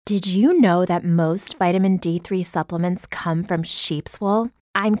Did you know that most vitamin D3 supplements come from sheep's wool?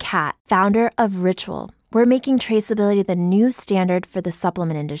 I'm Kat, founder of Ritual. We're making traceability the new standard for the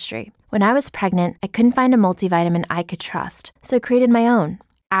supplement industry. When I was pregnant, I couldn't find a multivitamin I could trust, so I created my own.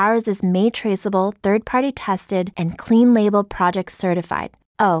 Ours is made traceable, third-party tested, and clean label project certified.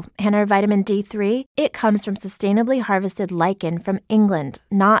 Oh, and our vitamin D3, it comes from sustainably harvested lichen from England,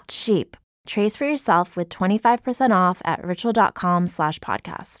 not sheep. Trace for yourself with 25% off at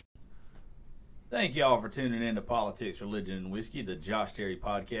ritual.com/podcast. Thank y'all for tuning in to Politics, Religion, and Whiskey, the Josh Terry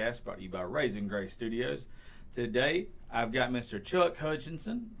podcast, brought to you by Raising Grace Studios. Today, I've got Mr. Chuck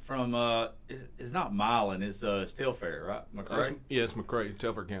Hutchinson from, it's not Milan, it's Stilfair, right? McRae? It's McRae,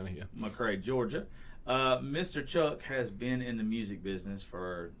 Telfair County, yeah. McRae, Georgia. Mr. Chuck has been in the music business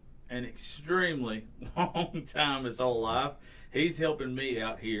for an extremely long time, his whole life. He's helping me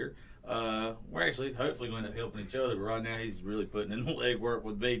out here. We're actually hopefully going to end up helping each other, but right now he's really putting in the legwork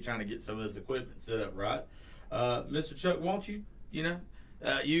with me trying to get some of this equipment set up right. Mr. Chuck, won't you, you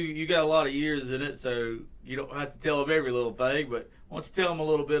got a lot of years in it, so you don't have to tell them every little thing, but why don't you tell them a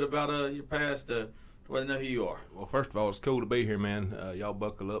little bit about your past to where they know who you are? Well, first of all, it's cool to be here, man. Y'all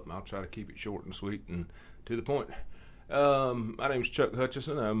buckle up, and I'll try to keep it short and sweet and to the point. My name's Chuck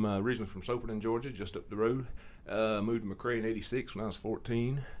Hutchinson. I'm originally from Soperton, Georgia, just up the road. Moved to McRae in '86 when I was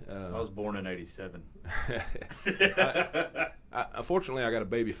 14. I was born in '87. Unfortunately, I got a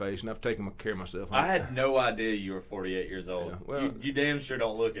baby face, and I've taken care of myself. I had no idea you were 48 years old. Yeah, well, you damn sure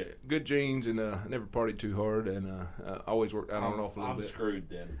don't look it. Good genes, and never partied too hard, and always worked out on and off a little bit. I'm screwed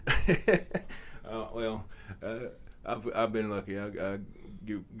then. I've been lucky. I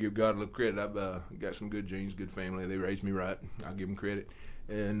give God a little credit. I've got some good genes, good family. They raised me right. I'll give them credit.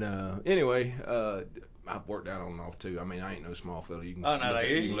 And anyway, I've worked out on and off too. I mean, I ain't no small fella. You can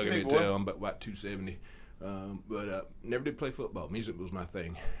look at me and tell I'm about 270. But never did play football. Music was my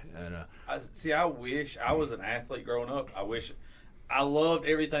thing. And I wish I was an athlete growing up. I loved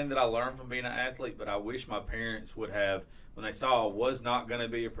everything that I learned from being an athlete, but I wish my parents would have, when they saw I was not going to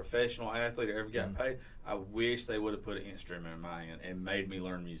be a professional athlete or ever got paid, I wish they would have put an instrument in my hand and made me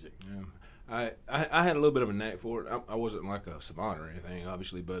learn music. Yeah. I had a little bit of a knack for it. I wasn't like a savant or anything,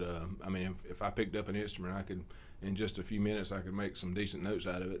 obviously, but I mean, if I picked up an instrument, I could, in just a few minutes, I could make some decent notes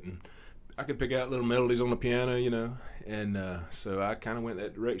out of it, and I could pick out little melodies on the piano, and so I kind of went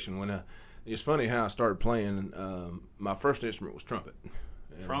that direction. It's funny how I started playing. My first instrument was trumpet.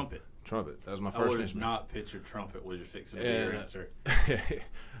 Trumpet. That was my first instrument. I would not picture trumpet was your fixing to be your answer.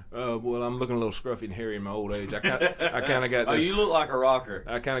 Well, I'm looking a little scruffy and hairy in my old age. I kind of got this. Oh, you look like a rocker.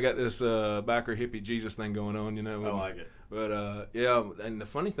 I kind of got this biker hippie Jesus thing going on, I like it. But yeah, and the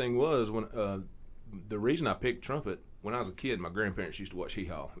funny thing was when the reason I picked trumpet, when I was a kid, my grandparents used to watch Hee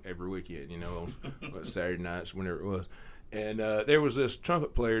Haw every weekend, on Saturday nights, whenever it was. And there was this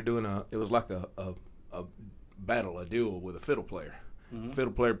trumpet player it was like a battle, a duel with a fiddle player. Mm-hmm.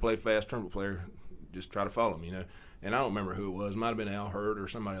 Fiddle player play fast, trumpet player just try to follow him, And I don't remember who it was. It might have been Al Hurd or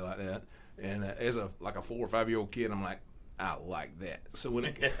somebody like that. And as a 4 or 5 year old kid, I'm like, I like that. So when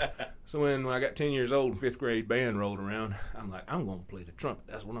I got 10 years old and fifth grade band rolled around, I'm like, I'm going to play the trumpet.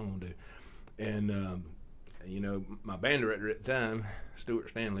 That's what I'm going to do. And my band director at the time, Stuart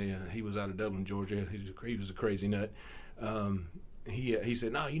Stanley, he was out of Dublin, Georgia. He was a crazy nut. He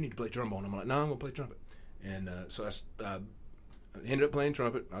said, no, you need to play trombone. I'm like, no, I'm going to play trumpet. And so I ended up playing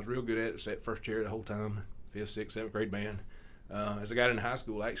trumpet. I was real good at it. Sat first chair the whole time, 5th, 6th, 7th grade band. As I got into high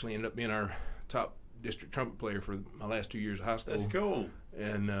school, I actually ended up being our top district trumpet player for my last 2 years of high school. That's cool.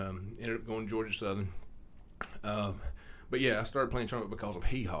 And ended up going to Georgia Southern. But yeah, I started playing trumpet because of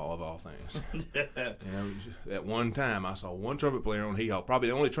Hee Haw, of all things. At one time, I saw one trumpet player on Hee Haw. Probably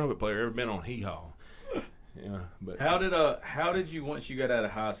the only trumpet player ever been on Hee Haw. Yeah, but how did you, once you got out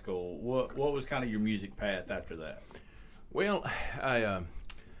of high school, what was kind of your music path after that? Well, I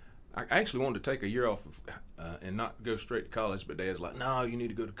actually wanted to take a year off and not go straight to college, but Dad's like, no, you need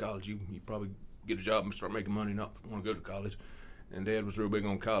to go to college. You probably get a job and start making money, not want to go to college. And Dad was real big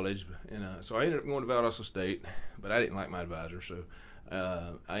on college, and so I ended up going to Valdosta State, but I didn't like my advisor, so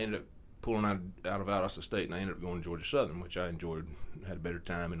I ended up pulling out of Valdosta State, and I ended up going to Georgia Southern, which I enjoyed, had a better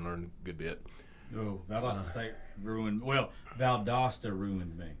time, and learned a good bit. Oh, Valdosta State ruined. Well, Valdosta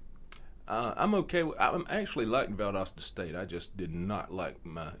ruined me. I'm okay. I'm actually liking Valdosta State. I just did not like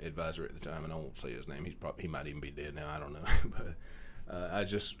my advisor at the time, and I won't say his name. He might even be dead now. I don't know, but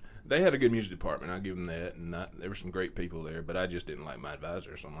they had a good music department. I'll give them that, and there were some great people there. But I just didn't like my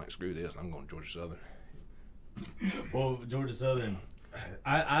advisor, so I'm like, screw this. I'm going to Georgia Southern. Well, Georgia Southern,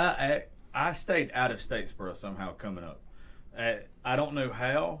 I stayed out of Statesboro somehow coming up. I don't know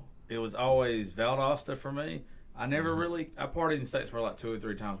how. It was always Valdosta for me. I never really. I partied in Statesboro like 2 or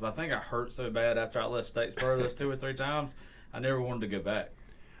 3 times, but I think I hurt so bad after I left Statesboro those 2 or 3 times. I never wanted to go back.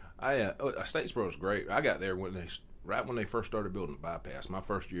 Statesboro was great. I got there right when they first started building the bypass. My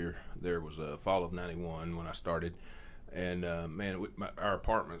first year there was fall of '91 when I started. And, our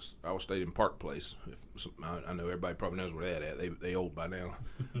apartments, I stayed in Park Place. I know everybody probably knows where that's at. They old by now.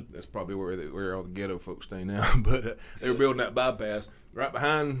 That's probably where all the ghetto folks stay now. But they were building that bypass right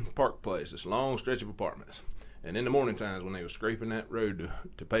behind Park Place, this long stretch of apartments. And in the morning times when they were scraping that road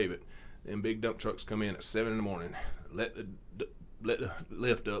to pave it, them big dump trucks come in at 7 in the morning, let the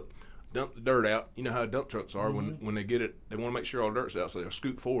lift up, dump the dirt out. You know how dump trucks are. When they get it, they want to make sure all the dirt's out, so they'll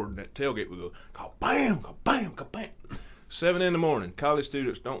scoot forward and that tailgate will go, bam, bam, bam. 7 in the morning. College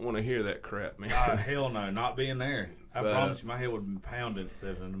students don't want to hear that crap, man. Hell no, not being there. I promise you, my head would have been pounding at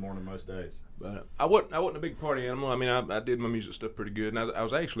 7 in the morning most days. But I wasn't a big party animal. I mean, I did my music stuff pretty good, and I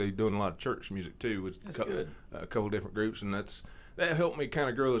was actually doing a lot of church music too with a couple different groups, and that helped me kind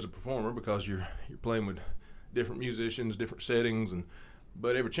of grow as a performer because you're playing with different musicians, different settings,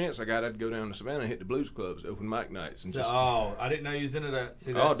 but every chance I got, I'd go down to Savannah and hit the blues clubs, open mic nights, and I didn't know you was into that.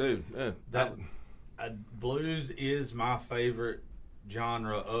 See, dude, yeah. Blues is my favorite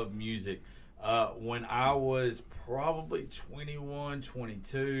genre of music. When I was probably 21,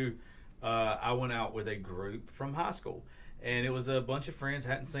 22, I went out with a group from high school. And it was a bunch of friends,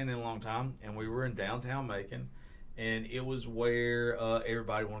 hadn't seen in a long time, and we were in downtown Macon. And it was where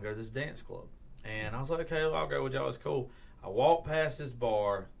everybody wanted to go to this dance club. And I was like, okay, well, I'll go with y'all. It's cool. I walked past this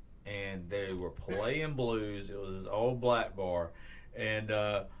bar, and they were playing blues. It was this old black bar. And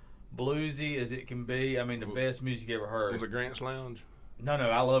bluesy as it can be. I mean, the best music you ever heard. Was it Grant's Lounge? No,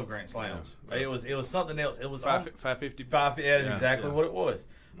 I love Grant's Lounge. Yeah. It was something else. It was 550. Yeah, that's exactly what it was.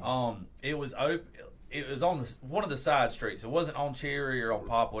 It was open. It was on one of the side streets. It wasn't on Cherry or on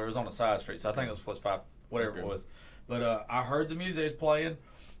Poplar. It was on the side street. So I think it was plus 5, whatever it was. But I heard the music was playing,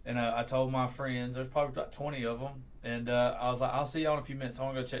 and I told my friends. There's probably about 20 of them, and I was like, "I'll see y'all in a few minutes. I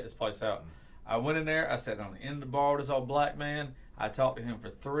want to go check this place out." I went in there. I sat on the end of the bar with this old black man. I talked to him for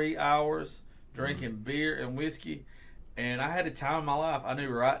 3 hours, drinking beer and whiskey, and I had a time in my life. I knew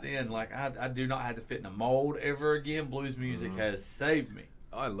right then, like, I do not have to fit in a mold ever again. Blues music has saved me.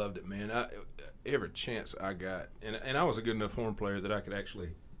 I loved it, man. Every chance I got, and I was a good enough horn player that I could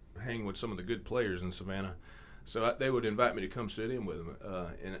actually hang with some of the good players in Savannah. So they would invite me to come sit in with them,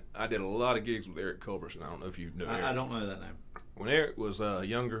 and I did a lot of gigs with Eric Culberson. I don't know if you know Eric. I don't know that name. When Eric was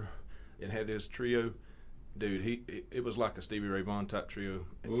younger and had his trio, dude, it was like a Stevie Ray Vaughan type trio.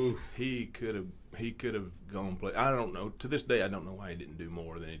 Oof. He could have gone play. I don't know. To this day, I don't know why he didn't do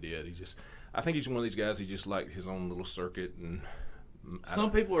more than he did. I think he's one of these guys. He just liked his own little circuit, and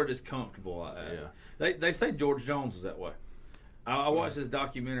some people are just comfortable like that. Yeah. They say George Jones was that way. I watched this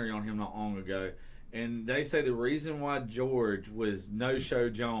documentary on him not long ago, and they say the reason why George was no-show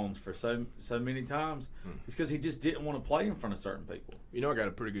Jones for so many times is because he just didn't want to play in front of certain people. You know, I got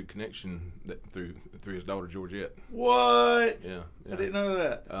a pretty good connection through his daughter Georgette. What? Yeah. I didn't know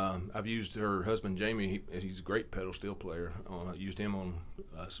that. I've used her husband Jamie. He's a great pedal steel player. I used him on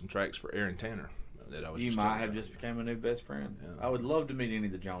some tracks for Aaron Tanner. You might have just become a new best friend. Yeah. I would love to meet any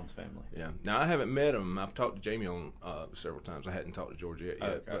of the Jones family. Yeah. Now, I haven't met him. I've talked to Jamie on several times. I hadn't talked to Georgette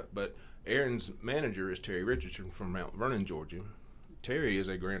yet. Okay. But Aaron's manager is Terry Richardson from Mount Vernon, Georgia. Terry is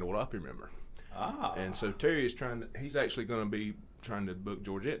a Grand Ole Opry member. And so Terry is he's actually going to be trying to book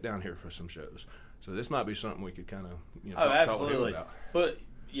Georgette down here for some shows. So this might be something we could kind of talk with him about. But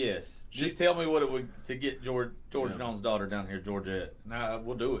yes, just tell me what it would to get George Jones' daughter down here, Georgette. Nah,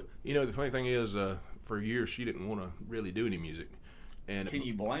 we'll do it. You know, the funny thing is, for years she didn't want to really do any music. And can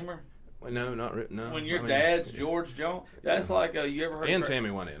you blame her? No, not really. No. When your dad's George Jones, that's like you ever heard? And Tammy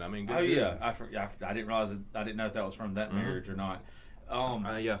Wynette. I mean, good. Yeah, I didn't realize I didn't know if that was from that marriage or not.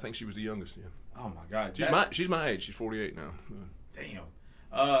 Yeah, I think she was the youngest. Yeah. Oh my God, she's my age. She's 48 now.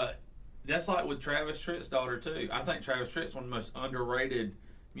 Damn. That's like with Travis Tritt's daughter too. I think Travis Tritt's one of the most underrated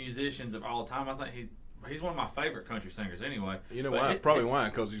musicians of all time. I think he's one of my favorite country singers anyway. You know why? Probably why?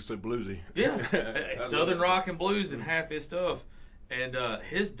 Because he's so bluesy. Yeah, Southern rock and blues and half his stuff. And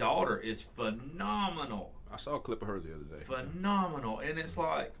his daughter is phenomenal. I saw a clip of her the other day. Phenomenal. And it's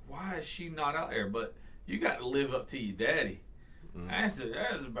like, why is she not out there? But you got to live up to your daddy. That's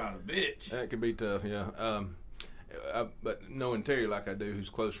about a bitch. That can be tough, yeah. But knowing Terry like I do, who's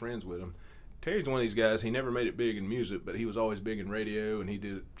close friends with him, Terry's one of these guys. He never made it big in music, but he was always big in radio, and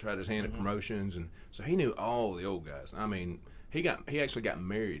he tried his hand at promotions, and so he knew all the old guys. I mean, he actually got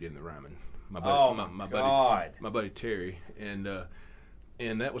married in the Ryman. My buddy Terry, and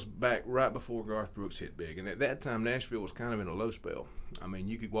And that was back right before Garth Brooks hit big. And at that time, Nashville was kind of in a low spell. I mean,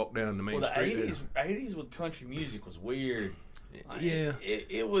 you could walk down the main street. The 80s with country music was weird. Yeah.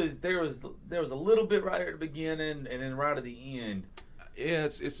 It was there was a little bit right at the beginning and then right at the end. Yeah,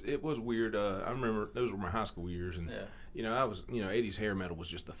 it was weird. I remember those were my high school years, and I was 80s hair metal was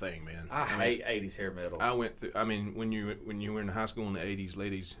just the thing, man. I hate 80s hair metal. I went through. I mean, when you were in high school in the 80s,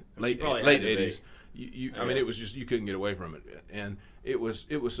 late 80s, I mean, it was just you couldn't get away from it, and it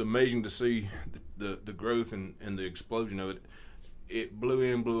was amazing to see the growth and the explosion of it. It blew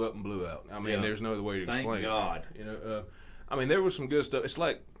in, blew up, and blew out. I mean, there's no other way to explain it. Thank God. I mean, there was some good stuff. It's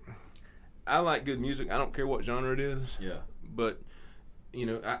like I like good music. I don't care what genre it is. Yeah. But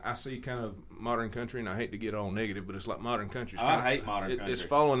I see kind of modern country, and I hate to get all negative, but it's like modern country. I hate modern country. It's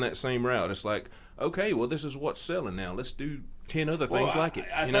following that same route. It's like, okay, well, this is what's selling now. Let's do 10 other things like it.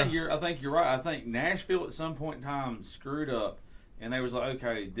 I think you're right. I think Nashville at some point in time screwed up, and they was like,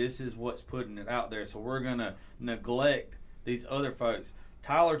 okay, this is what's putting it out there, so we're gonna neglect these other folks.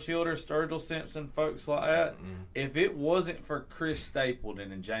 Tyler Childers, Sturgill Simpson, folks like that. Mm-hmm. If it wasn't for Chris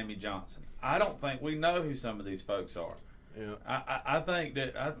Stapleton and Jamie Johnson, I don't think we know who some of these folks are. Yeah. I think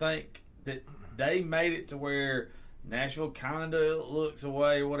that they made it to where Nashville kind of looks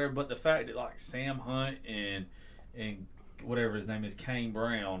away or whatever, but the fact that like Sam Hunt and whatever his name is, Kane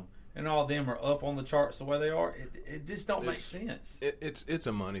Brown, and all of them are up on the charts the way they are, it just don't make sense. It's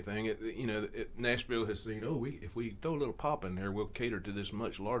a money thing. Nashville has seen, if we throw a little pop in there, we'll cater to this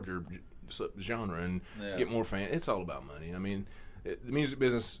much larger genre and get more fans. It's all about money. I mean, the music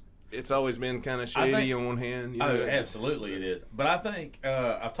business, it's always been kind of shady on one hand. Absolutely it is. But I think,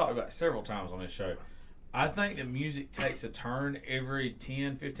 I've talked about it several times on this show, I think that music takes a turn every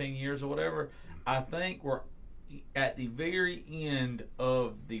 10, 15 years or whatever. I think we're at the very end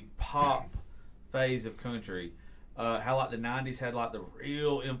of the pop phase of country. How like the 90s had like the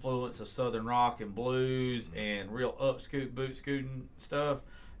real influence of Southern rock and blues and real boot scooting stuff.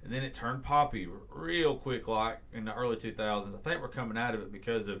 And then it turned poppy real quick like in the early 2000s. I think we're coming out of it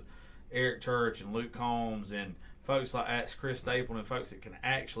because of Eric Church and Luke Combs and folks like that, Chris Stapleton, and folks that can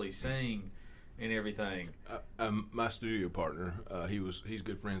actually sing and everything. My studio partner, he's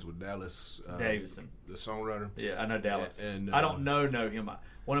good friends with Dallas Davison, the songwriter. Yeah, I know Dallas. And I don't know him.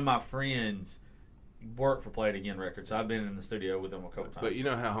 One of my friends worked for Play It Again Records. So I've been in the studio with them a couple times. But you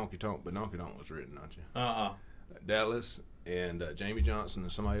know how Honky Tonk was written, don't you? Dallas and Jamie Johnson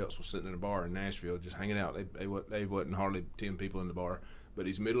and somebody else was sitting in a bar in Nashville just hanging out. They wasn't hardly 10 people in the bar. But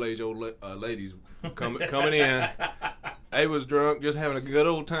these middle-aged old ladies coming in, they was drunk, just having a good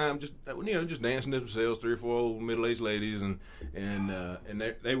old time, just dancing to themselves. 3 or 4 old middle-aged ladies, and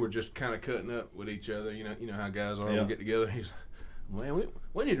they were just kind of cutting up with each other. You know how guys are when we get together. He's, man,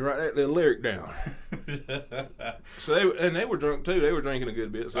 we need to write that little lyric down. So they were drunk too. They were drinking a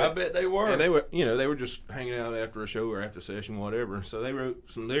good bit. So I bet they were. And they were just hanging out after a show or after a session, whatever. So they wrote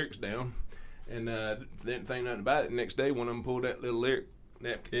some lyrics down, and didn't think nothing about it. The next day, one of them pulled that little lyric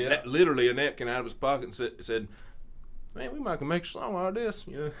napkin, literally a napkin out of his pocket, and said, "Man, we might can make a song out of this."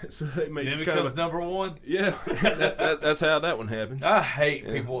 So they made it becomes number one. Yeah, that's how that one happened. I hate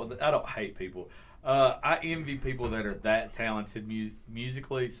people. I don't hate people. I envy people that are that talented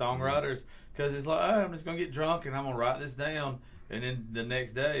musically, songwriters, because it's like, I'm just gonna get drunk and I'm gonna write this down, and then the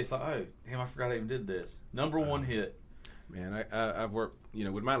next day it's like, oh, damn, I forgot I even did this. Number one hit. Man, I've worked,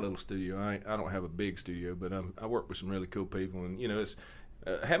 with my little studio. I don't have a big studio, but I work with some really cool people, and it's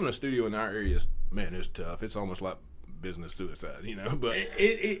having a studio in our area is tough. It's almost like business suicide, But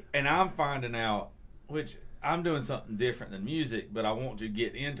and I'm finding out, which I'm doing something different than music, but I want to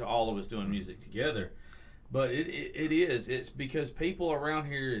get into all of us doing music together. But it's because people around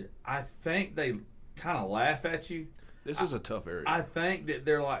here, I think they kind of laugh at you. This is a tough area. I think that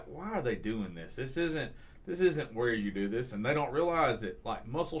they're like, why are they doing this? This isn't where you do this, and they don't realize that like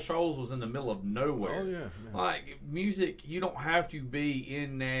Muscle Shoals was in the middle of nowhere. Oh yeah. Like music, you don't have to be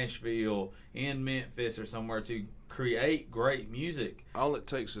in Nashville, in Memphis, or somewhere to create great music. All it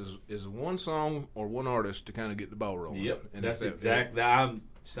takes is one song or one artist to kind of get the ball rolling. Yep, and that's exactly. I'm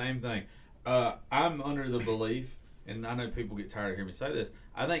same thing. I'm under the belief, and I know people get tired of hearing me say this.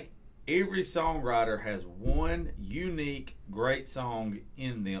 I think every songwriter has one unique, great song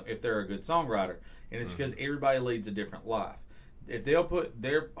in them if they're a good songwriter. And it's because everybody leads a different life. If they'll put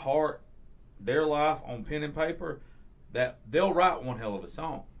their heart, their life on pen and paper, that they'll write one hell of a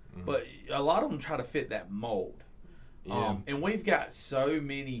song. Mm-hmm. But a lot of them try to fit that mold. Yeah. And we've got so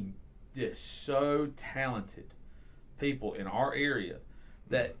many just so talented people in our area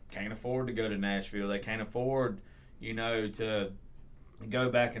that can't afford to go to Nashville. They can't afford, to go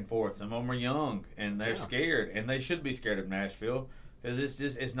back and forth. Some of them are young and they're scared, and they should be scared of Nashville. because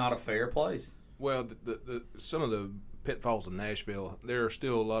it's not a fair place. Well, the some of the pitfalls of Nashville, there are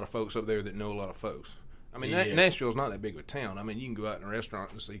still a lot of folks up there that know a lot of folks. I mean, Yes. Nashville's not that big of a town. I mean, you can go out in a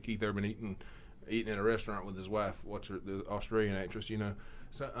restaurant and see Keith Urban eating in a restaurant with his wife, the Australian actress, you know.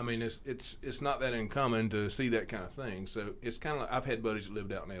 So I mean, it's not that uncommon to see that kind of thing. So it's kind of like, I've had buddies that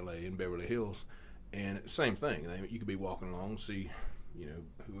lived out in L.A. in Beverly Hills, and same thing. You could be walking along, see, you know,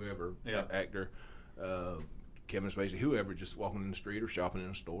 whoever actor, Kevin Spacey, whoever, just walking in the street or shopping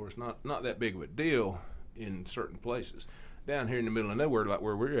in a store. It's not that big of a deal in certain places. Down here in the middle of nowhere, like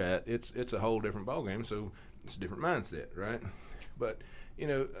where we're at, it's a whole different ballgame. So it's a different mindset, right? But you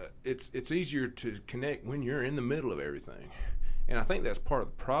know, it's easier to connect when you're in the middle of everything, and I think that's part of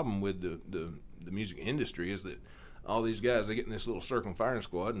the problem with the music industry is that all these guys, they get in this little circle firing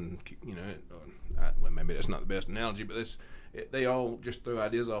squad, and you know, well, maybe that's not the best analogy, but they all just throw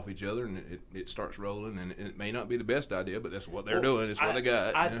ideas off each other, and it starts rolling, and it may not be the best idea, but that's what they're doing. It's what they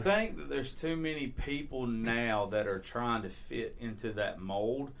got. I think that there's too many people now that are trying to fit into that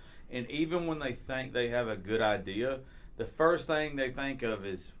mold, and even when they think they have a good idea, the first thing they think of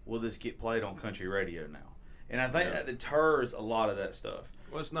is, will this get played on country radio now? And I think that deters a lot of that stuff.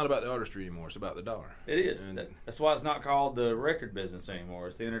 Well, it's not about the artistry anymore. It's about the dollar. It is. That's why it's not called the record business anymore.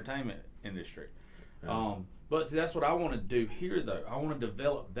 It's the entertainment industry. Yeah. But see, that's what I want to do here, though. I want to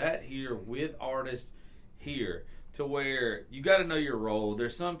develop that here with artists here to where you got to know your role.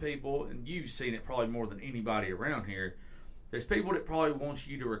 There's some people, and you've seen it probably more than anybody around here, there's people that probably want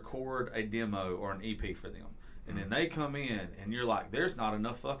you to record a demo or an EP for them. And then they come in, and you're like, there's not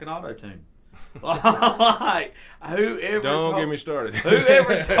enough fucking auto-tune. Like, don't get me started.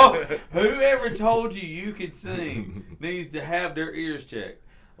 whoever told you could sing needs to have their ears checked.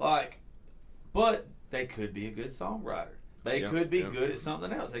 Like, but they could be a good songwriter. They could be good at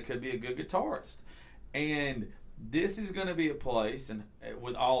something else. They could be a good guitarist. And this is going to be a place, and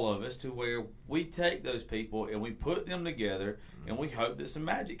with all of us, to where we take those people and we put them together, and we hope that some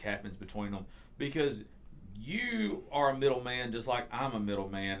magic happens between them, because you are a middleman just like I'm a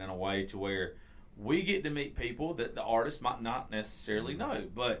middleman in a way, to where we get to meet people that the artist might not necessarily know.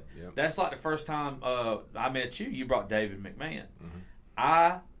 But that's like the first time I met you. You brought David McMahon.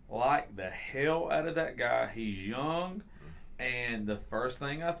 I like the hell out of that guy. He's young, and the first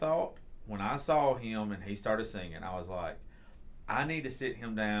thing I thought when I saw him and he started singing, I was like, I need to sit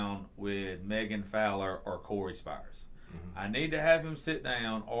him down with Megan Fowler or Corey Spires. I need to have him sit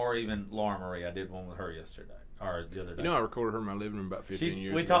down, or even Laura Marie. I did one with her yesterday, or the other day. You know, I recorded her in my living room about 15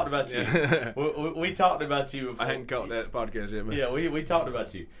 years we ago. Talked about you. we talked about you before. I hadn't caught that podcast yet. But. Yeah, we talked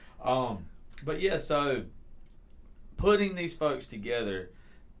about you. But yeah, so putting these folks together,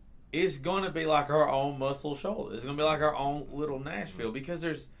 it's going to be like our own Muscle Shoals. It's going to be like our own little Nashville, because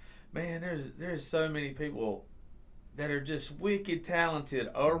there's so many people that are just wicked talented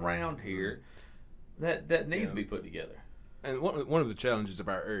around here that need to be put together. And one of the challenges of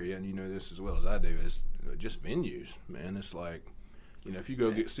our area, and you know this as well as I do, is just venues, man. It's like, you know, if you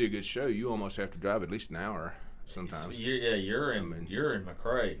go see a good show, you almost have to drive at least an hour sometimes. You're in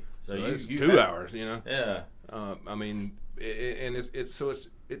McRae, so it's you 2 hours, you know. Yeah. I mean, and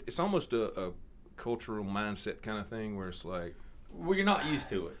it's almost a cultural mindset kind of thing where it's like, well, you're not used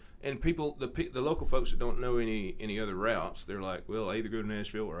to it. And people, the local folks that don't know any other routes, they're like, well, I either go to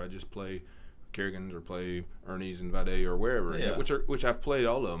Nashville or I just play Kerrigan's or play Ernie's and Vade or wherever, you know, which I've played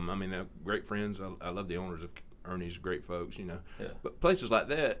all of them. I mean, they're great friends. I love the owners of Ernie's, great folks, you know. Yeah. But places like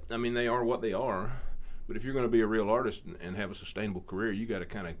that, I mean, they are what they are. But if you're going to be a real artist and have a sustainable career, you got to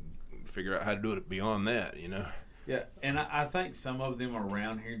kind of figure out how to do it beyond that, you know. Yeah, and I think some of them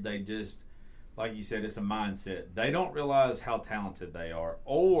around here, they just, like you said, it's a mindset. They don't realize how talented they are,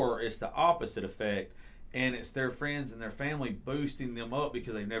 or it's the opposite effect. And it's their friends and their family boosting them up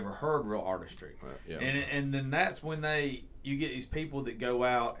because they've never heard real artistry. And then that's when you get these people that go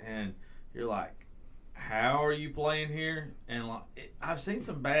out and you're like, how are you playing here? And I've seen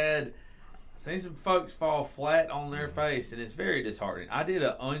some folks fall flat on their face, and it's very disheartening. I did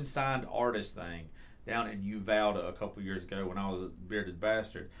an unsigned artist thing down in Uvalde a couple years ago when I was a Bearded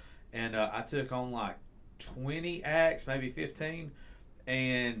Bastard. And I took on like 20 acts, maybe 15.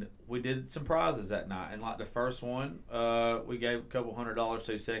 And we did some prizes that night. And like the first one, we gave a couple $100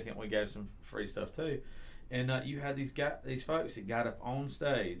 to. Second, we gave some free stuff too. And you had these folks that got up on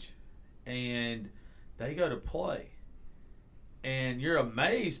stage, and they go to play, and you're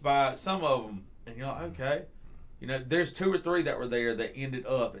amazed by some of them. And you're like, okay, you know, there's 2 or 3 that were there that ended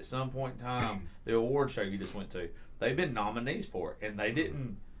up at some point in time the award show you just went to. They've been nominees for it, and they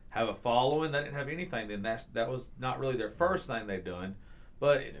didn't have a following. They didn't have anything. Then that was not really their first thing they've done.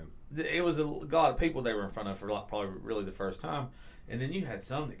 But it was a lot of people they were in front of for probably really the first time. And then you had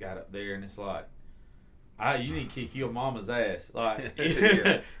some that got up there, and it's like, you need to kick your mama's ass. Like,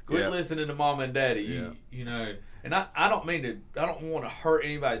 quit listening to mama and daddy. You know, and I don't want to hurt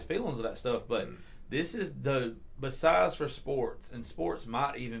anybody's feelings with that stuff, but this is besides for sports, and sports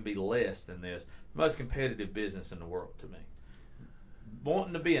might even be less than this, the most competitive business in the world to me.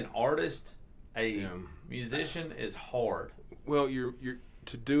 Wanting to be an artist, musician is hard. Well, you're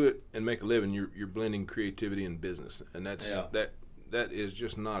to do it and make a living. You're blending creativity and business, and that is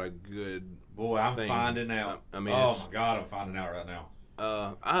just not a good. Boy, I'm thing. finding out. I mean, oh my God, I'm finding out right now.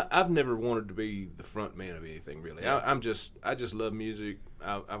 I've never wanted to be the front man of anything really. I just love music.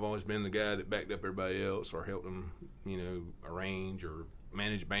 I've always been the guy that backed up everybody else or helped them, arrange or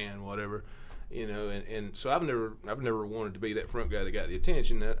manage band, whatever, and so I've never wanted to be that front guy that got the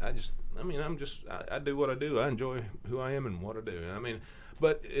attention. I do what I do. I enjoy who I am and what I do. I mean,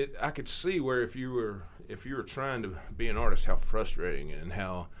 but I could see where if you were trying to be an artist, how frustrating and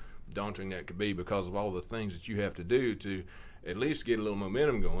how daunting that could be because of all the things that you have to do to at least get a little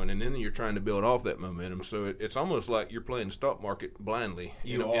momentum going, and then you're trying to build off that momentum. So it's almost like you're playing the stock market blindly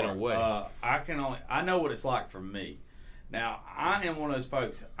in a way. I know what it's like for me. Now, I am one of those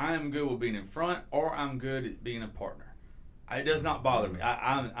folks. I am good with being in front, or I'm good at being a partner. It does not bother me.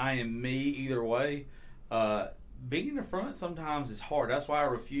 I am me either way. Being in the front sometimes is hard. That's why I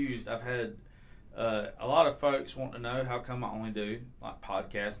refused. I've had a lot of folks want to know how come I only do like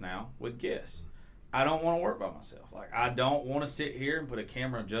podcasts now with guests. I don't want to work by myself. Like, I don't want to sit here and put a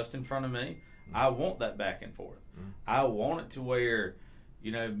camera just in front of me. I want that back and forth. I want it to where,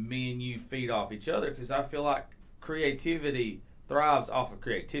 me and you feed off each other, because I feel like creativity thrives off of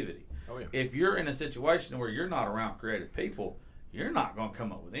creativity. Oh, yeah. If you're in a situation where you're not around creative people, you're not going to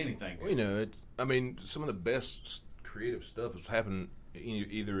come up with anything. Well, some of the best creative stuff has happened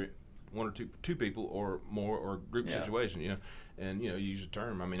either one or two people or more, or group situation, and you use the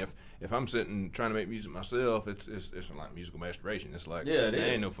term. I mean, if I'm sitting trying to make music myself, it's like musical masturbation. It's like it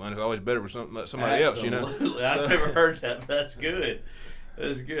ain't no fun. It's always better with somebody else, I've never heard that, but that's good.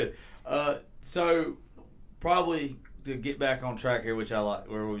 That's good. So probably to get back on track here, which I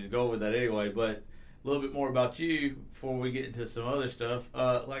like, where we was going with that anyway, but a little bit more about you before we get into some other stuff.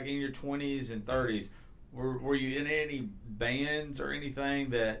 Like in your 20s and 30s, were you in any bands or anything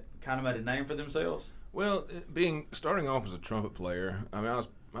that kind of made a name for themselves? Well, starting off as a trumpet player, I mean, I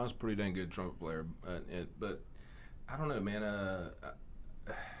was a pretty dang good trumpet player, but I don't know, man.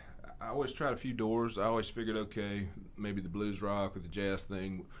 I always tried a few doors. I always figured, okay, maybe the blues rock or the jazz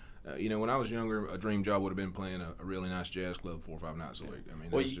thing. When I was younger, a dream job would have been playing a really nice jazz club 4 or 5 nights a week. I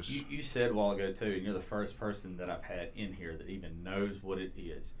mean, well, you said a while ago too, and you're the first person that I've had in here that even knows what it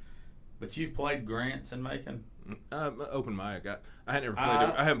is. But you've played Grants in Macon? Open mic. I hadn't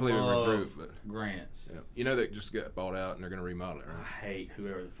played with a group. But Grants. They just got bought out and they're going to remodel it. Right? I hate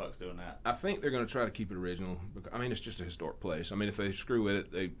whoever the fuck's doing that. I think they're going to try to keep it original. I mean, it's just a historic place. I mean, if they screw with it,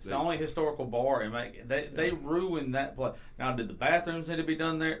 it's the only historical bar in Macon. They ruined that place. Now, did the bathrooms need to be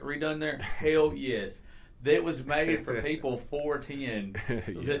redone there? Hell yes. That was made for people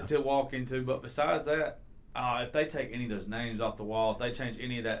 4'10" to walk into. But besides that, if they take any of those names off the wall, if they change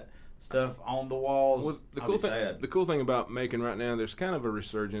any of that stuff on the walls, the cool thing about Macon right now, there's kind of a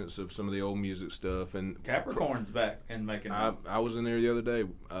resurgence of some of the old music stuff, and Capricorn's back in Macon. I was in there the other day.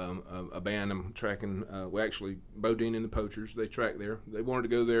 A band I'm tracking. Actually, Bodine and the Poachers. They track there. They wanted to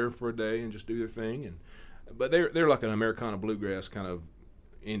go there for a day and just do their thing, but they're like an Americana bluegrass kind of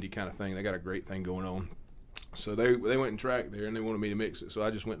indie kind of thing. They got a great thing going on. So they went and tracked there, and they wanted me to mix it. So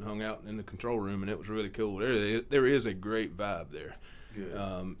I just went and hung out in the control room, and it was really cool. There is a great vibe there. Good.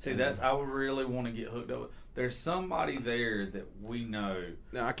 I would really want to get hooked up with. There's somebody there that we know.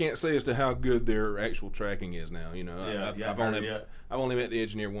 Now, I can't say as to how good their actual tracking is now. I've only met the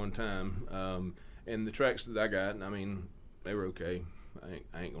engineer one time, and the tracks that I got, I mean, they were okay.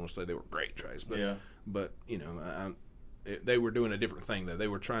 I ain't gonna say they were great tracks, but they were doing a different thing though. They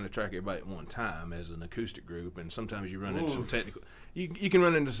were trying to track everybody at one time as an acoustic group, and sometimes you run into some technical. You can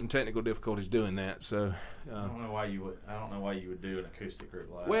run into some technical difficulties doing that. So I don't know why you would do an acoustic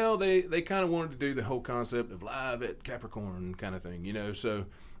group live. Well, they kind of wanted to do the whole concept of live at Capricorn kind of thing, So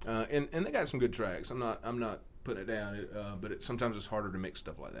and they got some good tracks. I'm not putting it down, but sometimes it's harder to mix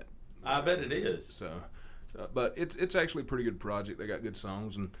stuff like that. I bet it is. So, but it's actually a pretty good project. They got good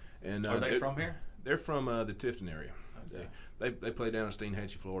songs and are they from here? They're from the Tifton area. Okay. They play down in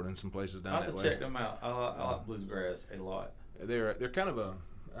Steinhatchee, Florida, and some places down I have that to way. check them out. I like bluegrass a lot. They're kind of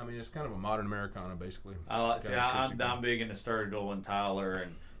it's kind of a modern Americana basically. I'm big into Sturgill and Tyler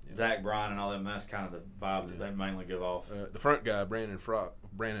and Zach Bryan and all them. That's kind of the vibe that they mainly give off. The front guy, Brandon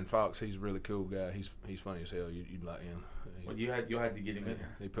Fox, he's a really cool guy. He's funny as hell. You'd like him. Well, you'll have to get him in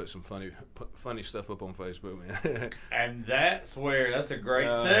here. He put some funny stuff up on Facebook, man. And that's a great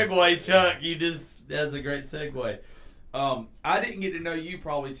segue, Chuck. That's a great segue. I didn't get to know you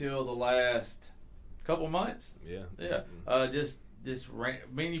probably till the last couple months. Yeah.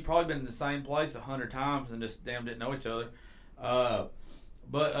 Me and you probably been in the same place 100 times and just damn didn't know each other.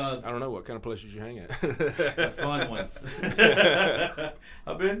 But I don't know what kind of places you hang at. The fun ones.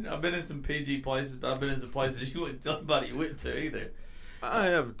 I've been in some PG places. I've been in some places you wouldn't tell anybody you went to either. I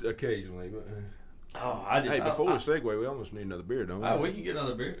have occasionally. But, before we segue, we almost need another beer, don't we? We can get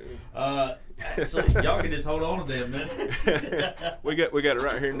another beer. Actually, y'all can just hold on a damn minute. we got it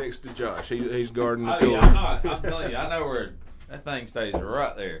right here next to Josh. He's guarding the cooler. Yeah, I'm telling you, I know where that thing stays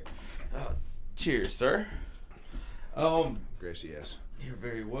right there. Cheers, sir. Gracias. You're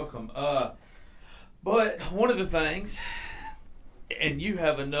very welcome. But one of the things, and you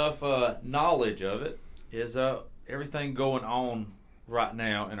have enough knowledge of it, is everything going on right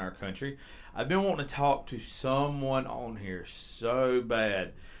now in our country. I've been wanting to talk to someone on here so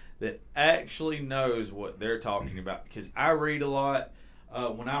bad that actually knows what they're talking about, because I read a lot.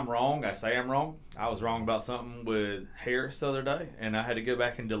 When I'm wrong, I say I'm wrong. I was wrong about something with Harris the other day, and I had to go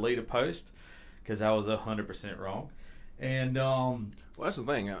back and delete a post because I was 100% wrong. And well, that's the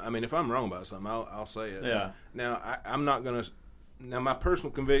thing. I mean, if I'm wrong about something, I'll say it. Yeah. Now, I'm not gonna. Now, my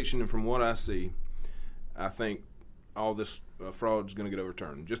personal conviction, and from what I see, I think all this fraud is going to get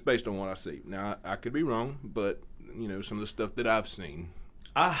overturned just based on what I see. Now, I could be wrong, but some of the stuff that I've seen.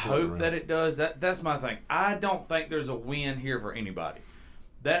 I hope that it does. That's my thing. I don't think there's a win here for anybody.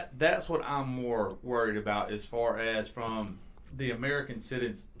 That's what I'm more worried about as far as from the American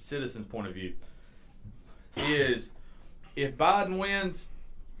citizen's point of view. Is if Biden wins,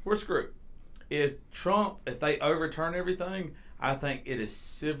 we're screwed. If they overturn everything, I think it is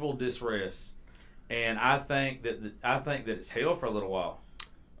civil disarrest, and I think that it's hell for a little while.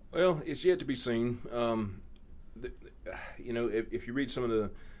 Well, it's yet to be seen. If you read some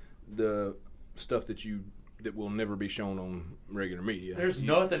of the stuff that will never be shown on regular media, there's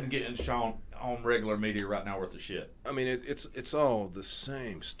nothing getting shown on regular media right now worth of shit. I mean, it's all the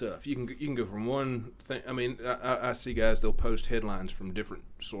same stuff. You can go from one thing. I mean, I see guys, they'll post headlines from different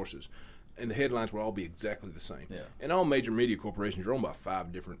sources, and the headlines will all be exactly the same. Yeah. And all major media corporations are owned by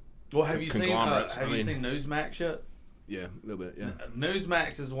 5 different. Well, have you seen Newsmax yet? Yeah, a little bit. Yeah.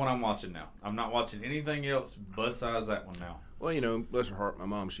 Newsmax is the one I'm watching now. I'm not watching anything else besides that one now. Well, bless her heart, my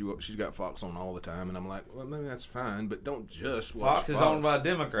mom, she's got Fox on all the time, and I'm like, well, maybe that's fine, but don't just watch Fox. Fox is owned by a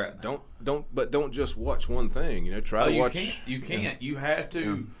Democrat. Don't just watch one thing. Try to watch. You can't. You have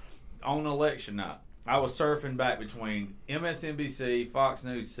to on election night. I was surfing back between MSNBC, Fox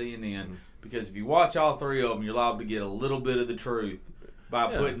News, CNN, because if you watch all 3 of them, you're liable to get a little bit of the truth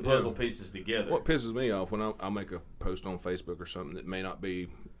by putting puzzle pieces together. What pisses me off when I'll make a post on Facebook or something that may not be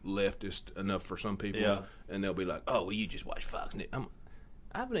leftist enough for some people, and they'll be like, "Oh, well, you just watch Fox News."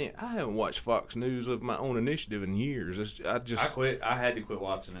 I haven't watched Fox News of my own initiative in years. I quit. I had to quit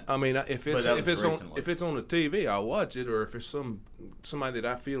watching it. I mean, if it's on the TV, I'll watch it, or if it's somebody that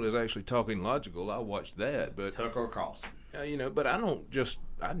I feel is actually talking logical, I'll watch that. But Tucker Carlson. But I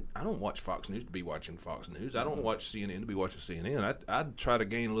don't watch Fox News to be watching Fox News. I don't watch CNN to be watching CNN. I try to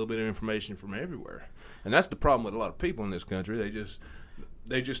gain a little bit of information from everywhere, and that's the problem with a lot of people in this country.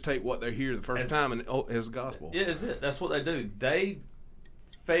 They just take what they hear the first time and as gospel. Yeah, that's what they do. They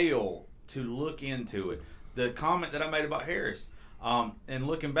fail to look into it. The comment that I made about Harris, and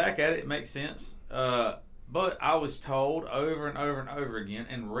looking back at it, it makes sense. But I was told over and over and over again,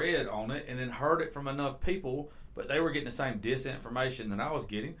 and read on it, and then heard it from enough people, but they were getting the same disinformation that I was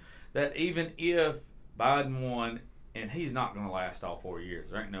getting, that even if Biden won, and he's not going to last all 4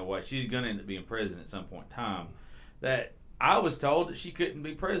 years, there ain't no way, she's going to end up being president at some point in time, that I was told that she couldn't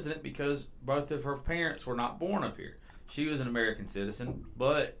be president because both of her parents were not born of here. She was an American citizen,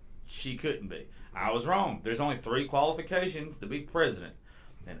 but she couldn't be. I was wrong. There's only 3 qualifications to be president,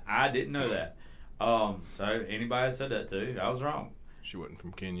 and I didn't know that. So anybody that said that to, I was wrong. She wasn't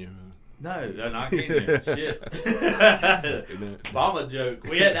from Kenya. No, not Kenya. Shit. Obama joke.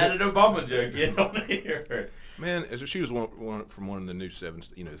 We hadn't had an Obama joke yet on here. Man, she was from one of the new 7,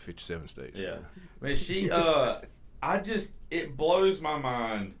 the 57 states. Yeah. Man, she, it blows my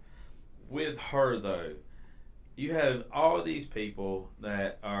mind with her, though. You have all these people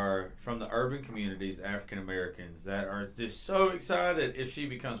that are from the urban communities, African Americans, that are just so excited if she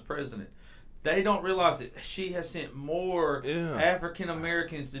becomes president. They don't realize that she has sent more African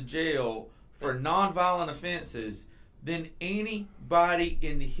Americans to jail for nonviolent offenses than anybody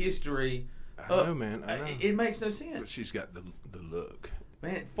in the history. I know, man. I know. It makes no sense. But she's got the look.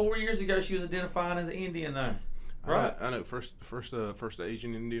 Man, 4 years ago she was identifying as an Indian though. Right. I know. First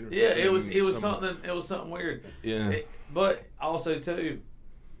Asian Indian. Or Yeah, something. it was something weird. Yeah. But also too,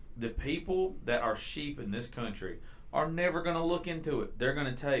 the people that are sheep in this country are never going to look into it. They're going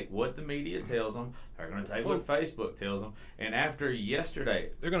to take what the media tells them. They're going to take what Facebook tells them. And after yesterday,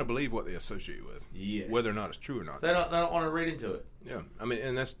 they're going to believe what they associate with, yes, whether or not it's true or not. So they don't want to read into it. Yeah, I mean,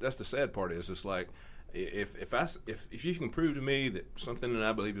 and that's the sad part is it's like if you can prove to me that something that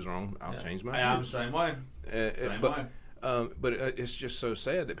I believe is wrong, I'll change my. I'm the same way. But it's just so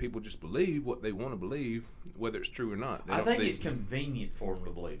sad that people just believe what they want to believe, whether it's true or not. I think it's convenient for them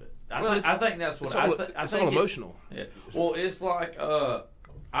to believe it. I think that's what it's all emotional. Yeah. Well, it's like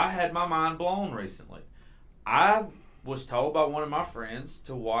I had my mind blown recently. I was told by one of my friends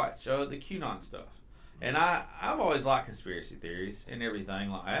to watch the QAnon stuff, and I've always liked conspiracy theories and everything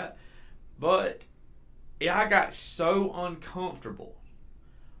like that, but I got so uncomfortable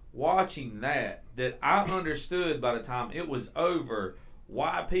watching that I understood by the time it was over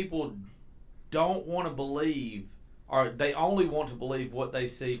why people don't want to believe, or they only want to believe what they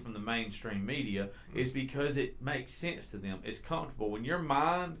see from the mainstream media, is because it makes sense to them. It's comfortable. When your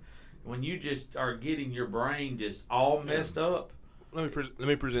mind, when you just are getting your brain just all messed up. Let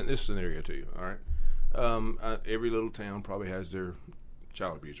me present this scenario to you. All right, every little town probably has their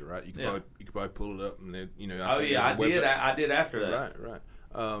child abuser, right? You could probably pull it up and then I did after that. Right.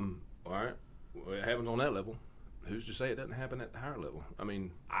 All right. Well, it happens on that level. Who's to say it doesn't happen at the higher level? I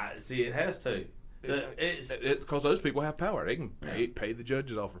mean, I see it has to. Because those people have power. They can pay the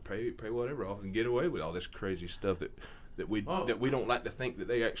judges off or pay whatever off and get away with all this crazy stuff that we don't like to think that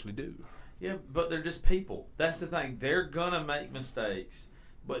they actually do. Yeah, but they're just people. That's the thing. They're gonna make mistakes,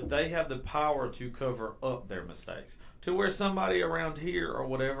 but they have the power to cover up their mistakes. To where somebody around here or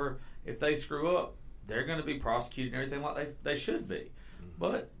whatever, if they screw up, they're gonna be prosecuted and everything like they should be.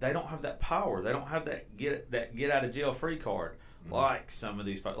 But they don't have that power. They don't have that get out of jail free card like some of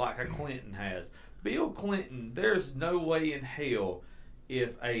these folks, like a Clinton has. Bill Clinton, there's no way in hell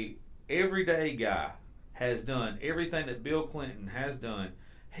if a everyday guy has done everything that Bill Clinton has done,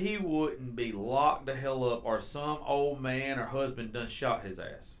 he wouldn't be locked the hell up or some old man or husband done shot his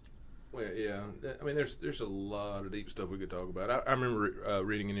ass. Well, yeah. I mean, there's a lot of deep stuff we could talk about. I remember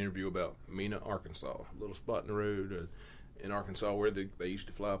reading an interview about Mena, Arkansas, a little spot in the road in Arkansas where they used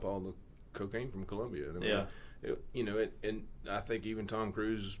to fly up all the cocaine from Colombia. I mean, and I think even Tom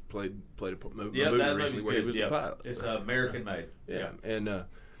Cruise played a movie recently where he was the pilot. It's American made. Yeah, and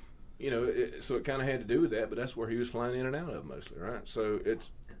so it kind of had to do with that, but that's where he was flying in and out of mostly, right? So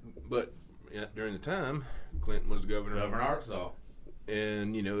during the time, Clinton was the governor of Arkansas,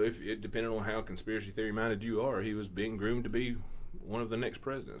 and if it depending on how conspiracy theory minded you are, he was being groomed to be one of the next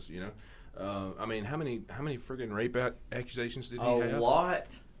presidents. I mean, how many friggin' rape accusations did he have? A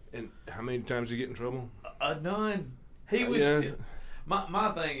lot. And how many times did he get in trouble? None. He was. Yeah.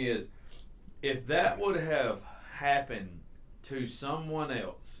 My thing is, if that would have happened to someone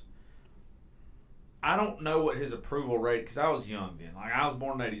else, I don't know what his approval rate, because I was young then. Like, I was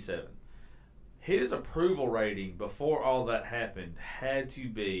born in 87. His approval rating before all that happened had to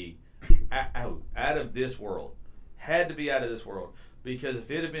be out of this world. Had to be out of this world. Because if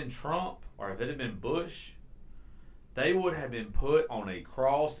it had been Trump or if it had been Bush, they would have been put on a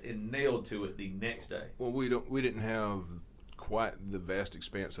cross and nailed to it the next day. Well, we didn't have quite the vast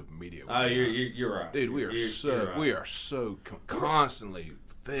expanse of media. Oh, you're right, dude. We are so constantly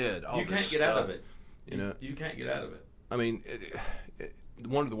fed all this stuff. You can't get out of it. You can't get out of it. I mean,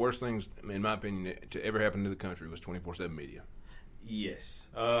 one of the worst things, in my opinion, to ever happen to the country was 24/7 media. Yes,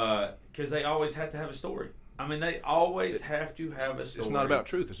 because they always have to have a story. I mean, they always have to have a story. It's not about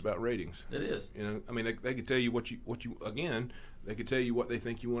truth; it's about ratings. It is. I mean, they could tell you what you again. They could tell you what they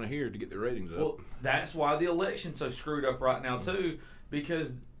think you want to hear to get their ratings up. Well, that's why the election's so screwed up right now too,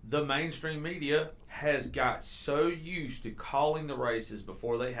 because the mainstream media has got so used to calling the races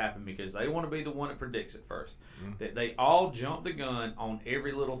before they happen because they want to be the one that predicts it first. That they all jump the gun on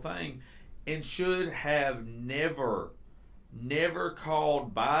every little thing, and should have never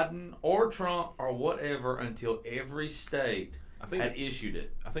called Biden or Trump or whatever until every state had issued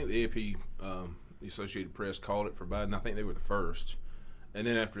it. I think the AP, the Associated Press, called it for Biden. I think they were the first. And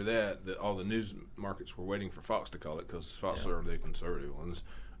then after that, all the news markets were waiting for Fox to call it because Fox are the conservative ones,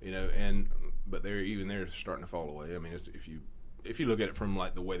 but they're starting to fall away. I mean, if you look at it from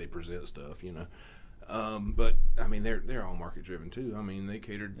like the way they present stuff, but I mean they're all market driven too. I mean they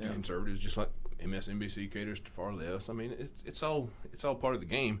catered to conservatives just like MSNBC caters to far lefts. I mean it's all part of the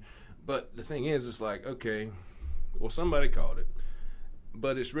game. But the thing is, it's like, okay, Well, somebody called it.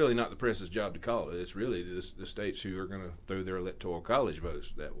 But it's really not the press's job to call it. It's really the states who are going to throw their electoral college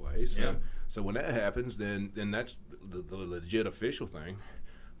votes that way. So when that happens, then that's the legit official thing.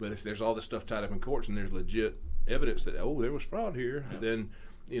 But if there's all this stuff tied up in courts and there's legit evidence that there was fraud here, then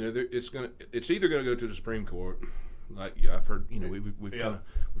it's either going to go to the Supreme Court, like I've heard. We've kind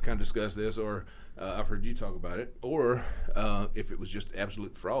of discussed this, or I've heard you talk about it, or if it was just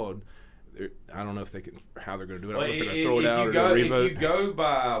absolute fraud. I don't know if how they're going to do it. I don't know if they're going to throw it out or revote. If you go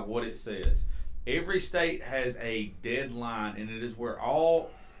by what it says, every state has a deadline, and it is where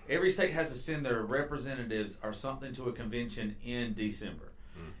every state has to send their representatives or something to a convention in December.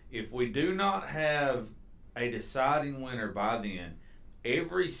 If we do not have a deciding winner by then,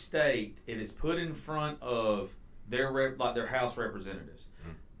 every state, it is put in front of their House representatives.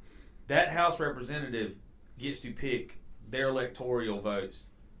 That House representative gets to pick their electoral votes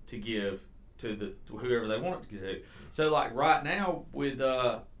to give to whoever they want it to do. So, like right now with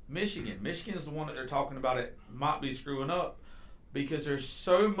Michigan is the one that they're talking about. It might be screwing up because there's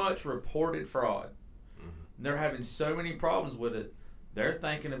so much reported fraud. They're having so many problems with it. They're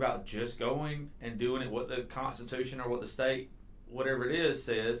thinking about just going and doing it what the Constitution or what the state, whatever it is,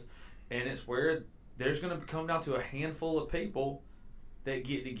 says, and it's where there's going to come down to a handful of people that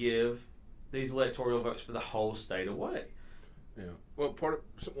get to give these electoral votes for the whole state away. Yeah. Well,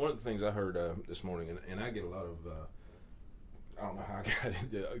 one of the things I heard this morning, and I get a lot of, I don't know how I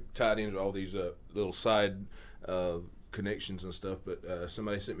got tied into all these little side connections and stuff, but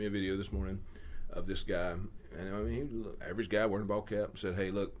somebody sent me a video this morning of this guy, and I mean, he was an average guy wearing a ball cap, said,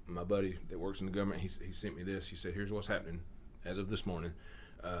 "Hey, look, my buddy that works in the government, he sent me this. He said, here's what's happening as of this morning."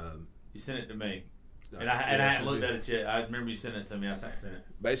 You sent it to me. And I hadn't looked at it yet. I remember you sent it to me. I sent it.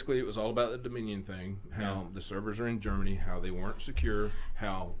 Basically, it was all about the Dominion thing, how the servers are in Germany, how they weren't secure,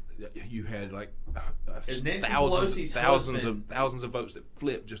 how you had like thousands of votes that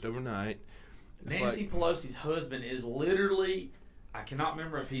flipped just overnight. Nancy Pelosi's husband is literally, I cannot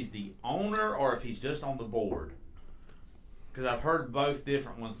remember if he's the owner or if he's just on the board, because I've heard both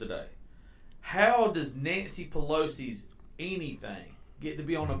different ones today. How does Nancy Pelosi's anything get to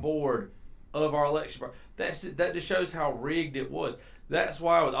be on the board of our election? That just shows how rigged it was. That's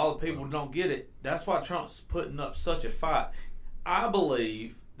why with all the people who don't get it, that's why Trump's putting up such a fight. I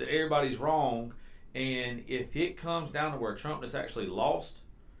believe that everybody's wrong, and if it comes down to where Trump has actually lost,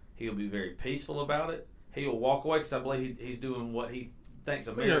 he'll be very peaceful about it. He'll walk away because I believe he's doing what he thinks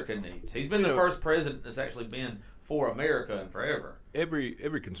America needs. He's been the first president that's actually been for America and forever.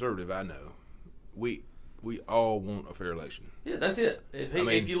 Every conservative I know, we all want a fair election. Yeah, that's it.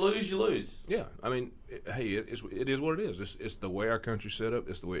 If you lose, you lose. Yeah, I mean, it is what it is. It's the way our country's set up.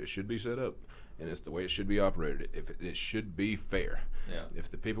 It's the way it should be set up, and it's the way it should be operated. It should be fair. Yeah.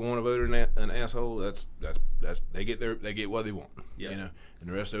 If the people want to vote an asshole, that's they get what they want. Yeah. And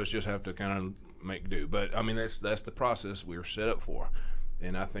the rest of us just have to kind of make do. But I mean, that's the process we were set up for.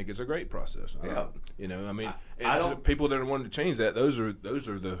 And I think it's a great process. Yeah. People that are wanting to change that, those are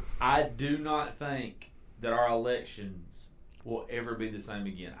the. I do not think that our elections will ever be the same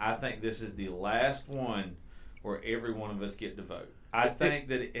again. I think this is the last one where every one of us get to vote.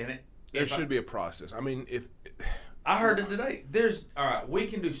 There should be a process. I mean, if I heard it today, we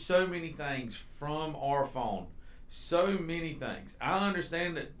can do so many things from our phone. So many things. I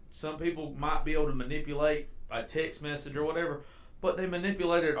understand that some people might be able to manipulate a text message or whatever, but they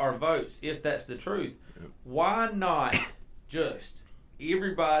manipulated our votes, if that's the truth. Yep. Why not just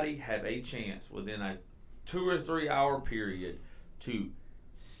everybody have a chance within a 2 or 3 hour period to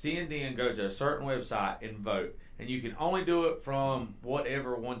go to a certain website and vote, and you can only do it from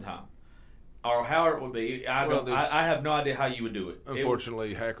whatever one time or however it would be. I have no idea how you would do it.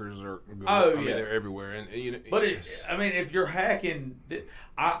 Unfortunately, hackers are good. They're everywhere, and if you're hacking,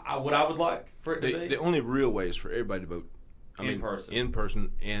 what I would like for it to be the only real way is for everybody to vote in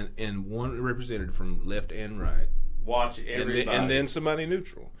person, and one representative from left and right. Watch everybody. And then somebody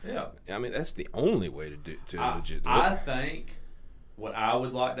neutral. Yeah. I mean, that's the only way to legit do it. I think what I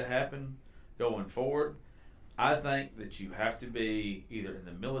would like to happen going forward, I think that you have to be either in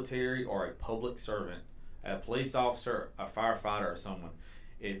the military or a public servant, a police officer, a firefighter, or someone.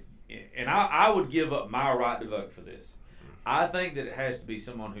 I would give up my right to vote for this. I think that it has to be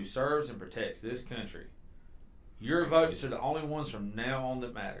someone who serves and protects this country. Your votes are the only ones from now on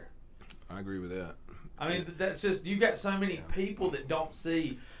that matter. I agree with that. I mean, that's just, you got so many people that don't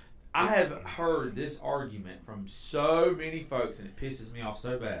see. I have heard this argument from so many folks, and it pisses me off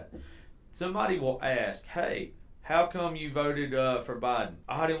so bad. Somebody will ask, "Hey, how come you voted for Biden?"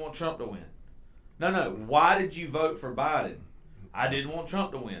 "I didn't want Trump to win." No. Why did you vote for Biden? "I didn't want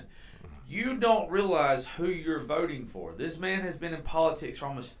Trump to win." You don't realize who you're voting for. This man has been in politics for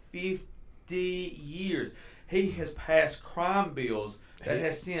almost 50 years. He has passed crime bills that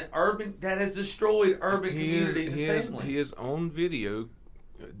has destroyed urban communities and families. He is on video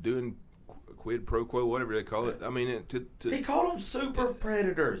doing quid pro quo, whatever they call it. I mean, he called them super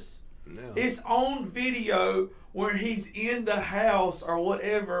predators. Yeah. It's on video where he's in the house or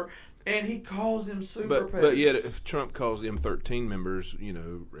whatever, and he calls them super predators. But yet, if Trump calls the M13 members,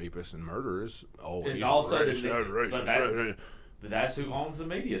 rapists and murderers, it's also racist. But that's who owns the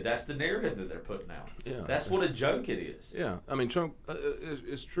media. That's the narrative that they're putting out. Yeah, that's what a joke it is. Yeah, I mean, Trump.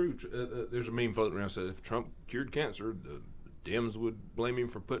 It's true. There's a meme floating around that said if Trump cured cancer, the Dems would blame him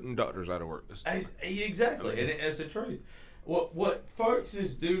for putting doctors out of work. Exactly, and it's the truth. What folks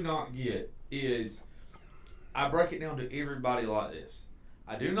do not get is, I break it down to everybody like this.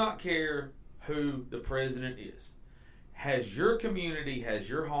 I do not care who the president is. Has your community, has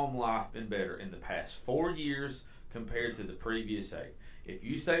your home life been better in the past 4 years compared to the previous 8? If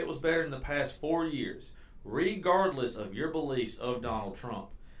you say it was better in the past 4 years, regardless of your beliefs of Donald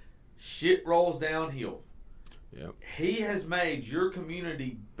Trump, shit rolls downhill. Yep. He has made your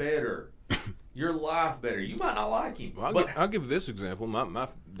community better, your life better. You might not like him. Well, I'll give this example. My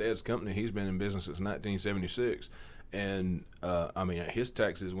dad's company, he's been in business since 1976. And, his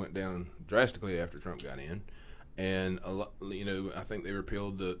taxes went down drastically after Trump got in. And, I think they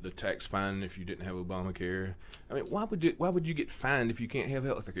repealed the tax fine if you didn't have Obamacare. I mean, why would you get fined if you can't have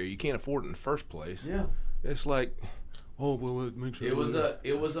health care? You can't afford it in the first place. Yeah. It's like, oh, well, it makes it was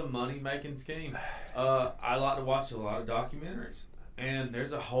a money-making scheme. I like to watch a lot of documentaries. And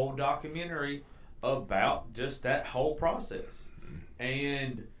there's a whole documentary about just that whole process.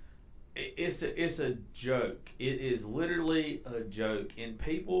 And it's a joke. It is literally a joke. And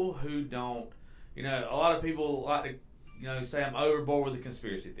people who don't, a lot of people like to, say I'm overboard with the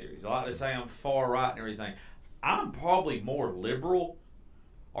conspiracy theories. I like to say I'm far right and everything. I'm probably more liberal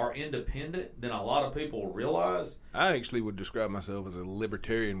or independent than a lot of people realize. I actually would describe myself as a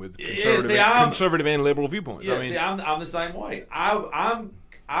libertarian with conservative and liberal viewpoints. Yeah, I'm the same way. I'm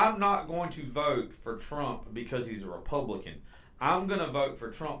not going to vote for Trump because he's a Republican. I'm going to vote for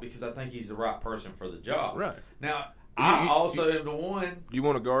Trump because I think he's the right person for the job. Right. Now, I also am the one. You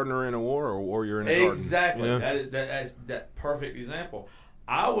want a gardener in a war or a warrior in a garden? Exactly. Yeah. That's that perfect example.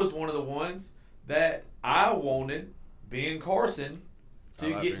 I was one of the ones that I wanted Ben Carson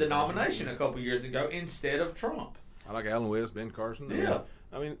to get the nomination a couple years ago instead of Trump. I like Alan West, Ben Carson. Yeah.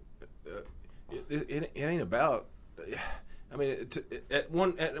 It ain't about. At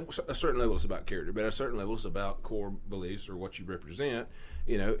a certain level, it's about character, but at a certain level, it's about core beliefs or what you represent,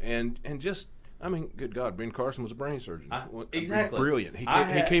 and just. Good God, Ben Carson was a brain surgeon. Exactly. Brilliant.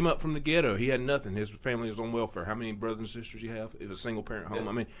 He came up from the ghetto. He had nothing. His family was on welfare. How many brothers and sisters you have? It was a single-parent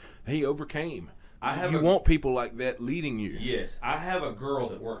home. Yeah. He overcame. You want people like that leading you. Yes. I have a girl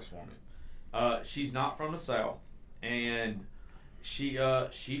that works for me. She's not from the South, and she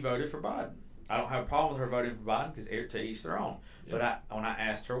voted for Biden. I don't have a problem with her voting for Biden because to each their own. Yeah. But when I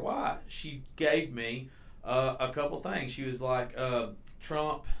asked her why, she gave me a couple things. She was like,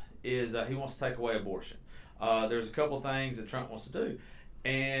 Trump is he wants to take away abortion. There's a couple things that Trump wants to do.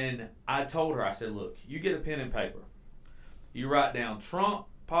 And I told her, I said, look, you get a pen and paper. You write down Trump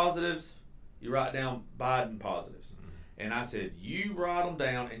positives. You write down Biden positives. Mm-hmm. And I said, you write them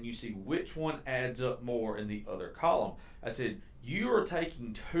down and you see which one adds up more in the other column. I said, you are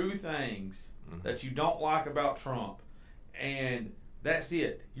taking two things that you don't like about Trump, and that's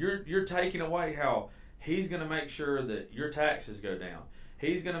it. You're taking away how he's going to make sure that your taxes go down.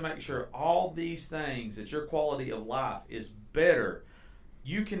 He's going to make sure all these things, that your quality of life is better.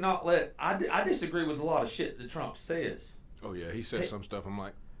 You cannot let... I disagree with a lot of shit that Trump says. Oh, yeah. He says some stuff. I'm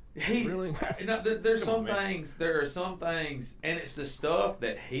like, really? There are some things, and it's the stuff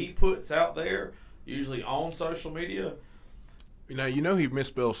that he puts out there, usually on social media. He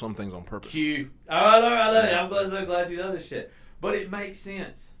misspells some things on purpose. I love it. I'm so glad you know this shit. But it makes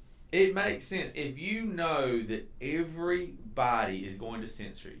sense. It makes sense. If you know that everybody is going to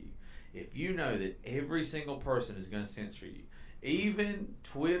censor you, if you know that every single person is going to censor you, even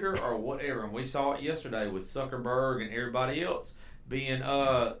Twitter or whatever, and we saw it yesterday with Zuckerberg and everybody else being,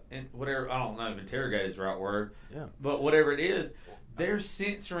 and whatever, I don't know if interrogate is the right word, but whatever it is, they're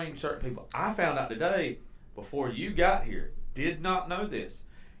censoring certain people. I found out today, before you got here, did not know this.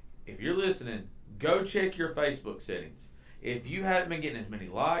 If you're listening, go check your Facebook settings. If you haven't been getting as many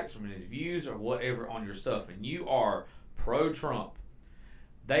likes or as many views or whatever on your stuff, and you are pro-Trump,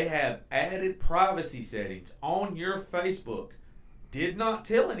 they have added privacy settings on your Facebook. Did not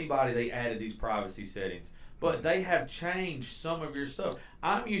tell anybody they added these privacy settings, but they have changed some of your stuff.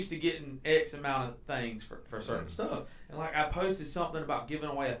 I'm used to getting X amount of things for certain stuff, and like I posted something about giving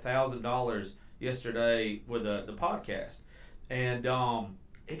away $1,000 yesterday with the podcast, and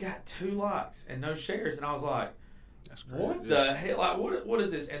it got 2 likes and no shares, and I was like, That's great. what the hell? Like, what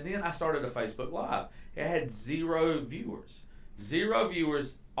is this? And then I started a Facebook Live. It had 0 viewers. 0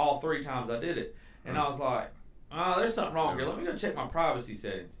 viewers all 3 times I did it. And I was like, oh, there's something wrong here. Let me go check my privacy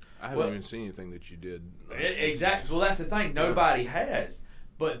settings. I haven't even seen anything that you did. Exactly. Well, that's the thing. Nobody has.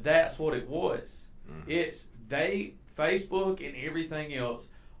 But that's what it was. It's Facebook and everything else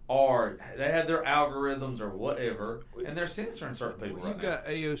they have their algorithms or whatever, and they're censoring certain people right now. You've got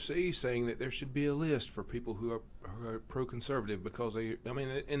AOC saying that there should be a list for people who are pro-conservative because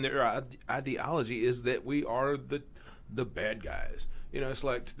in their ideology is that we are the bad guys. It's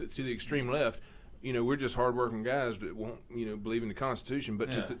like to the extreme left. We're just hardworking guys that won't, believe in the Constitution.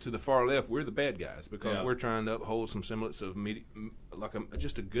 But to the far left, we're the bad guys because we're trying to uphold some semblance of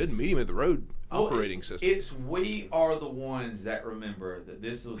just a good medium of the road operating system. We are the ones that remember that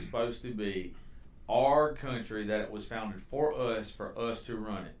this was supposed to be our country, that it was founded for us to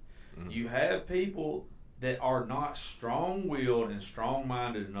run it. Mm-hmm. You have people that are not strong-willed and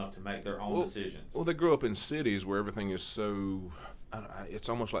strong-minded enough to make their own decisions. Well, they grow up in cities where everything is so. It's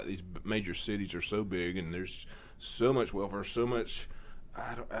almost like these major cities are so big, and there's so much welfare, so much.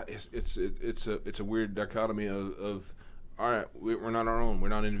 It's a weird dichotomy of all right, we're not our own, we're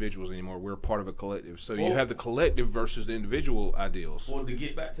not individuals anymore. We're part of a collective. So you have the collective versus the individual ideals. Well, to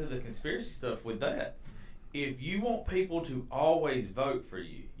get back to the conspiracy stuff with that, if you want people to always vote for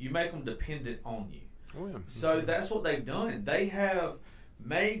you, you make them dependent on you. Oh, yeah. So that's what they've done. They have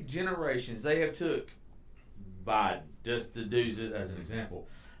made generations. They have took Biden, just to use it as an example.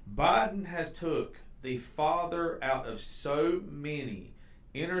 Biden has took the father out of so many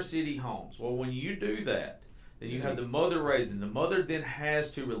inner city homes. Well, when you do that, then you have the mother raising. The mother then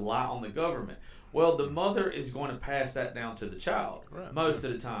has to rely on the government. Well, the mother is going to pass that down to the child most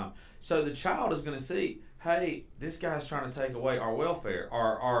of the time. So the child is going to see, hey, this guy's trying to take away our welfare,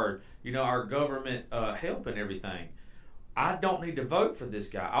 our government help and everything. I don't need to vote for this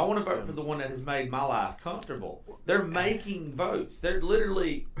guy. I want to vote for the one that has made my life comfortable. They're making votes. They're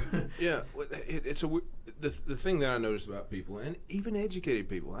literally it's the thing that I notice about people, and even educated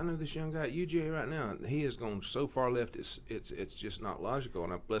people. I know this young guy at UGA right now. He has gone so far left. It's just not logical.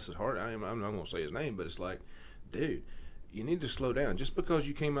 And bless his heart, I'm not going to say his name, but it's like, dude, you need to slow down. Just because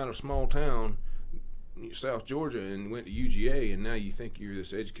you came out of a small town, South Georgia, and went to UGA, and now you think you're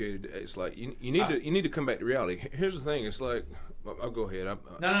this educated, it's like you need to come back to reality. Here's the thing: it's like, I'll go ahead.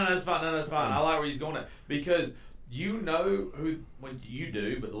 No, that's fine. No, that's fine. I like where he's going at, because you know who, when you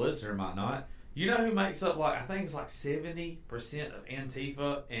do, but the listener might not. You know who makes up I think it's 70% of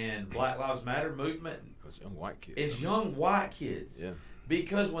Antifa and Black Lives Matter movement? It's young white kids. It's young white kids. Yeah.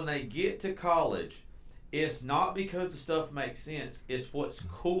 Because when they get to college, it's not because the stuff makes sense. It's what's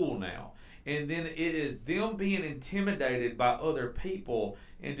cool now. And then it is them being intimidated by other people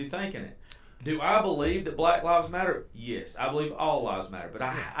into thinking it. Do I believe that Black Lives Matter? Yes, I believe all lives matter. But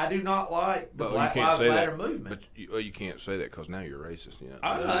I do not like the Black Lives Matter movement. But you can't say that because now you're racist.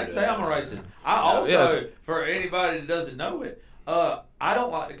 I can say I'm a racist. I also, for anybody that doesn't know it, I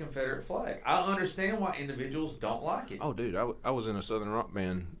don't like the Confederate flag. I understand why individuals don't like it. Oh, dude, I was in a Southern rock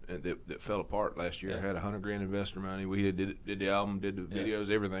band that fell apart last year. I had $100,000 investor money. We did the album, did the videos,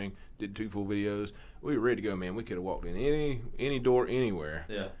 everything. Did 2 full videos. We were ready to go, man. We could have walked in any door anywhere.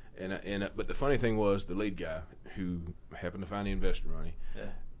 Yeah. But the funny thing was, the lead guy who happened to find the investor money,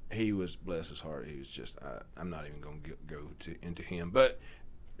 he was, bless his heart, he was just, I'm not even going to go into him. But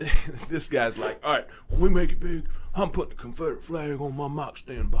this guy's like, all right, when we make it big, I'm putting the Confederate flag on my mic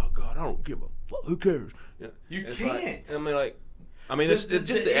stand, by God. I don't give a fuck. Who cares? You can't. It's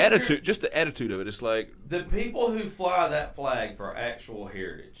just the attitude. Just the attitude of it. It's like the people who fly that flag for actual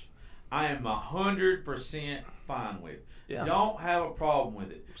heritage, I am 100% fine with. Yeah. Don't have a problem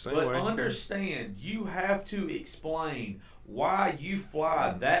with it. Understand, you have to explain why you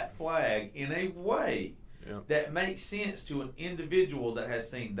fly that flag in a way that makes sense to an individual that has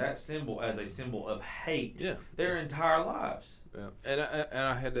seen that symbol as a symbol of hate their entire lives. Yeah. And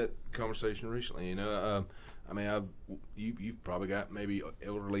I had that conversation recently. You've probably got maybe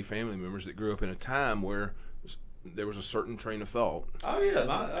elderly family members that grew up in a time where there was a certain train of thought. Oh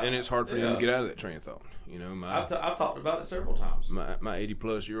yeah, and it's hard for them to get out of that train of thought. I've talked about it several times. My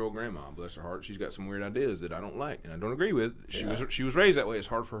 80-plus-year-old grandma, bless her heart, she's got some weird ideas that I don't like and I don't agree with. She was raised that way. It's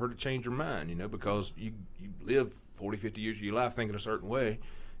hard for her to change her mind, because you live 40, 50 years of your life thinking a certain way.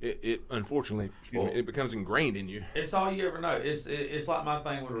 It unfortunately, it becomes ingrained in you. It's all you ever know. It's like my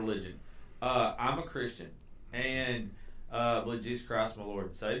thing with religion. I'm a Christian. and believe Jesus Christ, my Lord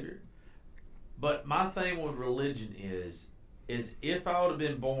and Savior. But my thing with religion is if I would have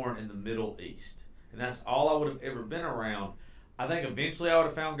been born in the Middle East, and that's all I would have ever been around, I think eventually I would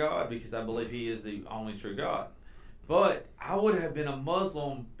have found God because I believe He is the only true God. But I would have been a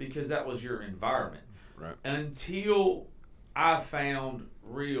Muslim because that was your environment. Right. Until I found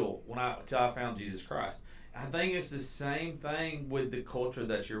until I found Jesus Christ. I think it's the same thing with the culture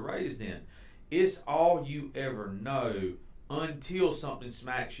that you're raised in. It's all you ever know until something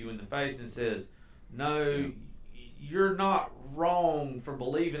smacks you in the face and says, no, you're not wrong for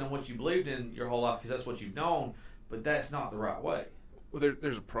believing in what you believed in your whole life because that's what you've known, but that's not the right way. Well,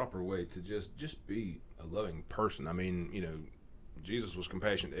 there's a proper way to just be a loving person. I mean, Jesus was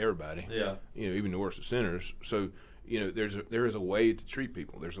compassionate to everybody. Yeah. Even the worst of sinners. So, there is a way to treat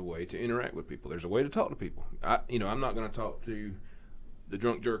people. There's a way to interact with people. There's a way to talk to people. I'm not going to talk to the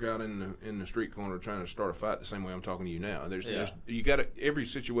drunk jerk out in the street corner trying to start a fight the same way I'm talking to you now. Every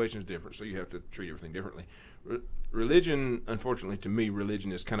situation is different, so you have to treat everything differently. Religion, unfortunately, to me,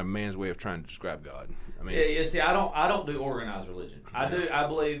 religion is kind of man's way of trying to describe God. I mean, See, I don't do organized religion. I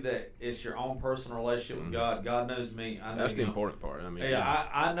believe that it's your own personal relationship with God. God knows me. I know that's the Him. important part. I mean,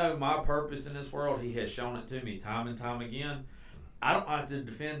 I know my purpose in this world. He has shown it to me time and time again. I don't have to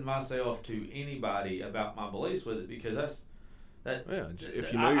defend myself to anybody about my beliefs with it because that's.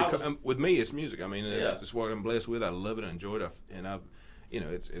 If you know with me, it's music. I mean, it's what I'm blessed with. I love it. I enjoy it.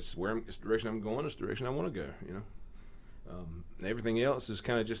 It's it's the direction I'm going. It's the direction I want to go. Everything else is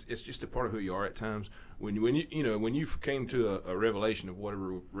kind of just a part of who you are at times. When you came to a revelation of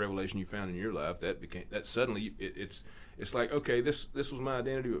whatever revelation you found in your life, that suddenly it's like, okay, this was my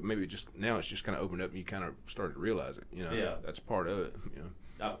identity, but maybe now it's just kind of opened up and you kind of started to realize it. That's part of it.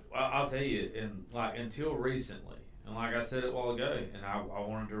 I'll tell you, until recently. And like I said a while ago, and I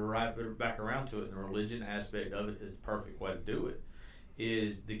wanted to wrap it back around to it, and the religion aspect of it is the perfect way to do it,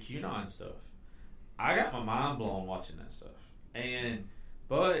 is the QAnon stuff. I got my mind blown watching that stuff.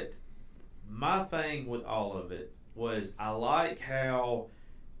 But my thing with all of it was I like how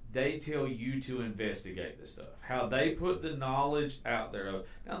they tell you to investigate the stuff, how they put the knowledge out there.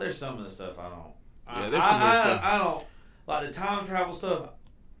 Now, there's some of the stuff I don't. There's some of the stuff. I don't. Like the time travel stuff,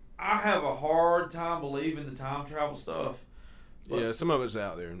 I have a hard time believing the time travel stuff. Yeah, some of it's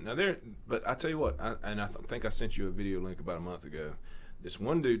out there. But I tell you what, I think I sent you a video link about a month ago. This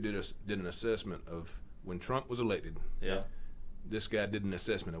one dude did an assessment of when Trump was elected. Yeah. This guy did an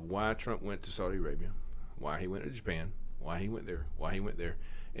assessment of why Trump went to Saudi Arabia, why he went to Japan, why he went there.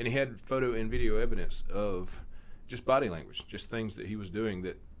 And he had photo and video evidence of just body language, just things that he was doing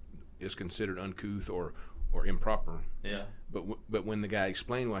that is considered uncouth or improper. Yeah. But when the guy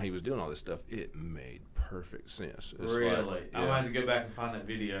explained why he was doing all this stuff, it made perfect sense. It's really? Like, I'm going to have to go back and find that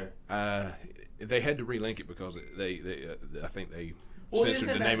video. They had to relink it because I think they Well, censored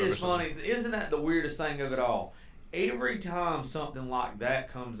the name of it. Funny? Isn't that the weirdest thing of it all? Every time something like that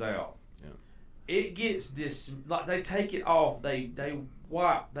comes out, it gets like they take it off, they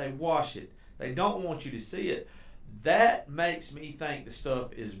wash it. They don't want you to see it. That makes me think the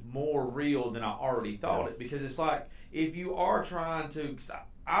stuff is more real than I already thought it, because it's like if you are trying to, cause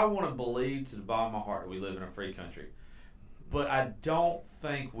I want to believe to the bottom of my heart that we live in a free country. But I don't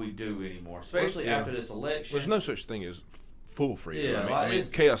think we do anymore, especially after this election. There's no such thing as full freedom. Yeah, I mean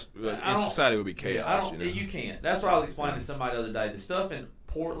chaos in society would be chaos. You can't. That's what I was explaining to somebody the other day. The stuff in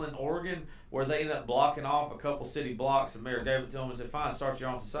Portland, Oregon, where they ended up blocking off a couple city blocks, the mayor gave it to them and said, fine, start your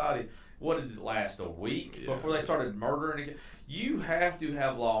own society. What did it last, a week before they started murdering? You have to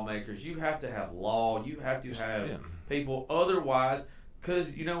have lawmakers. You have to have law. You have to have people. Otherwise,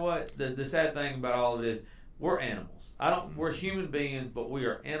 because you know what? The sad thing about all of it is we're animals. We're human beings, but we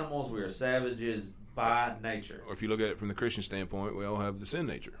are animals. We are savages by nature. Or if you look at it from the Christian standpoint, we all have the sin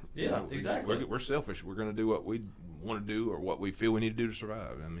nature. Yeah, exactly. We're selfish. We're going to do what we want to do or what we feel we need to do to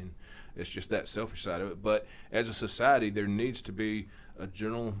survive. I mean, it's just that selfish side of it. But as a society, there needs to be a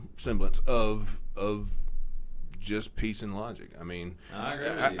general semblance of just peace and logic. I mean, I agree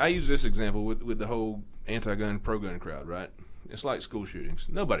with you. I use this example with the whole anti-gun, pro-gun crowd, right? It's like school shootings.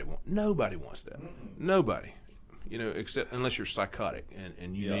 Nobody wants that. Mm-mm. Nobody. Except unless you're psychotic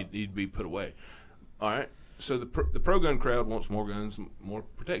and you need to be put away. All right. So the pro-gun crowd wants more guns, more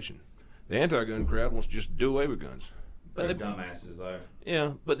protection. The anti-gun crowd wants to just do away with guns. But they're dumbasses, though.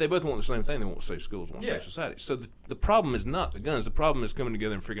 Yeah, but they both want the same thing. They want safe schools, want safe society. So the problem is not the guns. The problem is coming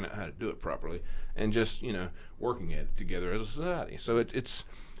together and figuring out how to do it properly and just, working at it together as a society. So it's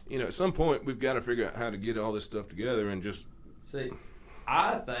at some point we've got to figure out how to get all this stuff together and just... See,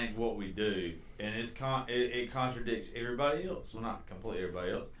 I think what we do, and it contradicts everybody else. Well, not completely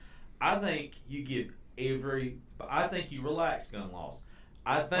everybody else. I think you give I think you relax gun laws.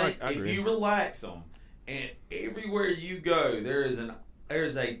 I think I if agree. you relax them, and everywhere you go, there's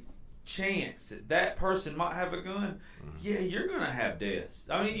a chance that person might have a gun. Yeah, you're gonna have deaths.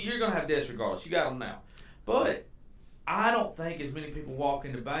 I mean, you're gonna have deaths regardless. You got them now, but I don't think as many people walk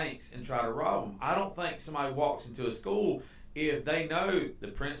into banks and try to rob them. I don't think somebody walks into a school if they know the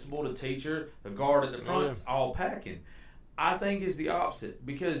principal, the teacher, the guard at the front's all packing. I think it's the opposite,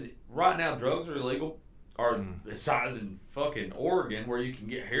 because right now drugs are illegal, or besides in fucking Oregon where you can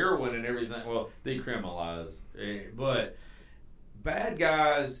get heroin and everything. Well, decriminalized, but bad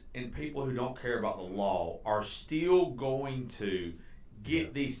guys and people who don't care about the law are still going to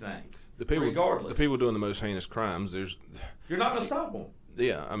get these things. Regardless. The people doing the most heinous crimes, you're not going to stop them.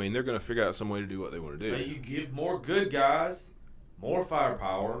 Yeah, I mean, they're going to figure out some way to do what they want to do. So you give more good guys more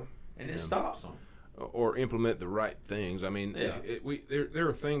firepower, and it stops them. Or implement the right things. I mean, there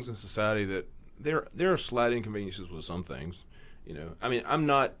are things in society that there are slight inconveniences with some things. You know, I mean,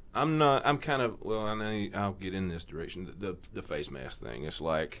 I'm kind of, well, I'll get in this direction. The face mask thing. It's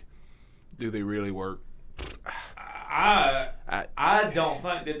like, do they really work? I don't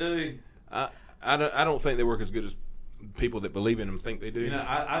think they do. I don't think they work as good as people that believe in them think they do. You know,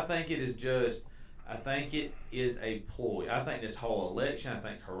 I think it is just. I think it is a ploy. I think this whole election. I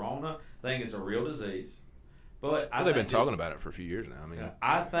think Corona. I think it's a real disease. But they've been talking about it for a few years now. I mean,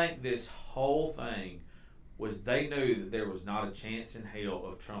 I think this whole thing was they knew that there was not a chance in hell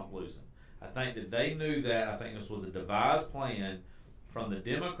of Trump losing. I think that they knew that. I think this was a devised plan from the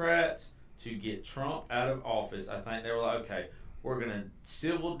Democrats to get Trump out of office. I think they were like, okay, we're going to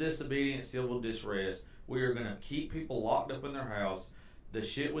civil disobedience, civil disarrest. We are going to keep people locked up in their house. The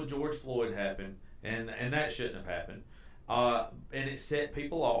shit with George Floyd happened, and that shouldn't have happened. And it set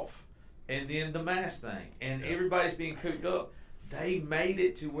people off. And then the mask thing. And everybody's being cooped up. They made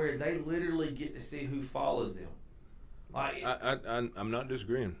it to where they literally get to see who follows them. Like, I'm not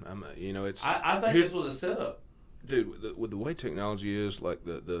disagreeing. It's. I think this was a setup, dude. With the way technology is, like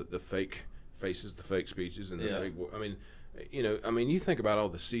the fake faces, the fake speeches, and the fake. I mean, you think about all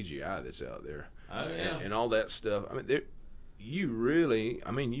the CGI that's out there, and all that stuff. I mean, you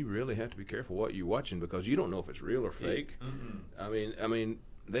really have to be careful what you're watching, because you don't know if it's real or fake. I mean.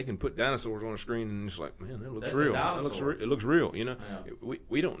 They can put dinosaurs on a screen and it's like, man, that looks real. It looks real. You know,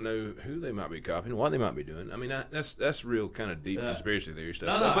 we don't know who they might be copying, what they might be doing. I mean, that's real kind of deep conspiracy theory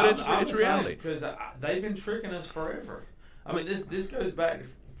stuff. No, but it's reality, because they've been tricking us forever. I mean, this goes back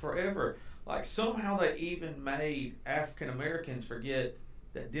forever. Like, somehow they even made African Americans forget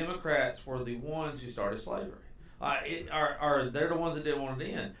that Democrats were the ones who started slavery. Like, they're the ones that didn't want it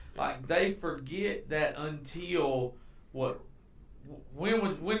to end. Like, they forget that until what.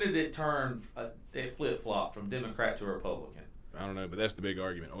 When did it turn? It flip flop from Democrat to Republican. I don't know, but that's the big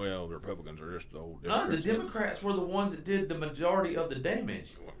argument. Well, the Republicans are just the old. No, the Democrats were the ones that did the majority of the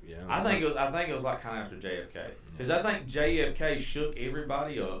damage. Yeah, I think it was like kind of after JFK, because I think JFK shook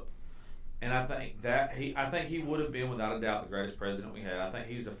everybody up, and I think he would have been without a doubt the greatest president we had. I think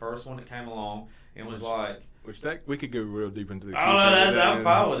he was the first one that came along and was like. We could go real deep into the. Oh no, I'm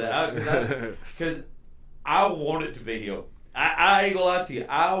fine with that, because I want it to be him. I ain't gonna lie to you.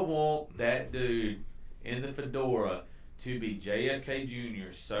 I want that dude in the fedora to be JFK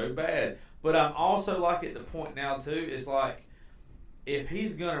Jr. so bad. But I'm also like at the point now too. It's like, if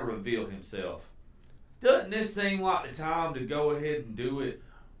he's gonna reveal himself, doesn't this seem like the time to go ahead and do it?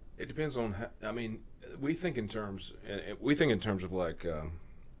 It depends on how. I mean, we think in terms of like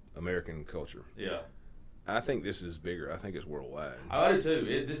American culture. Yeah. I think this is bigger. I think it's worldwide. I do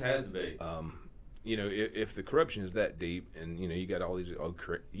too. This has to be. You know, if the corruption is that deep, and you know, you got all these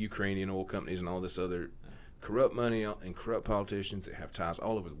Ukrainian oil companies and all this other corrupt money and corrupt politicians that have ties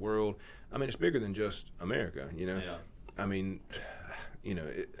all over the world. I mean, it's bigger than just America. You know, I mean, you know,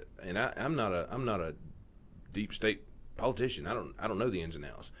 I'm not a deep state politician. I don't know the ins and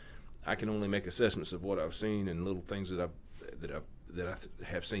outs. I can only make assessments of what I've seen and little things that I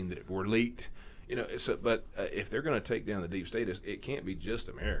have seen that were leaked. You know, but if they're going to take down the deep state, it can't be just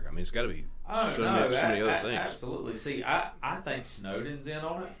America. I mean, it's got to be so many other things. Absolutely. See, I think Snowden's in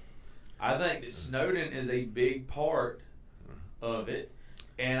on it. I think that Snowden is a big part of it,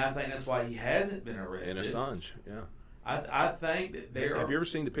 and I think that's why he hasn't been arrested. And Assange, yeah. I think that there. Have you ever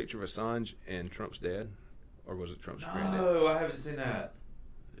seen the picture of Assange and Trump's dad, or was it Trump's granddad? No, I haven't seen that.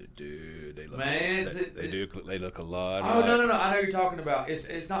 Dude, they look. Man, they look a lot. Oh no! I know you're talking about.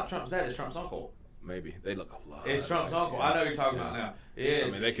 It's not Trump's dad. It's Trump's uncle. Maybe they look a lot. It's Trump's uncle. I know what you're talking about now. Yes.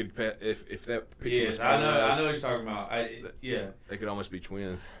 I mean, they could if that picture was. I know what you're talking about. They could almost be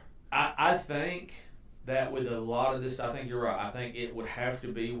twins. I think that with a lot of this, I think you're right. I think it would have to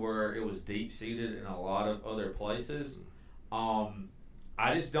be where it was deep seated in a lot of other places.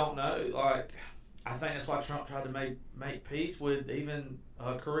 I just don't know. Like, I think that's why Trump tried to make peace with even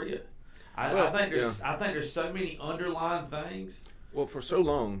Korea. I think there's so many underlying things. Well, for so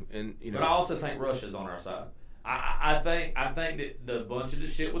long, and but I also think Russia's on our side. I think that the bunch of the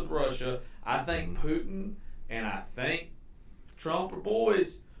shit with Russia. I think Putin and I think Trump are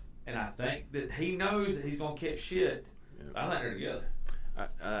boys, and I think that he knows that he's gonna catch shit. Yeah. I think they're together.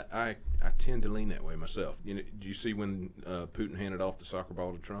 I tend to lean that way myself. Do you see when Putin handed off the soccer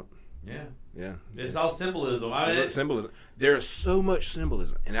ball to Trump? Yeah. It's all symbolism. Symbolism. There is so much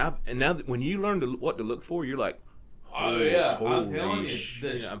symbolism, and now that when you learn what to look for, you're like, I'm telling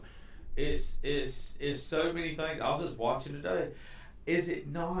you, it's so many things. I was just watching today. Is it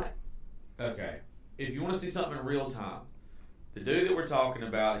not okay? If you want to see something in real time, the dude that we're talking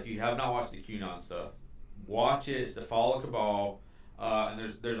about, if you have not watched the QAnon stuff, watch it. It's the Fall of Cabal.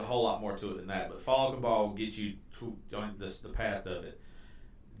 And there's a whole lot more to it than that, but Fall of Cabal gets you to the path of it.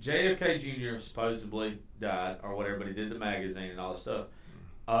 JFK Jr. supposedly died or whatever, but he did the magazine and all this stuff.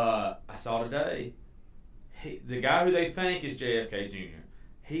 I saw today, the guy who they think is JFK Jr.,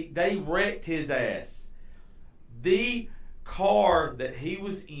 they wrecked his ass. The car that he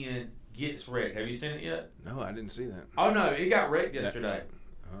was in gets wrecked. Have you seen it yet? No, I didn't see that. Oh, no, it got wrecked yesterday.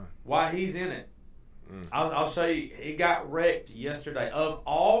 Why he's in it. I'll show you. It got wrecked yesterday. Of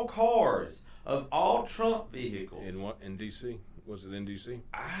all cars, of all Trump vehicles. In what? In D.C.? Was it in D.C.?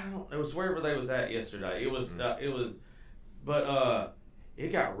 I don't. It was wherever they was at yesterday. It was.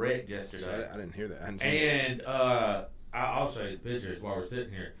 It got wrecked yesterday. So I didn't hear that. I hadn't seen it. And I'll show you the pictures while we're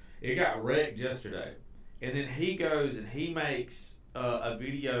sitting here. It got wrecked yesterday, and then he goes and he makes a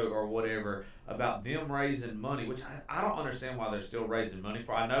video or whatever about them raising money, which I don't understand why they're still raising money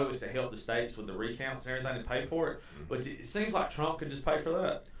for. I know it's to help the states with the recounts and everything to pay for it, but it seems like Trump could just pay for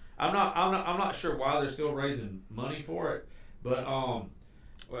that. I'm not sure why they're still raising money for it, but well,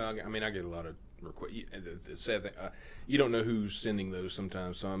 I mean, I get a lot of requests. The sad thing, you don't know who's sending those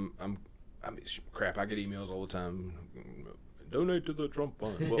sometimes. So I mean, crap. I get emails all the time. Donate to the Trump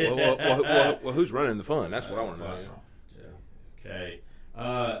fund. Well, who's running the fund? That's what I want to know. Okay.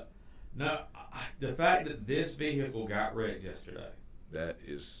 No, the fact that this vehicle got wrecked yesterday. That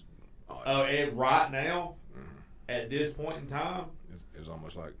is odd. Oh, and right now, at this point in time, it's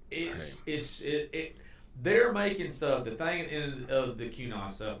almost like they're making stuff. The thing of the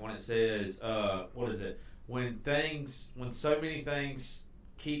QAnon stuff when it says what is it? When so many things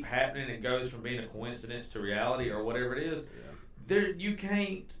keep happening, it goes from being a coincidence to reality or whatever it is. Yeah.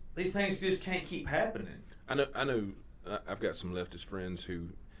 These things just can't keep happening. I know. I've got some leftist friends who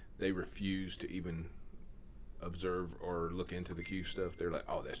they refuse to even observe or look into the Q stuff. They're like,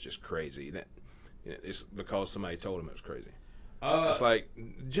 "Oh, that's just crazy." It's because somebody told them it was crazy. It's like,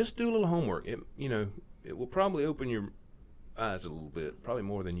 just do a little homework. It will probably open your eyes a little bit, probably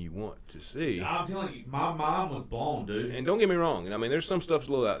more than you want to see. I'm telling you, my mind was blown, dude. And don't get me wrong. I mean, there's some stuff's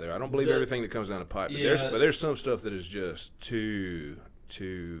a little out there. I don't believe everything that comes down the pipe. But there's some stuff that is just too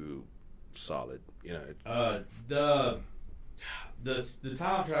solid. The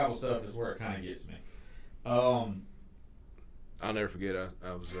time travel stuff is where it kind of gets me. I'll never forget.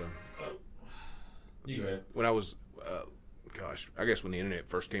 I was. You go ahead. When I was, I guess when the internet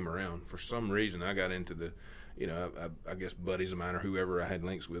first came around, for some reason I got into the, I guess buddies of mine or whoever I had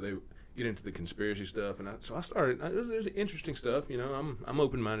links with, they get into the conspiracy stuff, and so I started. There's interesting stuff. I'm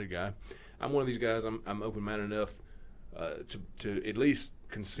open-minded guy. I'm one of these guys. I'm open-minded enough to at least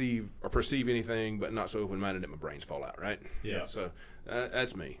conceive or perceive anything, but not so open-minded that my brains fall out, right? Yeah. So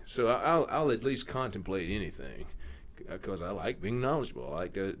that's me. So I'll at least contemplate anything because I like being knowledgeable. I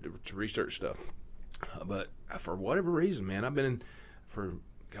like to research stuff. But for whatever reason, man, I've been in for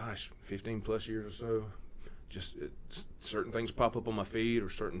 15 plus years or so. Just certain things pop up on my feed, or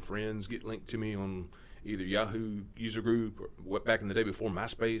certain friends get linked to me on either Yahoo user group or what back in the day before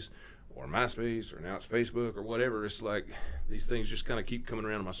MySpace, or now it's Facebook or whatever. It's like these things just kind of keep coming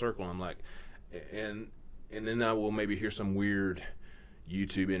around in my circle. I'm like, and then I will maybe hear some weird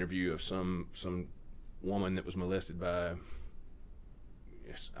YouTube interview of some woman that was molested by.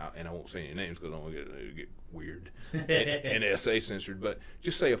 And I won't say any names because I don't want to get weird and SA censored, but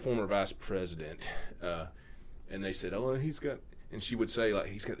just say a former vice president, and they said, "Oh, and she would say, like,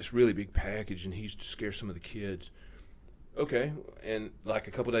 he's got this really big package and he used to scare some of the kids." Okay, and like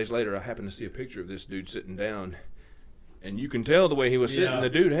a couple days later, I happened to see a picture of this dude sitting down, and you can tell the way he was sitting. The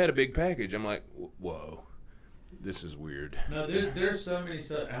dude had a big package. I'm like, whoa, this is weird. No, there's so many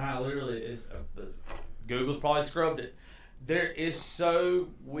stuff, and I literally Google's probably scrubbed it. There is so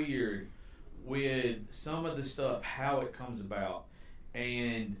weird with some of the stuff, how it comes about,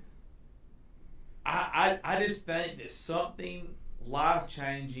 and I just think that something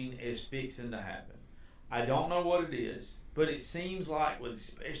life-changing is fixing to happen. I don't know what it is, but it seems like, with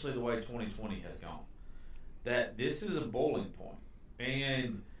especially the way 2020 has gone, that this is a boiling point.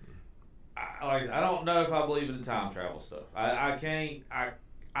 And I don't know if I believe in the time travel stuff. I can't.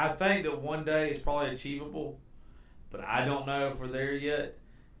 I think that one day it's probably achievable, but I don't know if we're there yet.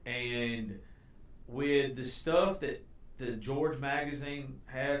 And with the stuff that the George magazine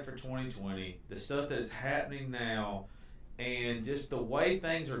had for 2020, the stuff that is happening now, and just the way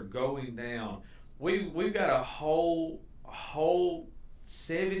things are going down, we've got a whole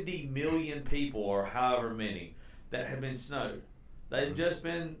 70 million people, or however many, that have been snowed. They've just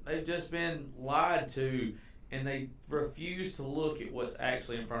been lied to, and they refuse to look at what's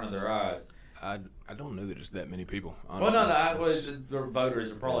actually in front of their eyes. I don't know that it's that many people, honestly. Well, the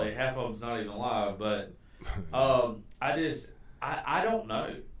voters are probably, half of them's not even alive, but I don't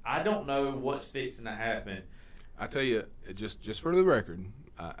know. I don't know what's fixing to happen. I tell you, just for the record,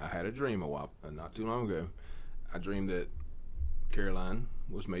 I had a dream not too long ago. I dreamed that Caroline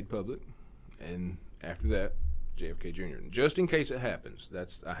was made public, and after that, JFK Jr. Just in case it happens,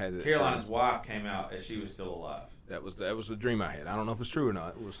 I had that. Caroline's wife came out as she was still alive. That was the dream I had. I don't know if it's true or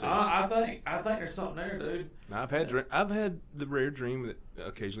not. We'll see. I think there's something there, dude. Now, I've had the rare dream that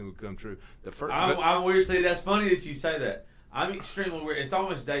occasionally would come true. I'm weird. See, that's funny that you say that. I'm extremely weird. It's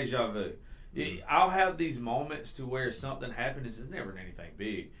almost deja vu. I'll have these moments to where something happens. It's never anything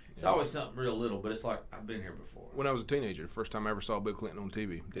big. It's always something real little, but it's like, I've been here before. When I was a teenager, the first time I ever saw Bill Clinton on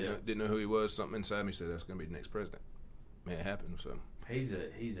TV, didn't know who he was. Something inside me said that's going to be the next president. Man, it happened. So he's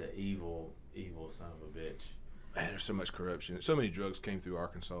a evil son of a bitch. Man, there's so much corruption. So many drugs came through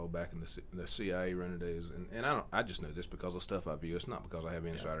Arkansas back in the CIA running days, and I just know this because of stuff I view. It's not because I have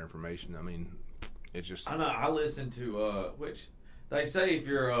insider information. I mean, it's just. I know. I listen to which. They say if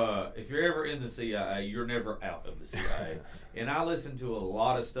you're ever in the CIA, you're never out of the CIA. And I listen to a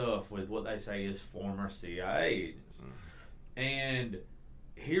lot of stuff with what they say is former CIA agents. And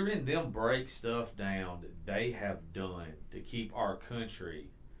hearing them break stuff down that they have done to keep our country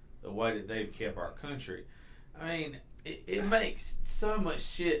the way that they've kept our country, I mean, it makes so much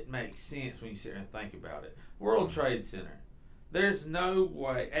shit make sense when you sit there and think about it. World Trade Center. There's no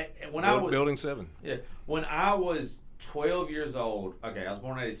way. Building 7. Yeah. When I was 12 years old. Okay, I was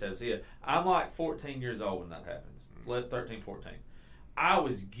born in 87. So, yeah, I'm like 14 years old when that happens. 13, 14. I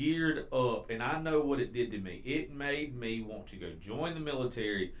was geared up, and I know what it did to me. It made me want to go join the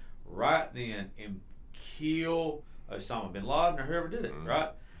military right then and kill Osama bin Laden or whoever did it, right?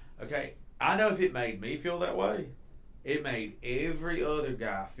 Okay, I know if it made me feel that way, it made every other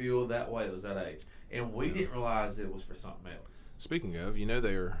guy feel that way that was that age. And we didn't realize that it was for something else. Speaking of,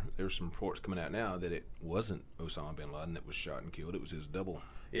 there's some reports coming out now that it wasn't Osama bin Laden that was shot and killed. It was his double.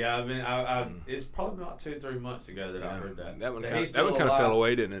 Yeah, I mean, it's probably not 2-3 months ago that I heard that. That one kind of fell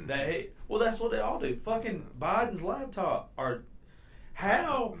away, didn't it? Well, that's what they all do. Fucking Biden's laptop.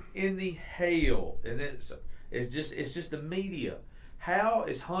 How in the hell? And it's just the media. How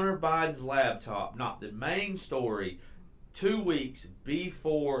is Hunter Biden's laptop not the main story 2 weeks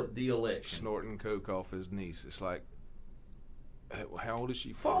before the election? Snorting coke off his niece. It's like, how old is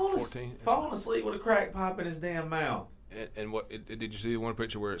she? 14? Falling asleep with a crack pipe in his damn mouth. And did you see the one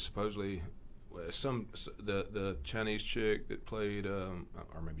picture where it's supposedly the Chinese chick that played, or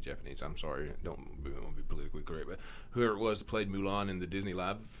maybe Japanese, I'm sorry, don't be politically correct, but whoever it was that played Mulan in the Disney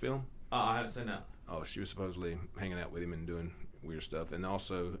live film? I haven't seen that. Oh, she was supposedly hanging out with him and doing weird stuff, and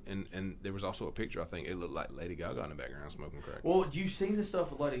also, and there was also a picture. I think it looked like Lady Gaga in the background smoking crack. Well, you've seen the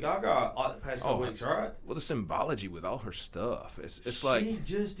stuff with Lady Gaga the past couple weeks, right? Well, the symbology with all her stuff, it's like she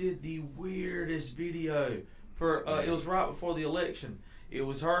just did the weirdest video for. It was right before the election. It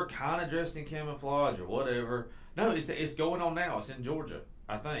was her kind of dressed in camouflage or whatever. No, it's going on now. It's in Georgia,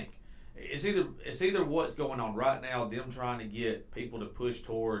 I think. It's either what's going on right now, them trying to get people to push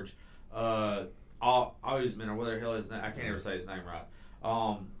towards Osman or whatever the hell his name. I can't ever say his name right.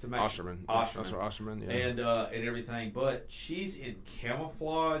 To make Osterman, yeah. And everything. But she's in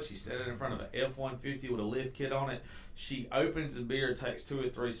camouflage. She's standing in front of an F-150 with a lift kit on it. She opens the beer, takes 2 or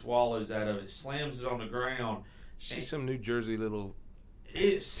 3 swallows out of it, slams it on the ground. She's some New Jersey little.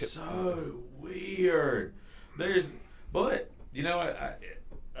 It's so weird. But you know,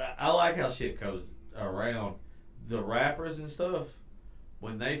 I like how shit goes around. The rappers and stuff,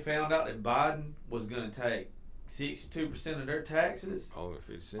 when they found out that Biden was going to take 62% of their taxes,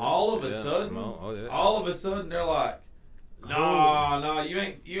 all of a sudden they're like, no, you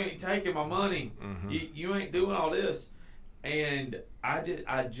ain't taking my money. Mm-hmm. You ain't doing all this. And I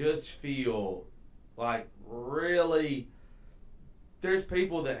just feel like really there's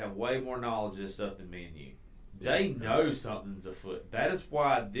people that have way more knowledge of this stuff than me and you. They know something's afoot. That is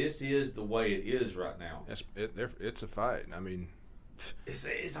why this is the way it is right now. It's a fight. I mean,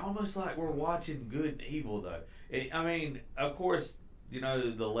 it's almost like we're watching good and evil, though. I mean, of course, you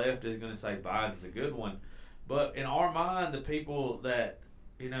know, the left is going to say Biden's a good one. But in our mind, the people that,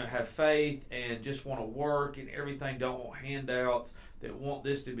 you know, have faith and just want to work and everything, don't want handouts, that want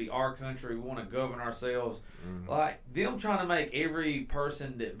this to be our country, we want to govern ourselves. Like, them trying to make every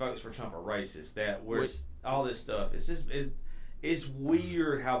person that votes for Trump a racist, that we're all this stuff. It's just, it's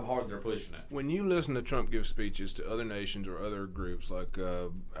weird how hard they're pushing it. When you listen to Trump give speeches to other nations or other groups, like,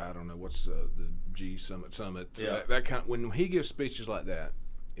 I don't know, what's the G Summit, that kind, when he gives speeches like that,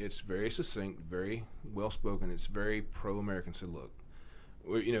 it's very succinct, very well spoken. It's very pro-American. So look,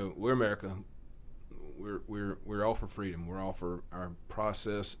 we're America. We're all for freedom. We're all for our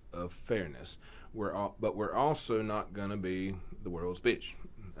process of fairness. But we're also not gonna be the world's bitch.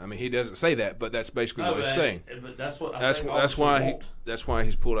 I mean, he doesn't say that, but that's basically what he's saying. But that's what that's why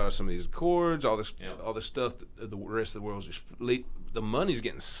he's pulled out some of these accords, all this stuff that the rest of the world's just the money's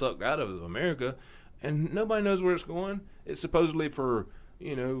getting sucked out of America, and nobody knows where it's going. It's supposedly for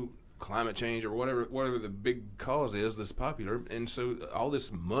climate change or whatever the big cause is that's popular, and so all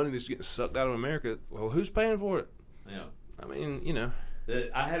this money that's getting sucked out of America, well, who's paying for it? Yeah, I mean,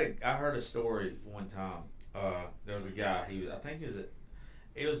 I heard a story one time. There was a guy.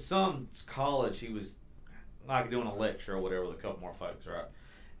 It was some college. He was like doing a lecture or whatever with a couple more folks, right?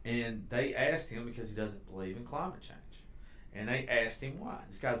 And they asked him, because he doesn't believe in climate change, and they asked him why.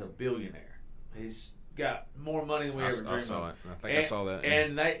 This guy's a billionaire. He's got more money than we ever dreamed of. I saw that.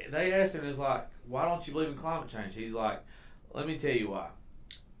 And they asked him, it's like, why don't you believe in climate change? He's like, let me tell you why.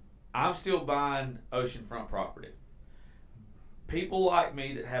 I'm still buying oceanfront property. People like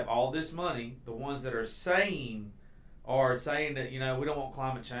me that have all this money, the ones that are saying that, we don't want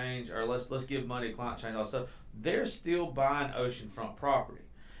climate change, or let's give money to climate change, all that stuff, they're still buying oceanfront property.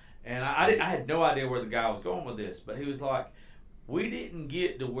 And I had no idea where the guy was going with this, but he was like, we didn't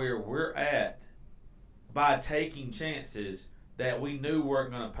get to where we're at by taking chances that we knew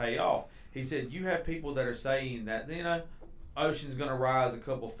weren't going to pay off. He said, you have people that are saying that, ocean's going to rise a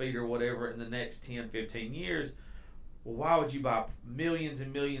couple feet or whatever in the next 10, 15 years. Well, why would you buy millions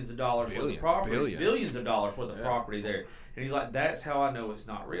and millions of dollars worth of property, billions of dollars worth of property there? And he's like, that's how I know it's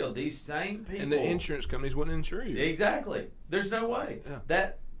not real. These same people. And the insurance companies wouldn't insure you. Exactly. There's no way. Yeah.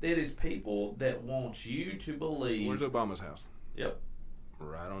 That is people that want you to believe. Where's Obama's house? Yep.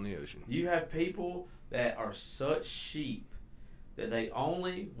 Right on the ocean. You have people that are such sheep that they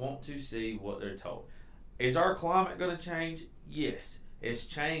only want to see what they're told. Is our climate going to change? Yes. It's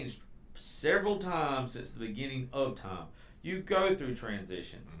changed several times since the beginning of time. You go through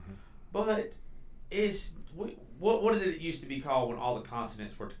transitions. Mm-hmm. But what did it used to be called when all the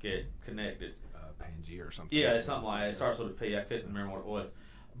continents were connected? Pangea or something. Yeah, something like that. It starts with a P. I couldn't remember what it was.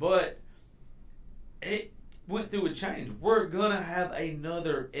 But it went through a change. We're going to have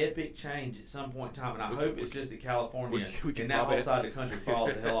another epic change at some point in time, and I hope it's just that California and that whole side of the country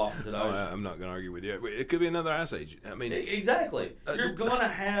falls the hell off into the ocean. I'm not going to argue with you. It could be another ice age. I mean, exactly. You're going to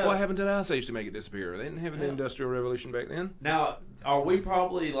have... What happened to the ice age to make it disappear? They didn't have an industrial revolution back then. Now, are we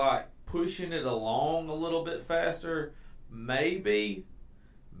probably pushing it along a little bit faster? Maybe,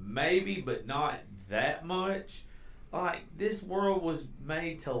 but not that much. This world was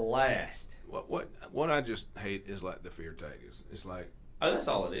made to last. What I just hate is the fear tag. It's like, oh, that's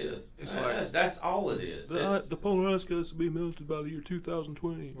all it is. That's all it is. The polar ice caps will be melted by the year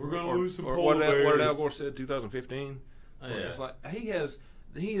 2020. We're gonna lose some polar bears. What Al Gore said, 2015. Oh, yeah. It's like he is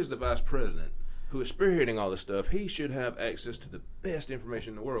the vice president who is spearheading all this stuff. He should have access to the best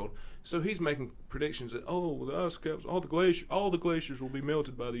information in the world. So he's making predictions that the ice caps, all the glaciers will be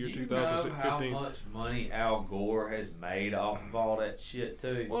melted by the year 2015. You know how much money Al Gore has made off of all that shit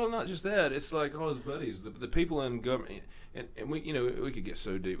too? Well, not just that. It's like all his buddies, the people in government, and we we could get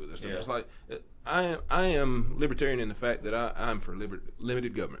so deep with this stuff. Yeah. It's like I am libertarian in the fact that I'm for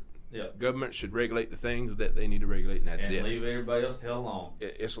limited government. Yeah. Government should regulate the things that they need to regulate, and that's it. And leave everybody else the hell alone.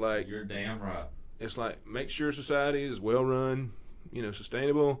 It's like you're damn right. It's like make sure society is well run,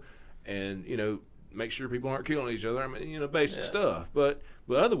 sustainable, and make sure people aren't killing each other. I mean, basic stuff. But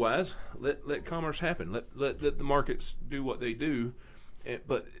otherwise, let commerce happen. Let the markets do what they do.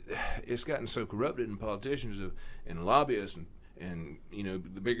 But it's gotten so corrupted, and politicians and lobbyists and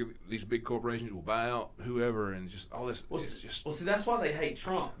these big corporations will buy out whoever, and just all this. See, that's why they hate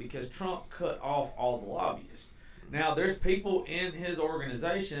Trump, because Trump cut off all the lobbyists. Now, there's people in his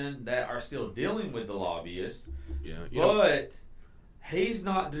organization that are still dealing with the lobbyists, but he's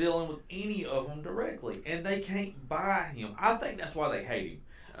not dealing with any of them directly, and they can't buy him. I think that's why they hate him.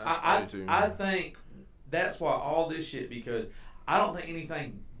 I think that's why all this shit, because I don't think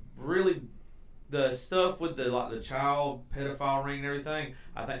anything really, the stuff with the child pedophile ring and everything,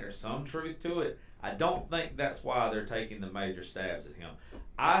 I think there's some truth to it. I don't think that's why they're taking the major stabs at him.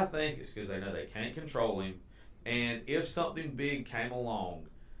 I think it's because they know they can't control him. And if something big came along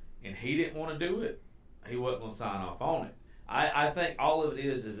and he didn't want to do it, he wasn't going to sign off on it. I think all of it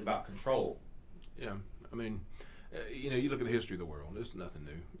is about control. Yeah. I mean, you look at the history of the world. It's nothing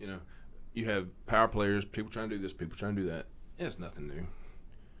new. You have power players, people trying to do this, people trying to do that. It's nothing new.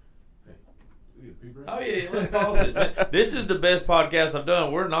 Oh, yeah, let's pause this, man. This is the best podcast I've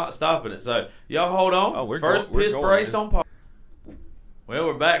done. We're not stopping it. So, y'all hold on. Oh, first piss brace on pause. Well,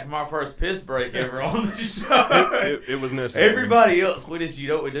 we're back from our first piss break ever on the show. It was necessary. Everybody else, you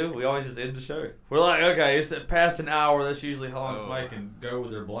know what we do? We always just end the show. We're like, okay, it's past an hour. That's usually how long somebody can go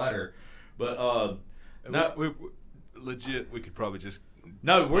with their bladder. But, no. We legit, we could probably just...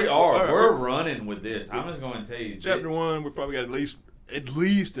 No, we are. We're running with this. I'm just going to tell you. Chapter 1, we probably got at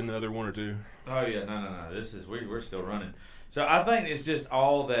least another one or two. Oh, yeah. No. This is... We're still running. So, I think it's just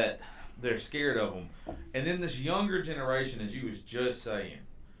all that... They're scared of them. And then this younger generation, as you was just saying,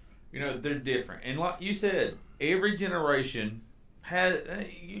 they're different. And like you said, every generation has,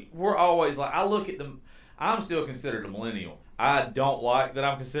 we're always like, I look at them, I'm still considered a millennial. I don't like that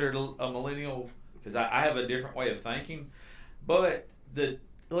I'm considered a millennial because I have a different way of thinking. But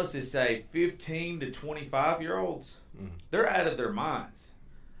let's just say 15 to 25-year-olds, they're out of their minds.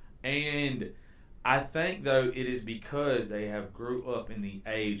 And I think, though, it is because they have grew up in the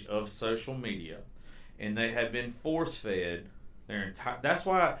age of social media and they have been force-fed their entire... That's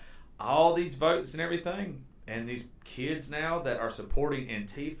why all these votes and everything and these kids now that are supporting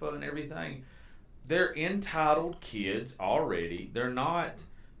Antifa and everything, they're entitled kids already. They're not...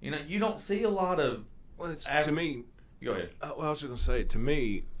 you don't see a lot of... Well, to me... Go ahead. Well, I was just going to say, to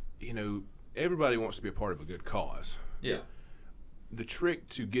me, everybody wants to be a part of a good cause. Yeah. The trick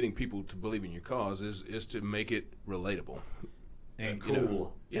to getting people to believe in your cause is to make it relatable and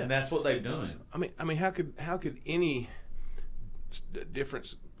cool, and that's what they've done. I mean, how could any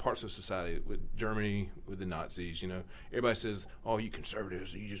different parts of society, with Germany, with the Nazis, everybody says, "Oh, you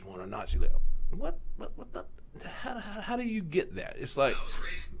conservatives, you just want a Nazi." What? How do you get that? It's like,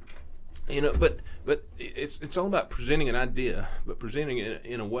 but it's all about presenting an idea, but presenting it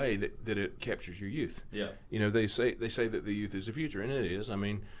in a way that it captures your youth. Yeah. They say that the youth is the future, and it is. I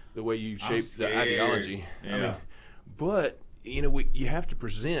mean, the way you shape the ideology. Yeah. I mean, but you have to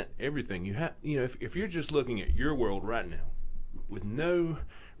present everything. You have, if you're just looking at your world right now, with no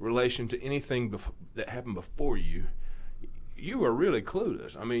relation to anything that happened before you, you are really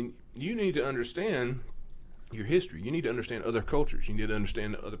clueless. I mean, you need to understand your history. You need to understand other cultures. You need to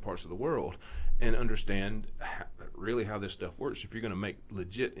understand other parts of the world and understand really how this stuff works if you're going to make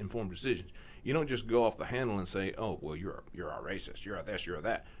legit informed decisions. You don't just go off the handle and say, "Oh, well, you're a racist, you're a this, you're a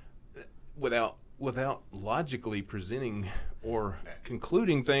that," without logically presenting or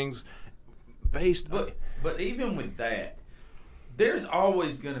concluding things based on... But even with that, there's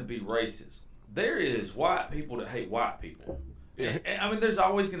always going to be racists. There is white people that hate white people. Yeah. And, there's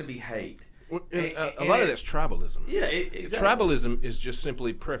always going to be hate. A lot of that's tribalism. Yeah, exactly. Tribalism is just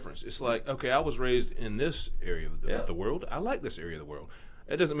simply preference. It's like, okay, I was raised in this area of the world. I like this area of the world.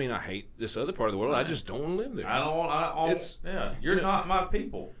 That doesn't mean I hate this other part of the world. I just don't live there. You're not my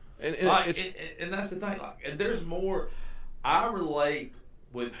people. And that's the thing. And there's more. I relate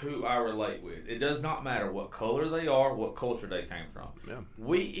with who I relate with. It does not matter what color they are, what culture they came from. Yeah.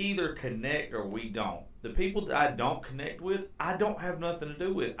 We either connect or we don't. The people that I don't connect with, I don't have nothing to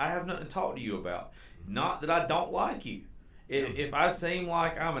do with. I have nothing to talk to you about. Not that I don't like you. If I seem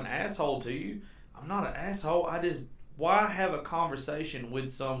like I'm an asshole to you, I'm not an asshole. Why have a conversation with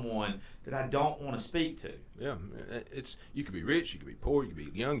someone that I don't want to speak to? Yeah, you could be rich, you could be poor, you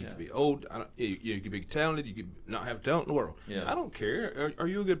could be young, you could be old, you could be talented, you could not have talent in the world. Yeah. I don't care. Are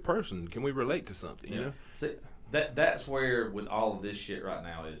you a good person? Can we relate to something? Yeah. See, that's where with all of this shit right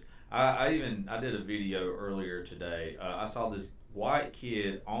now is. I did a video earlier today. I saw this white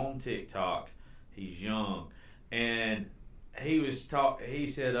kid on TikTok. He's young, and he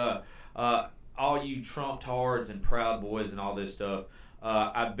said, all you Trump tards and Proud Boys and all this stuff,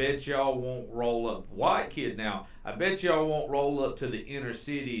 I bet y'all won't roll up. White kid now. I bet y'all won't roll up to the inner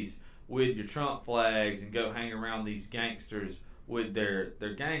cities with your Trump flags and go hang around these gangsters with their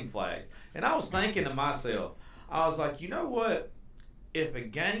gang flags. And I was thinking to myself, I was like, you know what? If a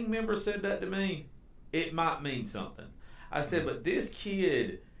gang member said that to me, it might mean something. I said, but this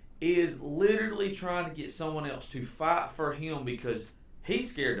kid is literally trying to get someone else to fight for him because he's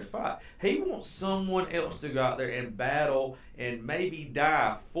scared to fight. He wants someone else to go out there and battle and maybe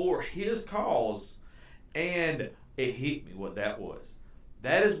die for his cause. And it hit me what that was.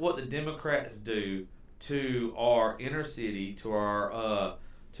 That is what the Democrats do to our inner city, to our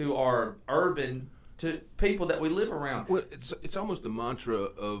urban, to people that we live around. Well, it's almost the mantra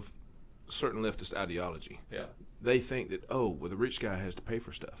of certain leftist ideology. Yeah. They think that, the rich guy has to pay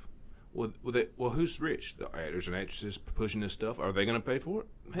for stuff. Well, who's rich? The actors and actresses pushing this stuff. Are they going to pay for it?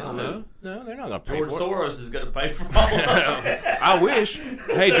 Hell no. No, they're not going to pay for it. George Soros is going to pay for all of it. I wish.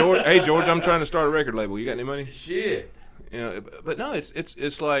 Hey, George, I'm trying to start a record label. You got any money? Shit. But no,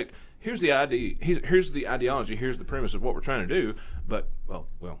 it's like, here's the idea. Here's the ideology. Here's the premise of what we're trying to do. But well,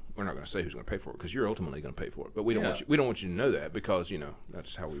 we're not going to say who's going to pay for it because you're ultimately going to pay for it. But we don't want you to know that because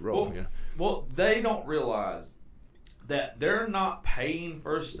that's how we roll. Well, they don't realize that they're not paying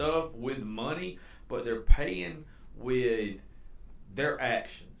for stuff with money, but they're paying with their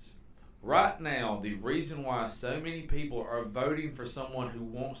actions. Right now, the reason why so many people are voting for someone who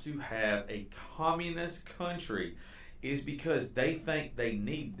wants to have a communist country is because they think they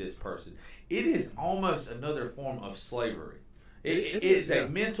need this person. It is almost another form of slavery. It is a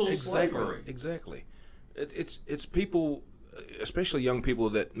mental slavery. Exactly. It's people, especially young people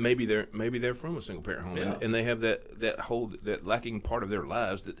that maybe they're from a single parent home and they have that lacking part of their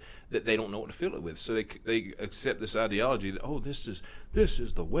lives that they don't know what to fill it with. So they accept this ideology that this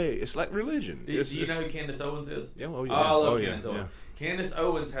is the way. It's like religion. Do you know who Candace Owens is? Yeah. Oh, I love Candace Owens. Yeah. Candace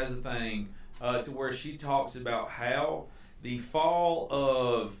Owens has a thing to where she talks about how the fall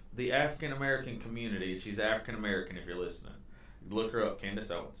of the African American community. She's African American. If you're listening, look her up, Candace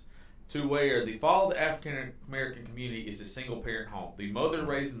Owens. To where the fall of the African American community is a single parent home. The mother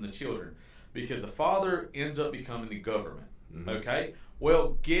raising the children because the father ends up becoming the government. Mm-hmm. Okay?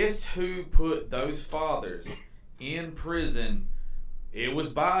 Well, guess who put those fathers in prison? It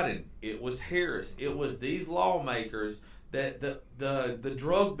was Biden. It was Harris. It was these lawmakers that the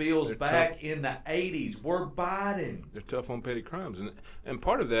drug bills back in the 80s were Biden. They're tough on petty crimes. And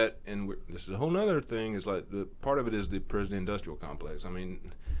part of that, this is a whole other thing, is like part of it is the prison industrial complex. I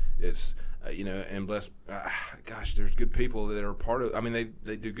mean, it's, and bless, there's good people that are part of,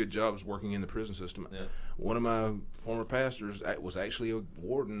 they do good jobs working in the prison system. Yeah. One of my former pastors was actually a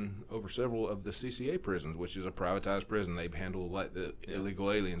warden over several of the CCA prisons, which is a privatized prison. They handle like the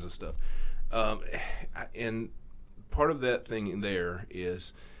illegal aliens and stuff. And part of that thing in there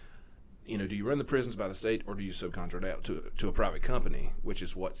is, do you run the prisons by the state or do you subcontract out to a private company, which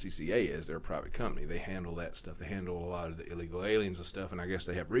is what CCA is. They're a private company. They handle that stuff. They handle a lot of the illegal aliens and stuff, and I guess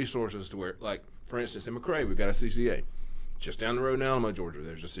they have resources to where, like, for instance, in McRae, we've got a CCA. Just down the road in Alamo, Georgia,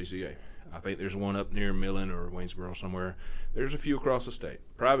 there's a CCA. I think there's one up near Millen or Waynesboro somewhere. There's a few across the state.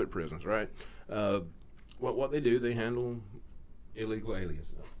 Private prisons, right? What they do, they handle illegal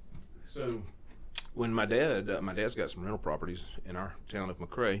aliens. So when my dad's got some rental properties in our town of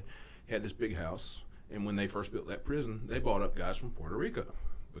McRae, had this big house, and when they first built that prison, they bought up guys from Puerto Rico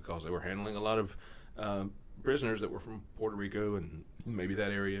because they were handling a lot of prisoners that were from Puerto Rico and maybe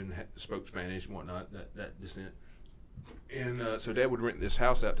that area and spoke Spanish and whatnot, that descent. And so Dad would rent this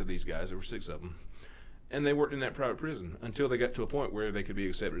house out to these guys. There were 6 of them. And they worked in that private prison until they got to a point where they could be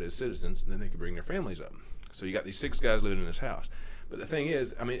accepted as citizens, and then they could bring their families up. So you got these 6 guys living in this house. But the thing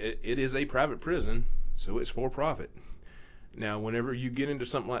is, it is a private prison, so it's for profit. Now, whenever you get into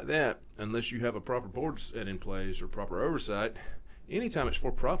something like that, unless you have a proper board set in place or proper oversight, anytime it's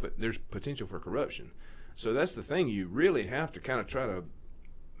for profit, there's potential for corruption. So that's the thing you really have to kind of try to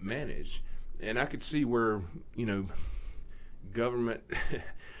manage. And I could see where, government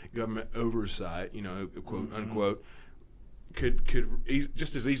oversight, quote unquote, could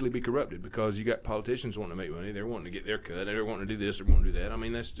just as easily be corrupted because you got politicians wanting to make money. They're wanting to get their cut. They're wanting to do this. They're wanting to do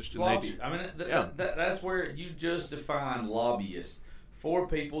that. That's just the nature. That's where you just define lobbyists for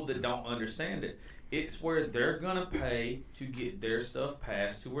people that don't understand it. It's where they're going to pay to get their stuff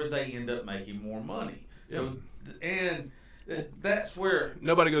passed to where they end up making more money. Yeah. And that's where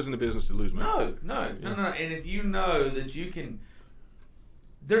nobody goes into business to lose money. No. And if you know that you can,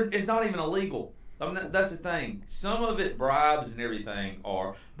 it's not even illegal. That's the thing. Some of it bribes and everything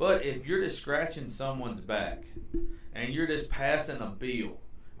are, but if you're just scratching someone's back and you're just passing a bill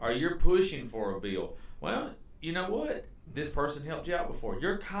or you're pushing for a bill, well, you know what? This person helped you out before.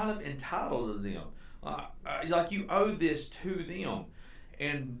 You're kind of entitled to them. Like you owe this to them.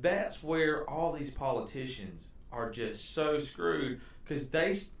 And that's where all these politicians are just so screwed because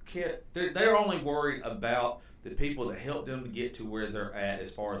they're only worried about the people that helped them to get to where they're at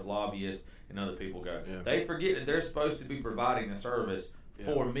as far as lobbyists and other people go. Yeah. They forget that they're supposed to be providing a service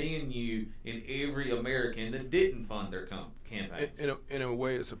for me and you and every American that didn't fund their campaigns. In a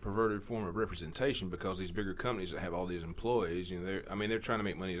way, it's a perverted form of representation because these bigger companies that have all these employees, they're trying to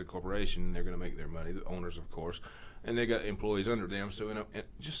make money as a corporation, and they're going to make their money, the owners, of course, and they got employees under them. So,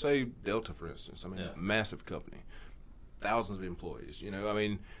 just say Delta, for instance, massive company, thousands of employees.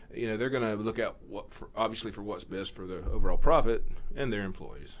 They're going to look out obviously for what's best for the overall profit and their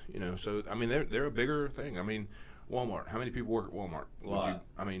employees. So they're a bigger thing. Walmart. How many people work at Walmart? A lot.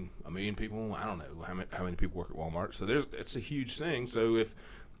 1 million people. I don't know how many people work at Walmart. So it's a huge thing. So if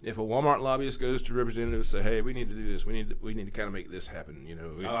a Walmart lobbyist goes to representatives and say, "Hey, we need to do this. We need to kind of make this happen."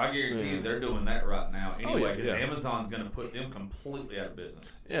 I guarantee you they're doing that right now anyway, because Amazon's going to put them completely out of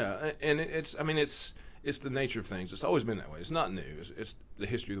business. Yeah, and it's the nature of things. It's always been that way. It's not new. It's the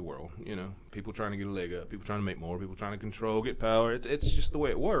history of the world. People trying to get a leg up, people trying to make more, people trying to control, get power. It's just the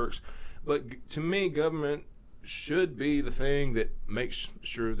way it works. But to me, government should be the thing that makes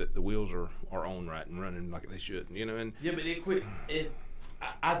sure that the wheels are on right and running like they should, And but it quit.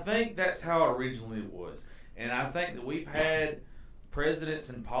 I think that's how originally it was, and I think that we've had presidents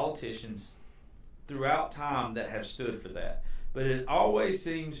and politicians throughout time that have stood for that. But it always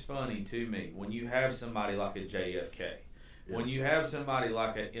seems funny to me when you have somebody like a JFK, when you have somebody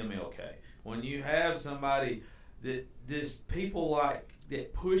like an MLK, when you have somebody that people like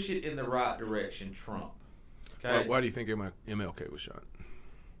that push it in the right direction. Trump. Okay. Why do you think MLK was shot?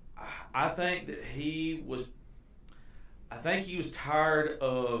 I think that he was tired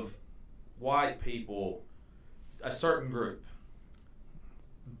of white people, a certain group,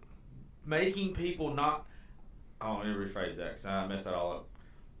 making people not. Oh, let me rephrase that because I messed that all up.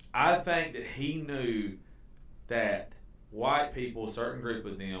 I think that he knew that white people, a certain group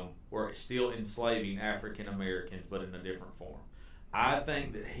of them, were still enslaving African Americans, but in a different form. I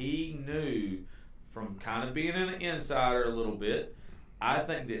think that he knew, from kind of being an insider a little bit, I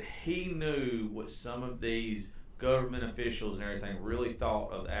think that he knew what some of these government officials and everything really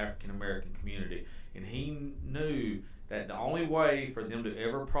thought of the African American community. And he knew that the only way for them to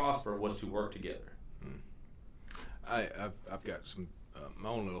ever prosper was to work together. I've got some my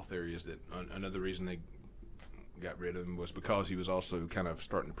own little theory is that another reason they got rid of him was because he was also kind of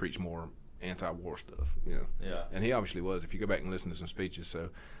starting to preach more anti-war stuff, Yeah. And he obviously was. If you go back and listen to some speeches,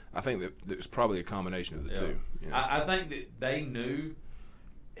 so I think that it was probably a combination of the two. I think that they knew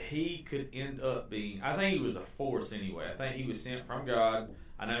he could end up being. I think he was a force anyway. I think he was sent from God.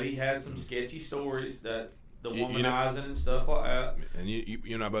 I know he had some sketchy stories that the womanizing and stuff like that. And you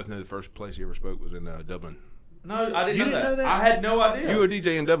and I both know the first place he ever spoke was in Dublin. No, I didn't know that. I had no idea. You were a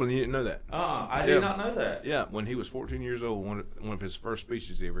DJ in Dublin. You didn't know that. I did not know that. Yeah, when he was 14 years old, one of his first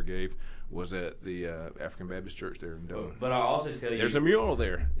speeches he ever gave was at the African Baptist Church there in Dublin. But I also tell you, there's a mural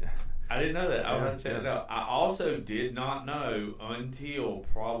there. I didn't know that. I was going to check it out. I also did not know until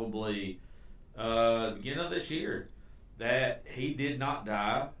probably the beginning of this year that he did not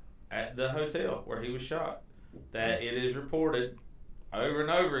die at the hotel where he was shot. That it is reported over and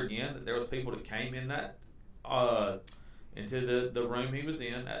over again that there was people that came in that into the room he was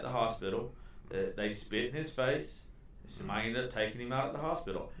in at the hospital. They spit in his face. Somebody ended up taking him out of the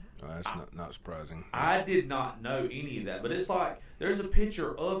hospital. That's not surprising. I did not know any of that, but it's like there's a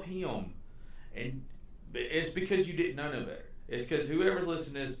picture of him, and it's because you didn't know no better. It's because whoever's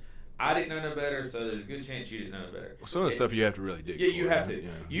listening is, I didn't know no better, so there's a good chance you didn't know no better. Well, some of the stuff you have to really dig. Yeah, you have to. Yeah.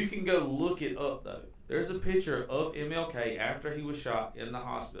 You can go look it up though. There's a picture of MLK after he was shot in the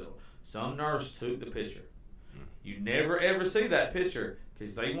hospital. Some nurse took the picture. You never ever see that picture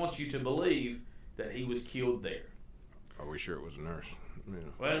because they want you to believe that he was killed there. Are we sure it was a nurse? Yeah.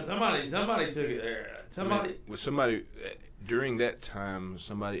 Well, somebody took it there. Was somebody during that time,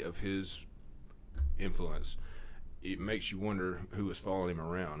 somebody of his influence. It makes you wonder who was following him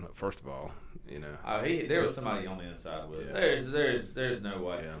around. First of all, there was somebody on the inside with it. There's no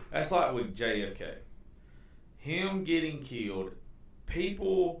way. Yeah. That's like with JFK. Him getting killed,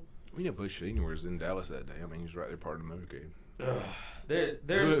 people. Bush Senior was in Dallas that day. I mean, he was right there part of the motorcade.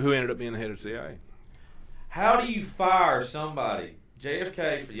 Who ended up being the head of CIA. How do you fire somebody?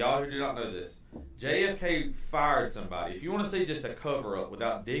 JFK, for y'all who do not know this, JFK fired somebody. If you want to see just a cover-up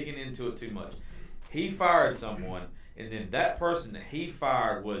without digging into it too much, he fired someone, and then that person that he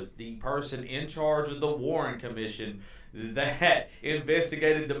fired was the person in charge of the Warren Commission that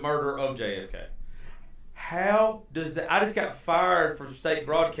investigated the murder of JFK. How does that? I just got fired from state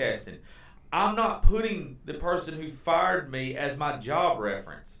broadcasting. I'm not putting the person who fired me as my job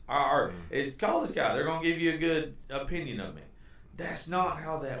reference. Or is call this guy. They're going to give you a good opinion of me. That's not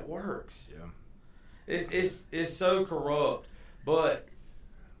how that works. Yeah. It's so corrupt. But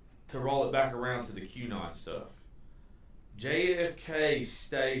to roll it back around to the QAnon stuff, JFK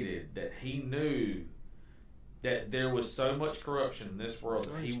stated that he knew that there was so much corruption in this world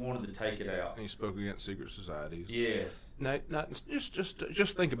that he wanted to take it out. And he spoke against secret societies. Yes. Now,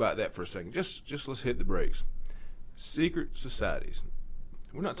 just think about that for a second. Just let's hit the brakes. Secret societies.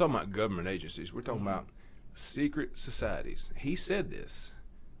 We're not talking about government agencies. We're talking about secret societies. He said this.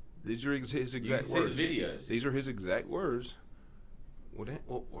 These are his exact words. You can see the videos. These are his exact words. What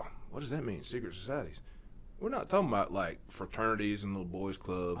does that mean, secret societies? We're not talking about like fraternities and little boys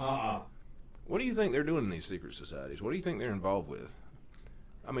clubs. What do you think they're doing in these secret societies? What do you think they're involved with?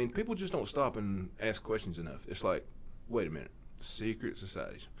 I mean, people just don't stop and ask questions enough. It's like, wait a minute, secret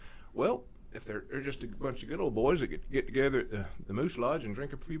societies. Well, if they're just a bunch of good old boys that get together at the Moose Lodge and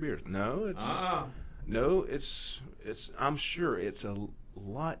drink a few beers. No, it's I'm sure it's a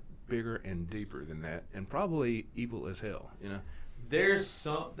lot bigger and deeper than that, and probably evil as hell. There's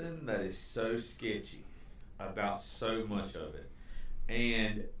something that is so sketchy about so much of it,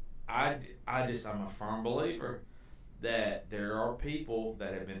 and I'm a firm believer that there are people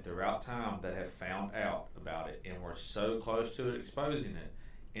that have been throughout time that have found out about it, and we're so close to it exposing it,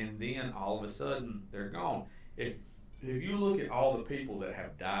 and then all of a sudden they're gone. If you look at all the people that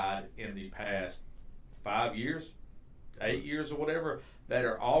have died in the past 5 years, 8 years, or whatever, that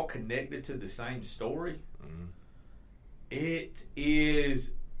are all connected to the same story, it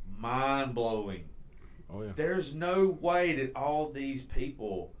is mind-blowing. Oh, yeah. There's no way that all these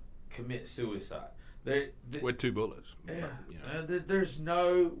people commit suicide. With 2 bullets. Yeah, there's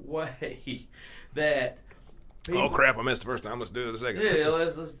no way that people, oh crap! I missed the first time. Let's do it the second. Yeah,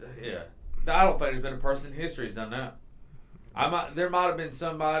 let's. I don't think there's been a person in history who's done that. There might have been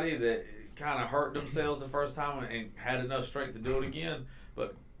somebody that kind of hurt themselves the first time and had enough strength to do it again,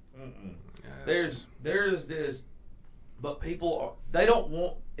 but there's this. But people they don't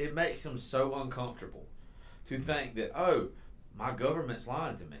want. It makes them so uncomfortable to think that, oh, my government's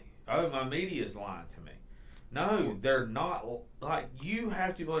lying to me. Oh, my media's lying to me. No, they're not. Like, you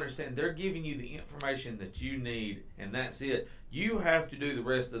have to understand, they're giving you the information that you need, and that's it. You have to do the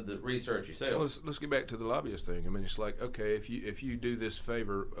rest of the research yourself. Well, let's get back to the lobbyist thing. I mean, it's like, okay, if you do this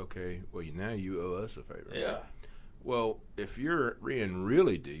favor, okay, well, now you owe us a favor. Yeah. Well, if you're in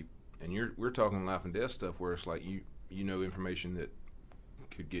really deep, and we're talking life and death stuff, where it's like you know information that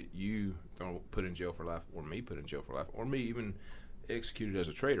could get you put in jail for life, or me put in jail for life, or me even executed as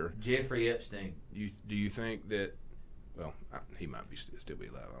a traitor. Jeffrey Epstein. Do you think that? Well, he might still be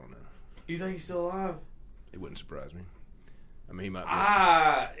alive. I don't know. You think he's still alive? It wouldn't surprise me. I mean, he might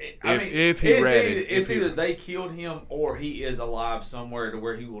be. It's either they killed him or he is alive somewhere to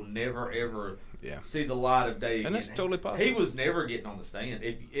where he will never ever see the light of day again. And that's totally possible. He was never getting on the stand.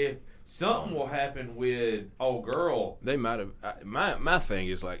 If something will happen with old girl, they might have. My thing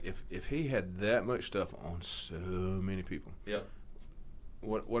is like if he had that much stuff on so many people. Yep.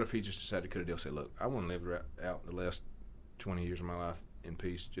 What if he just decided to cut a deal? Say, look, I want to live out the last 20 years of my life in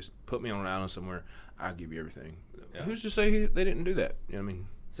peace. Just put me on an island somewhere. I'll give you everything. Yeah. Who's to say they didn't do that? You know what I mean?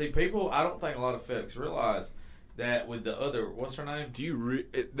 See, people, I don't think a lot of folks realize that with the other, what's her name? Do you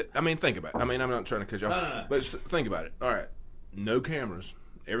I mean, think about it. I mean, I'm not trying to cut you off. No. But think about it. All right. No cameras.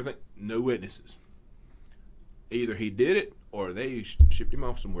 Everything. No witnesses. Either he did it or they shipped him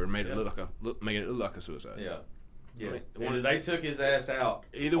off somewhere and made it look like a suicide. Yeah. Yeah, either they took his ass out,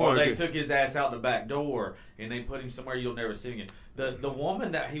 or they took his ass out the back door and they put him somewhere you'll never see him again. The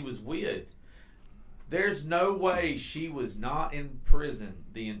woman that he was with, there's no way she was not in prison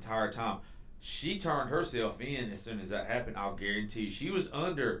the entire time. She turned herself in as soon as that happened. I'll guarantee you. She was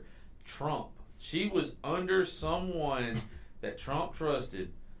under Trump. She was under someone that Trump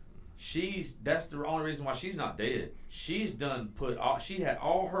trusted. That's the only reason why she's not dead. She had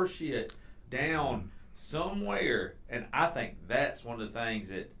all her shit down somewhere, and I think that's one of the things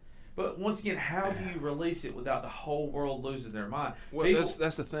that. But once again, how do you release it without the whole world losing their mind? Well,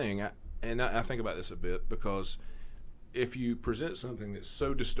 that's the thing, I think about this a bit because if you present something that's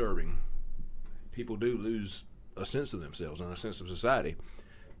so disturbing, people do lose a sense of themselves and a sense of society.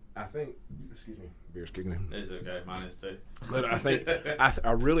 I think. Excuse me, beer's kicking in. It's okay, mine is too. But I think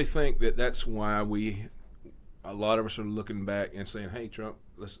I really think that's why a lot of us are looking back and saying, "Hey, Trump,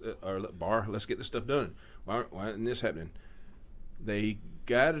 let's get this stuff done. Why isn't this happening?" They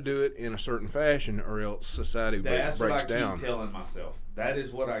got to do it in a certain fashion, or else society breaks down. That's what I keep telling myself. That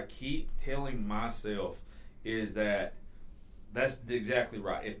is what I keep telling myself. Is that's exactly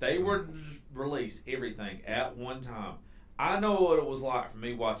right. If they were to just release everything at one time, I know what it was like for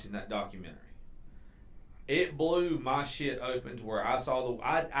me watching that documentary. It blew my shit open to where I saw the.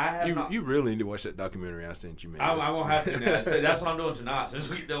 I have not. You really need to watch that documentary I sent you, man. I'm gonna have to now. So that's what I'm doing tonight. So as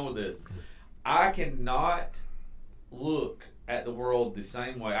we get done with this, I cannot look at the world the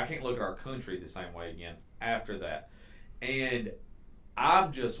same way. I can't look at our country the same way again after that. And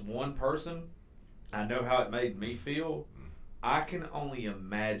I'm just one person. I know how it made me feel. I can only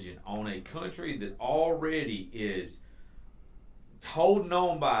imagine on a country that already is holding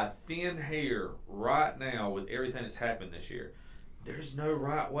on by a thin hair right now with everything that's happened this year. There's no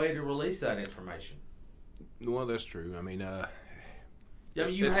right way to release that information. Well, that's true. I mean,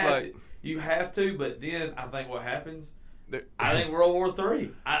 you have to, but then I think what happens, I think World War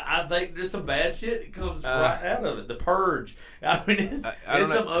III. I think there's some bad shit that comes right out of it. The Purge. I mean, it's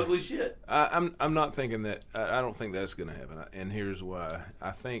some ugly shit. I'm not thinking that. I don't think that's going to happen. And here's why. I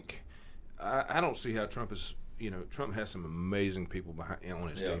think I don't see how Trump is. Trump has some amazing people on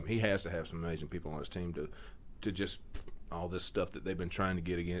his team. He has to have some amazing people on his team to just all this stuff that they've been trying to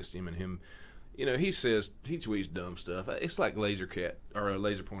get against him and him. He tweets dumb stuff. It's like laser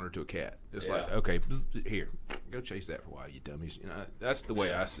pointer to a cat. It's like, okay, here, go chase that for a while, you dummies. That's the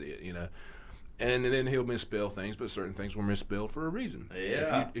way I see it. And then he'll misspell things, but certain things were misspelled for a reason.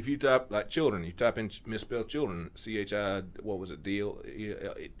 Yeah. If you type like children, you type in misspelled children, CHI, what was it, DL?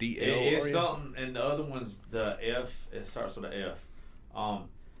 It's something, and the other one's the F. It starts with an F.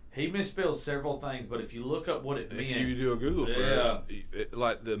 He misspelled several things, but if you look up what it meant, if you do a Google search,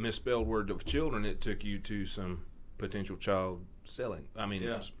 like the misspelled word of children, it took you to some potential child selling. I mean,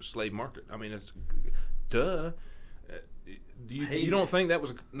 slave market. I mean, it's duh. You don't think that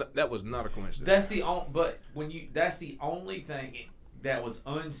was not a coincidence? That's the only thing that was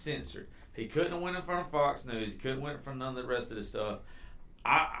uncensored. He couldn't have went in front of Fox News. He couldn't went in front of none of the rest of the stuff.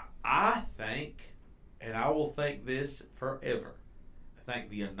 I think, and I will think this forever. I think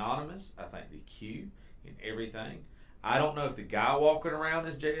the Anonymous. I think the Q and everything. I don't know if the guy walking around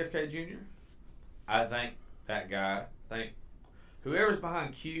is JFK Jr. I think that guy. I think whoever's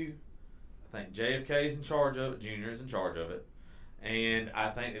behind Q. I think JFK is in charge of it. Jr. is in charge of it. And I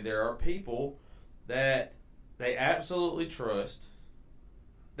think that there are people that they absolutely trust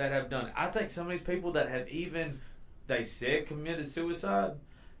that have done it. I think some of these people that have even, they said committed suicide,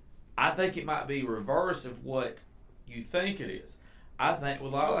 I think it might be reverse of what you think it is. I think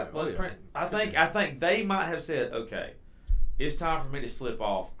with I think they might have said, okay, it's time for me to slip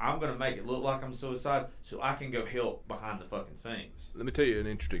off. I'm going to make it look like I'm suicide so I can go help behind the fucking scenes. Let me tell you an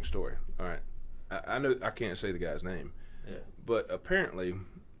interesting story. All right. I know I can't say the guy's name. Yeah. But apparently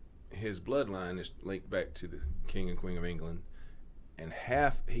his bloodline is linked back to the King and Queen of England. And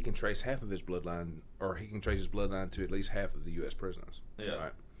he can trace half of his bloodline, or he can trace his bloodline to at least half of the U.S. presidents. Yeah. All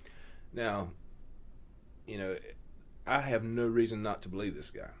right. Now, I have no reason not to believe this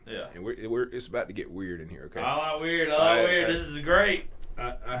guy. Yeah. And it's about to get weird in here, okay? I like weird. I like weird. This is great.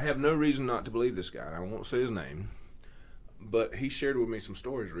 I have no reason not to believe this guy. I won't say his name. But he shared with me some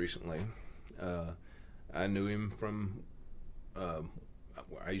stories recently. I knew him from, I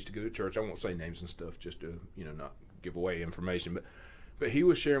used to go to church. I won't say names and stuff just to, not give away information. But he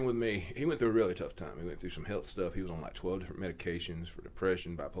was sharing with me, he went through a really tough time. He went through some health stuff. He was on like 12 different medications for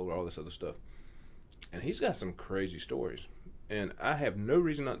depression, bipolar, all this other stuff. And he's got some crazy stories. And I have no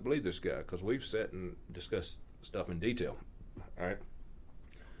reason not to believe this guy because we've sat and discussed stuff in detail. All right?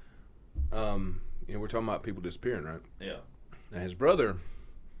 We're talking about people disappearing, right? Yeah. Now, his brother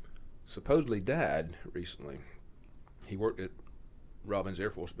supposedly died recently. He worked at Robins Air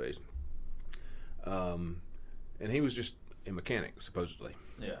Force Base. And he was just a mechanic, supposedly.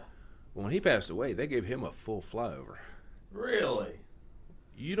 Yeah. Well, when he passed away, they gave him a full flyover. Really?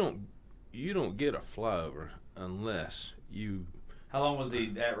 You don't get a flyover unless you... How long was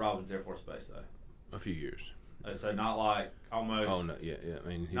he at Robins Air Force Base, though? A few years. So not like almost... Oh, no, yeah. I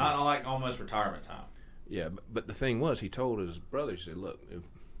mean, not like almost retirement time. Yeah, but the thing was, he told his brother, he said, look,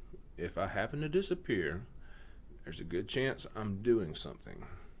 if I happen to disappear, there's a good chance I'm doing something.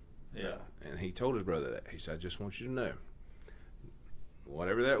 Yeah. And he told his brother that. He said, I just want you to know.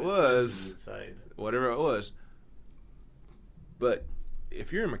 Whatever that was. This is insane. Whatever it was. But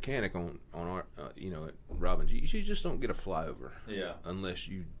if you're a mechanic on our, at Robins, you just don't get a flyover. Yeah. Unless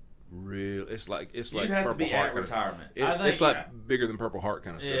you really, it's like You'd Purple have to be Heart at retirement. It's like bigger than Purple Heart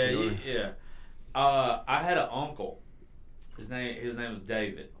kind of stuff. Yeah, yeah. I had an uncle. His name was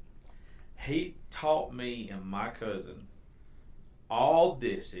David. He taught me and my cousin all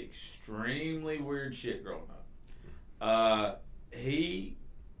this extremely weird shit growing up. He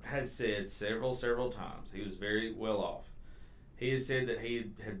had said several times, he was very well off. He had said that he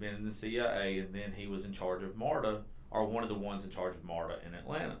had been in the CIA and then he was in charge of MARTA, or one of the ones in charge of MARTA in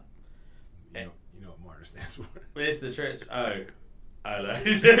Atlanta. You You know what MARTA stands for? It's the I know.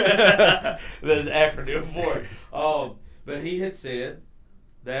 The acronym for it. But he had said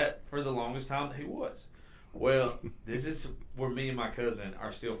that for the longest time he was. Well, this is where me and my cousin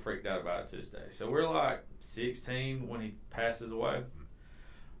are still freaked out about it to this day. So we're like 16 when he passes away.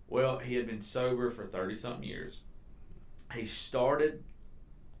 Well, he had been sober for 30-something years. He started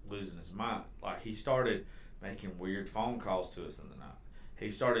losing his mind. Like, he started making weird phone calls to us in the night.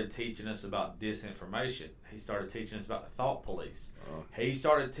 He started teaching us about disinformation. He started teaching us about the thought police. He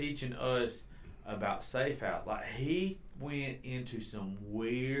started teaching us about Safe House. Like, he went into some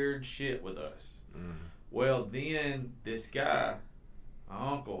weird shit with us. Mm-hmm. Well, then this guy,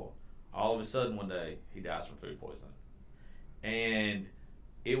 my uncle, all of a sudden one day, he dies from food poisoning. And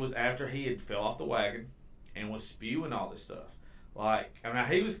it was after he had fell off the wagon and was spewing all this stuff. Like, I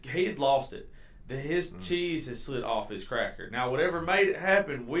mean, he had lost it. His cheese has slid off his cracker. Now, whatever made it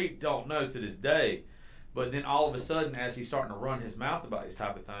happen, we don't know to this day. But then all of a sudden, as he's starting to run his mouth about these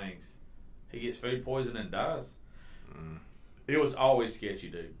type of things, he gets food poisoning and dies. Mm. It was always sketchy,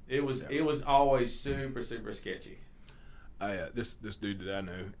 dude. It was always super, super sketchy. This dude that I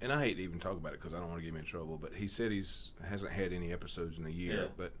know, and I hate to even talk about it because I don't want to get him in trouble, but he said hasn't had any episodes in a year. Yeah.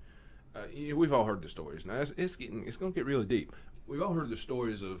 But we've all heard the stories. Now it's going to get really deep. We've all heard the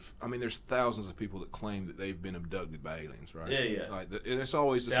stories of. I mean, there's thousands of people that claim that they've been abducted by aliens, right? Yeah. And it's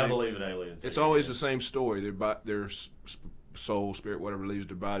always the same. I believe in aliens. It's always the same story. Their soul, spirit, whatever leaves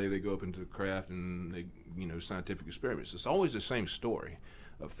their body, they go up into the craft and they, scientific experiments. It's always the same story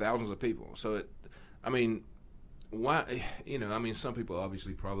of thousands of people. So why? Some people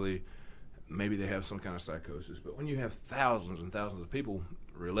obviously probably maybe they have some kind of psychosis, but when you have thousands and thousands of people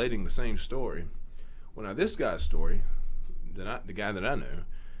relating the same story, well, now this guy's story. The guy that I know,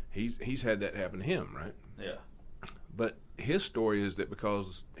 he's had that happen to him, right? Yeah. But his story is that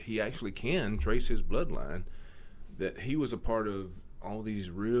because he actually can trace his bloodline, that he was a part of all these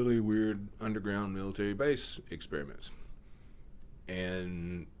really weird underground military base experiments.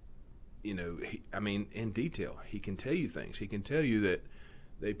 And, in detail, he can tell you things. He can tell you that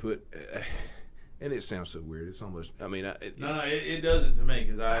they put... and it sounds so weird. It's almost... it doesn't to me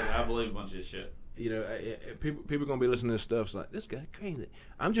because I believe a bunch of this shit. People are going to be listening to this stuff. It's like, this guy's crazy.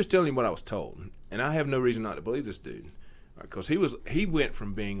 I'm just telling you what I was told. And I have no reason not to believe this dude. Because he went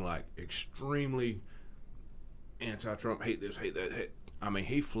from being like extremely anti-Trump, hate this, hate that.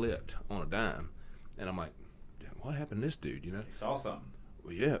 He flipped on a dime. And I'm like, what happened to this dude, He saw something.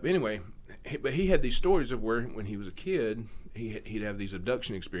 Well, yeah. But anyway, he had these stories of where when he was a kid, he'd have these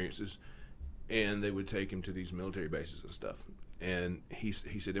abduction experiences. And they would take him to these military bases and stuff. And he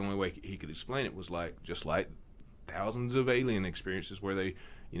said the only way he could explain it was just like thousands of alien experiences where they,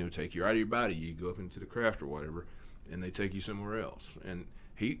 take you out of your body. You go up into the craft or whatever, and they take you somewhere else. And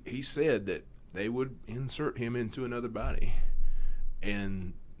he said that they would insert him into another body,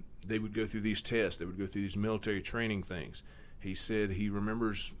 and they would go through these tests. They would go through these military training things. He said he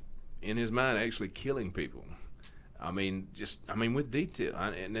remembers in his mind actually killing people. With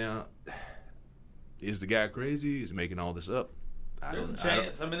detail. Now, is the guy crazy? Is he making all this up? There's a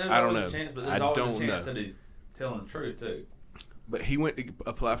chance. There's always a chance, but there's always a chance that he's telling the truth, too. But he went to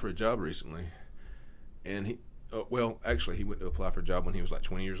apply for a job recently, and he went to apply for a job when he was like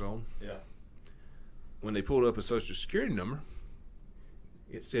 20 years old. Yeah. When they pulled up his Social Security number,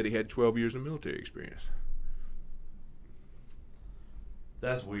 it said he had 12 years of military experience.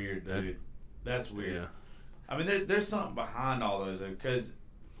 That's weird, dude. That's weird. Yeah. There's something behind all those, because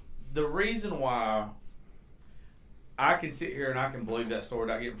the reason why I can sit here and I can believe that story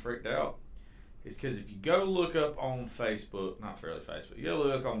without getting freaked out is because if you go look up on Facebook, you go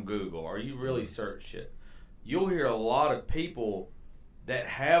look on Google, or you really search it, you'll hear a lot of people that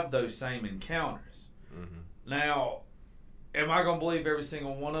have those same encounters. Mm-hmm. Now, am I going to believe every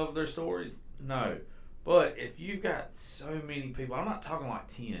single one of their stories? No. But if you've got so many people, I'm not talking like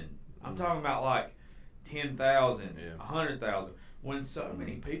 10. I'm talking about like 10,000, 100,000. When so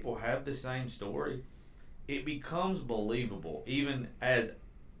many people have the same story, it becomes believable, even as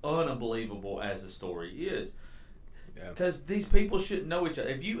unbelievable as the story is. Because these people should know each other.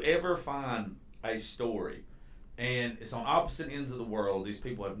 If you ever find a story and it's on opposite ends of the world, these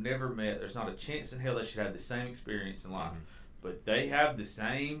people have never met, there's not a chance in hell they should have the same experience in life, but they have the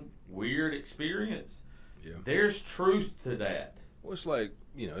same weird experience, there's truth to that. Well, it's like,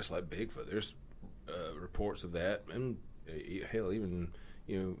 it's like Bigfoot. There's reports of that, and hell, even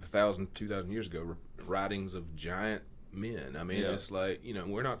 1,000, 2,000 years ago, writings of giant men. It's like,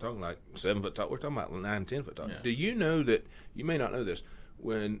 we're not talking like 7 foot tall. We're talking about 9, 10 foot tall. Yeah. Do you know that? You may not know this.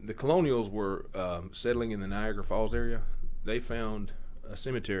 When the colonials were settling in the Niagara Falls area, they found a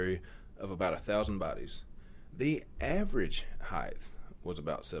cemetery of about 1,000 bodies, the average height was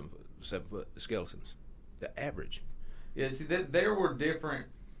about 7 foot. 7 foot. The skeletons, the average. Yeah, see, there were different.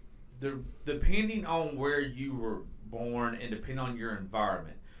 Depending on where you were born and depending on your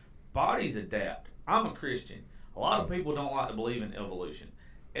environment, bodies adapt. I'm a Christian. A lot of people don't like to believe in evolution.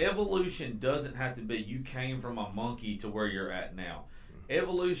 Evolution doesn't have to be you came from a monkey to where you're at now.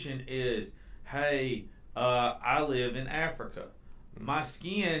 Evolution is, hey, I live in Africa. My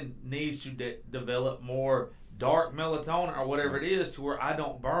skin needs to develop more dark melatonin or whatever it is to where I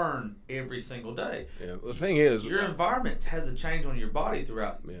don't burn every single day. Yeah. The thing is, your environment has a change on your body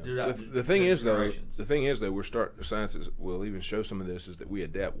throughout. The thing is though, we're starting. Science will even show some of this is that we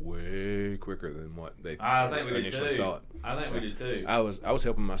adapt way quicker than what they initially thought. I think we do too. I was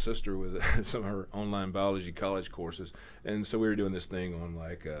helping my sister with some of her online biology college courses, and so we were doing this thing on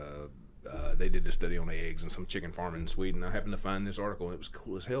like. They did a study on eggs and some chicken farming in Sweden. I happened to find this article, and it was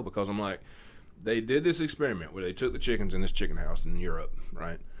cool as hell because I'm like, they did this experiment where they took the chickens in this chicken house in Europe,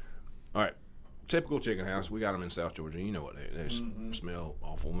 right? All right, typical chicken house. We got them in South Georgia. You know what they smell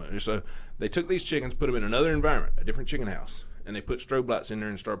awful. So they took these chickens, put them in another environment, a different chicken house, and they put strobe lights in there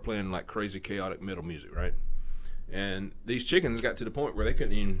and started playing like crazy chaotic metal music, right? And these chickens got to the point where they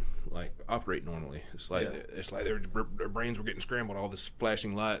couldn't even like operate normally. It's like their brains were getting scrambled, all this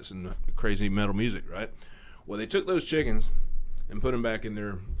flashing lights and crazy metal music, right? Well, they took those chickens and put them back in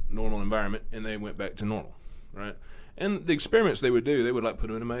their normal environment, and they went back to normal, right? And the experiments they would do, they would like put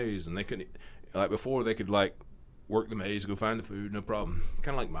them in a maze, and they couldn't, like before, they could like work the maze, go find the food, no problem,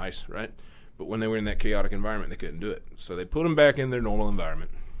 kind of like mice, right? But when they were in that chaotic environment, they couldn't do it. So they put them back in their normal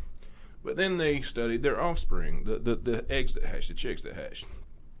environment. But then they studied their offspring, the eggs that hatched, the chicks that hatched.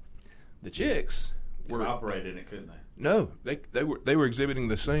 The chicks were operating it, couldn't they? No, they were exhibiting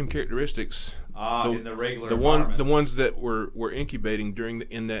the same characteristics. In the regular environment. The ones that were incubating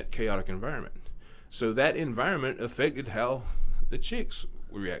in that chaotic environment. So that environment affected how the chicks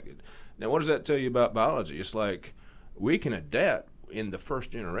reacted. Now, what does that tell you about biology? It's like we can adapt in the first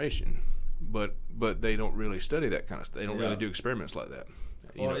generation, but they don't really study that kind of stuff. They don't really do experiments like that.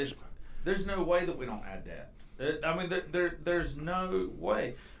 Well, there's no way that we don't adapt. I mean, there's no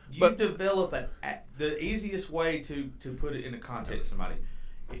way. Develop the easiest way to put it into context. Somebody,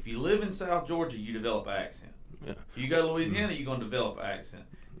 if you live in South Georgia, you develop an accent. Yeah. If you go to Louisiana, you're going to develop an accent.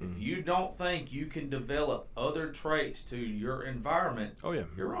 If you don't think you can develop other traits to your environment,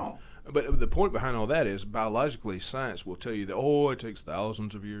 you're wrong. But the point behind all that is biologically, science will tell you that it takes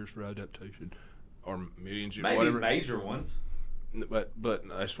thousands of years for adaptation, or millions of years, whatever. Maybe major ones. But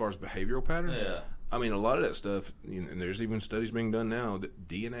as far as behavioral patterns, I mean, a lot of that stuff, and there's even studies being done now that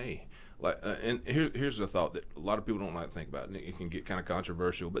DNA, and here's a thought that a lot of people don't like to think about, and it can get kind of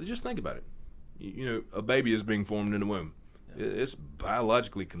controversial, but just think about it. A baby is being formed in the womb. Yeah. It's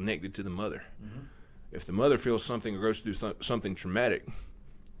biologically connected to the mother. Mm-hmm. If the mother feels something or goes through something traumatic,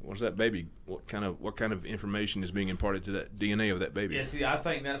 what's that baby? What kind of information is being imparted to that DNA of that baby? Yeah, see, I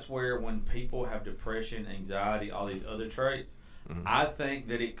think that's where when people have depression, anxiety, all these other traits, I think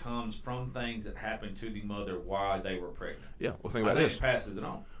that it comes from things that happened to the mother while they were pregnant. Yeah, well, think about this. It passes it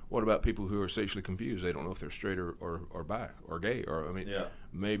on. What about people who are sexually confused? They don't know if they're straight or bi or gay, or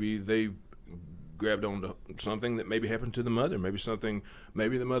maybe they've grabbed onto something that maybe happened to the mother. Maybe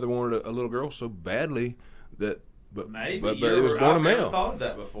the mother wanted a little girl so badly that. But it was born a male. I've never thought of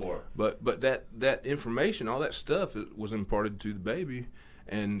that before. But that information, all that stuff, was imparted to the baby.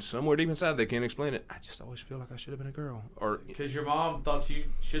 And somewhere deep inside, they can't explain it. I just always feel like I should have been a girl, or because your mom thought you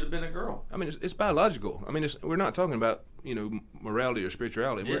should have been a girl. I mean, it's biological. I mean, we're not talking about morality or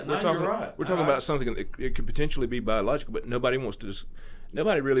spirituality. We're talking about something that it could potentially be biological, but nobody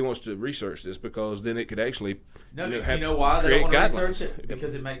really wants to research this because then it could actually why they don't want to research it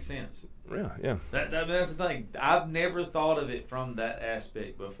because it makes sense. Yeah. That's the thing. I've never thought of it from that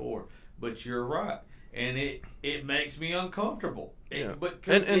aspect before, but you're right. And it makes me uncomfortable.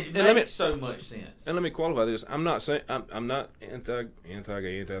 Because it makes so much sense. And let me qualify this. I'm not saying I'm not anti-gay,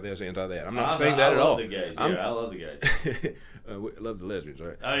 anti-this, anti-that. I'm not saying that at all. I love the gays. I love the gays. We love the lesbians,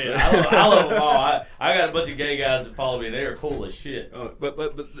 right? Oh yeah, I love them all. I got a bunch of gay guys that follow me. They're cool as shit.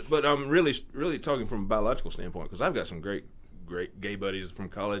 But I'm really talking from a biological standpoint because I've got some great gay buddies from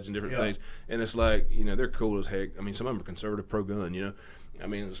college and different things, and it's like they're cool as heck. I mean, some of them are conservative, pro-gun. I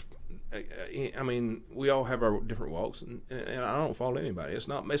mean, we all have our different walks, and I don't fault anybody. It's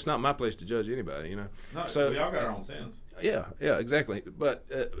not my place to judge anybody, No, so we all got our own sins. Yeah, exactly. But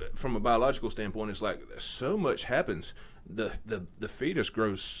from a biological standpoint, it's like so much happens. The fetus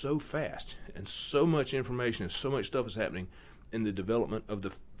grows so fast, and so much information and so much stuff is happening in the development of the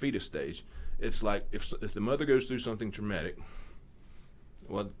fetus stage. It's like if the mother goes through something traumatic,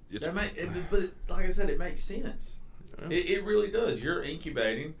 Well, it's but like I said, it makes sense. Yeah. It really does. You're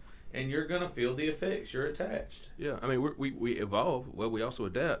incubating, and you're gonna feel the effects. You're attached. Yeah, I mean, we evolve. Well, we also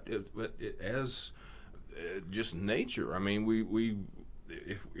adapt. But as just nature. I mean, we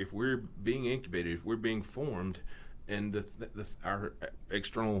if we're being incubated, if we're being formed, and our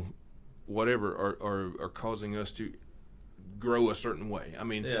external whatever are causing us to grow a certain way. I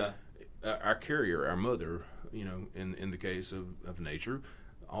mean, our carrier, our mother, you know, in the case of nature,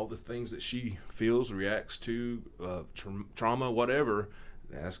 all the things that she feels, reacts to, trauma, whatever,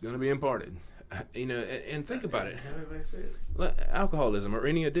 that's going to be imparted. You know, and think about it. How it makes sense. Alcoholism or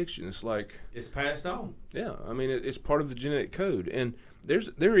any addiction, it's like it's passed on. Yeah, I mean, it's part of the genetic code, and there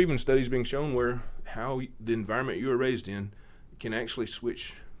are even studies being shown where how the environment you were raised in can actually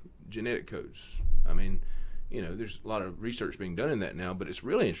switch genetic codes. I mean, you know, there's a lot of research being done in that now, but it's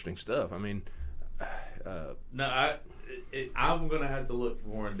really interesting stuff. I mean, I'm going to have to look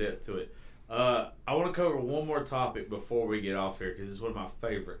more in depth to it. I want to cover one more topic before we get off here because it's one of my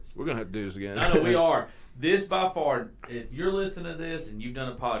favorites. We're going to have to do this again. I know we are. This by far, if you're listening to this and you've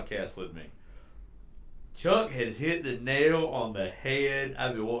done a podcast with me, Chuck has hit the nail on the head.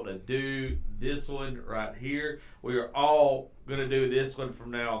 I've been wanting to do this one right here. We are all going to do this one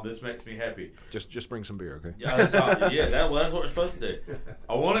from now on. This makes me happy. Just bring some beer, okay? Yeah, that's what we're supposed to do.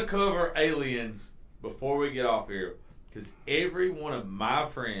 I want to cover aliens before we get off here because every one of my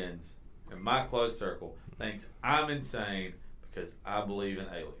friends in my close circle thinks I'm insane because I believe in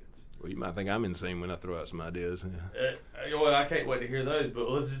aliens. Well, you might think I'm insane when I throw out some ideas. Well, I can't wait to hear those, but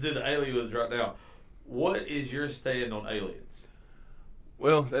let's just do the aliens right now. What is your stand on aliens?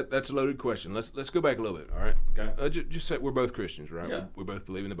 Well, that's a loaded question. Let's go back a little bit, all right? Okay. Just say we're both Christians, right? Yeah. We both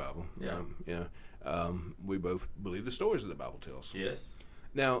believe in the Bible. Yeah. We both believe the stories that the Bible tells. Yes.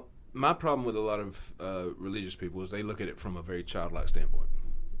 Now, my problem with a lot of religious people is they look at it from a very childlike standpoint.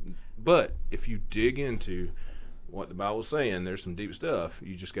 But if you dig into what the Bible's saying, there's some deep stuff.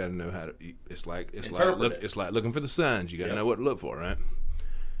 You just got to know how to. It's like looking for the signs. You got to know what to look for, right?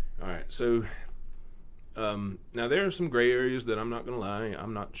 All right. So now there are some gray areas that I'm not going to lie,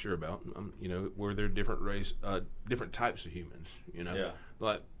 I'm not sure about. You know, where there are different types of humans. You know,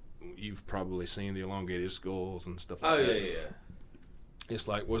 like you've probably seen the elongated skulls and stuff like that. Oh yeah. It's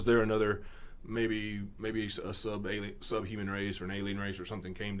like, was there another? Maybe a subhuman race or an alien race or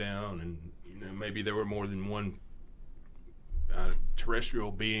something came down, and you know maybe there were more than one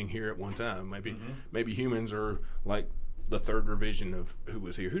terrestrial being here at one time. Maybe humans are like the third revision of who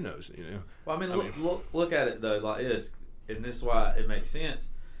was here. Who knows? You know. Well, I mean, look at it though like this, and this is why it makes sense.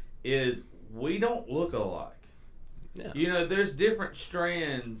 Is we don't look alike. Yeah. You know, there's different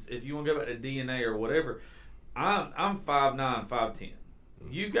strands. If you want to go back to DNA or whatever, I'm 5'9", 5'10".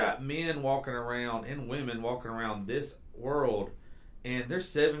 You got men walking around and women walking around this world, and they're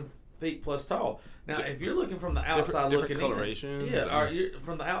 7 feet plus tall. Now, if you're looking from the outside looking coloration, in,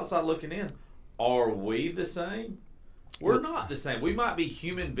 from the outside looking in, are we the same? We're not the same. We might be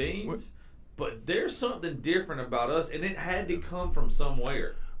human beings, but there's something different about us, and it had to come from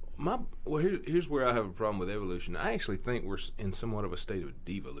somewhere. Here's where I have a problem with evolution. I actually think we're in somewhat of a state of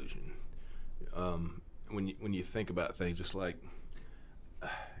devolution. When you think about things, it's like.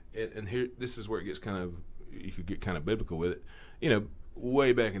 And here, this is where it gets you could get kind of biblical with it. You know,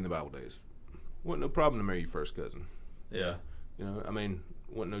 way back in the Bible days, wasn't no problem to marry your first cousin. Yeah. You know, I mean,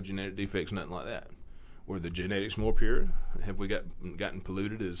 wasn't no genetic defects, nothing like that. Were the genetics more pure? Have we gotten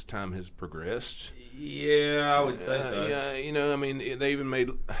polluted as time has progressed? Yeah, I would say so. Yeah, you know, I mean, they even made,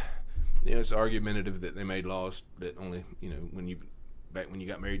 you know, it's argumentative that they made laws that only, you know, when you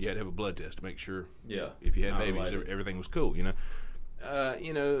got married, you had to have a blood test to make sure. Yeah. If you had babies, everything was cool. You know. And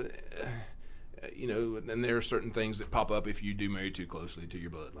there are certain things that pop up if you do marry too closely to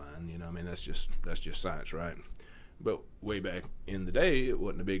your bloodline. You know, I mean, that's just science, right? But way back in the day, it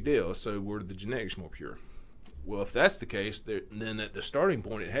wasn't a big deal. So were the genetics more pure? Well, if that's the case, then at the starting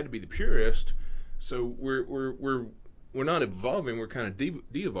point, it had to be the purest. So we're not evolving. We're kind of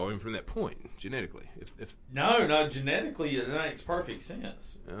de-evolving from that point genetically. No, genetically it makes perfect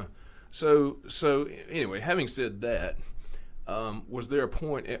sense. Yeah. So anyway, having said that. Was there a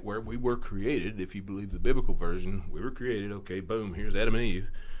point at where we were created, if you believe the biblical version, we were created, okay, boom, here's Adam and Eve,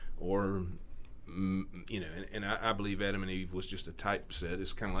 or, you know, and I believe Adam and Eve was just a typeset.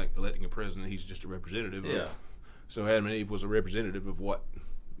 It's kind of like electing a president. He's just a representative of, so Adam and Eve was a representative of what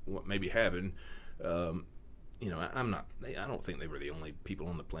maybe happened. You know, I don't think they were the only people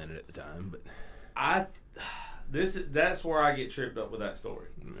on the planet at the time, but that's where I get tripped up with that story,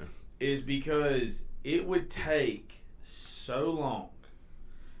 is because it would take so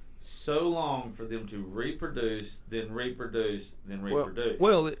so long for them to reproduce, then reproduce, then reproduce.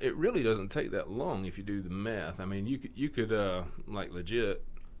 Well, it really doesn't take that long if you do the math. I mean, you could like legit.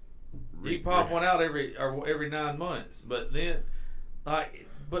 You pop one out every 9 months, but then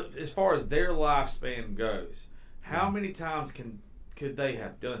but as far as their lifespan goes, how many times could they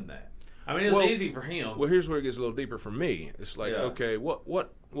have done that? I mean, it was easy for him. Well, here's where it gets a little deeper for me. It's like, okay, what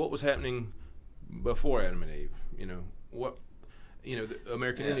was happening before Adam and Eve? The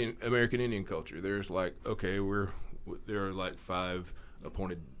American Indian culture. There's like, okay, there are like 5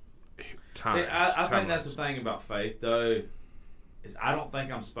 appointed times. See, I think that's the thing about faith, though, is I don't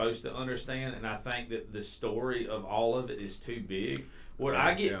think I'm supposed to understand, and I think that the story of all of it is too big. What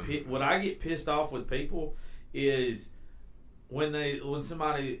I get pissed off with people is when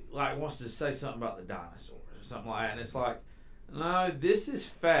somebody like wants to say something about the dinosaurs or something like that, and it's like, no, this is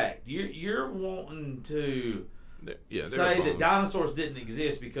fact. You're wanting to say that dinosaurs didn't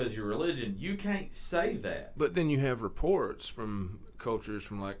exist because your religion. You can't say that. But then you have reports from cultures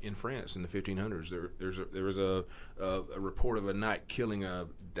from like in France in the 1500s. There was a report of a knight killing a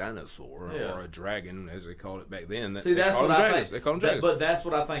dinosaur or a dragon, as they called it back then. See, that's what I think. They call them dragons. But that's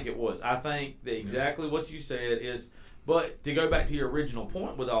what I think it was. I think that exactly what you said is. But to go back to your original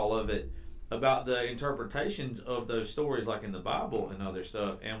point with all of it about the interpretations of those stories, like in the Bible and other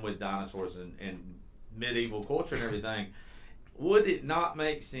stuff, and with dinosaurs and medieval culture and everything, would it not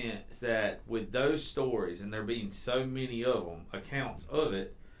make sense that with those stories, and there being so many of them, accounts of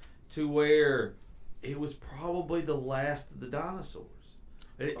it, to where it was probably the last of the dinosaurs?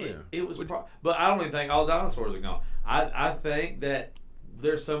 It was, but I don't even think all dinosaurs are gone. I think that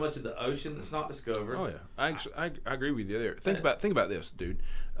there's so much of the ocean that's not discovered. Oh yeah, I agree with you there. Think about this, dude.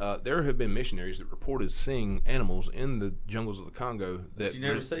 There have been missionaries that reported seeing animals in the jungles of the Congo that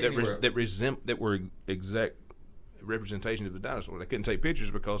were exact representation of the dinosaur. They couldn't take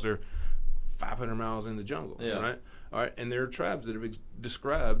pictures because they're 500 miles in the jungle, right? All right, and there are tribes that have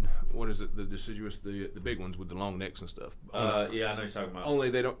described the deciduous, the big ones with the long necks and stuff. I know what you're talking about.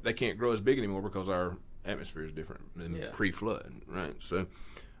 Only they can't grow as big anymore because our atmosphere is different than pre-flood, right? So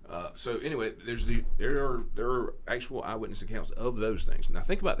anyway, there are actual eyewitness accounts of those things. Now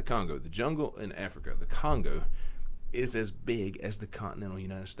think about the Congo, the jungle in Africa. The Congo is as big as the continental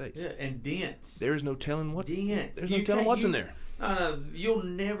United States. Yeah, and dense. There is no telling what. Dense. There's no telling what's in there. No, you'll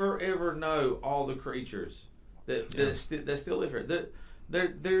never ever know all the creatures that still live here.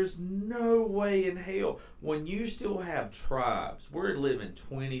 There's no way in hell when you still have tribes. We're living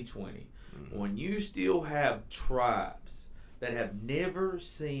 2020. Mm-hmm. When you still have tribes that have never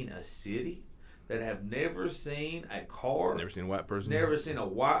seen a city, that have never seen a car, never seen a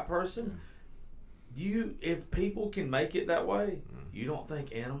white person, if people can make it that way, you don't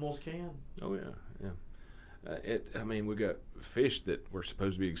think animals can? Oh yeah. We got fish that were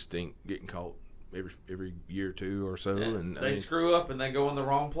supposed to be extinct getting caught every year or two or so, and they screw up and they go in the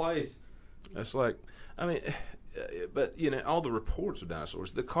wrong place. That's like, but all the reports of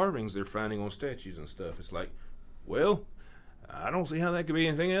dinosaurs, the carvings they're finding on statues and stuff. It's like, well, I don't see how that could be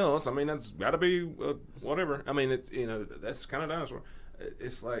anything else. I mean, that's got to be whatever. I mean, it's that's kind of dinosaur.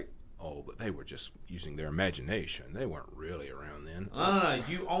 It's like, oh, but they were just using their imagination. They weren't really around then. No.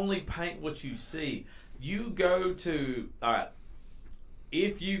 You only paint what you see. You go to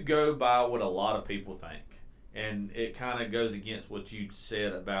if you go by what a lot of people think, and it kind of goes against what you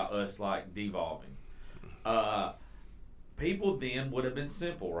said about us like devolving. People then would have been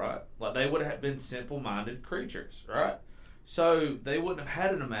simple, right? Like they would have been simple-minded creatures, right? So they wouldn't have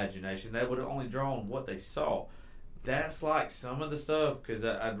had an imagination. They would have only drawn what they saw. That's like some of the stuff, because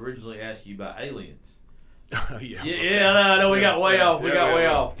I'd originally asked you about aliens. No, we got way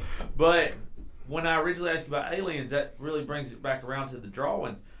off. But when I originally asked you about aliens, that really brings it back around to the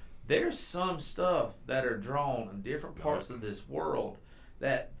drawings. There's some stuff that are drawn in different parts of this world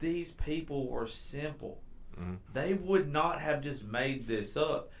that these people were simple. Mm-hmm. They would not have just made this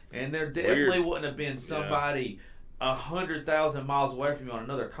up. And there definitely wouldn't have been somebody 100,000 miles away from you on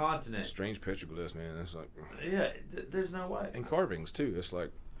another continent. Strange petroglyphs, man. It's like, there's no way. And carvings too. It's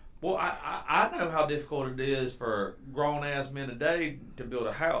like, well, I know how difficult it is for grown ass men today to build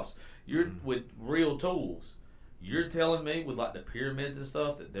a house. You're with real tools. You're telling me with like the pyramids and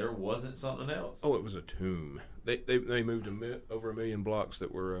stuff that there wasn't something else? Oh, it was a tomb. They moved over 1 million blocks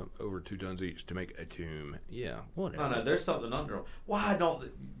that were over 2 tons each to make a tomb. Yeah, whatever. No, there's something under them. Why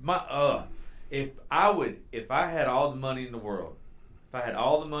don't if I had all the money in the world,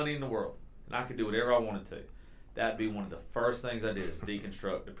 and I could do whatever I wanted to, that'd be one of the first things I did is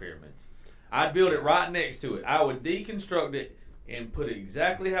deconstruct the pyramids. I'd build it right next to it. I would deconstruct it and put it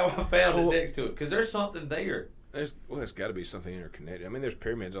exactly how I found it next to it, because there's something there. It's got to be something interconnected. I mean, there's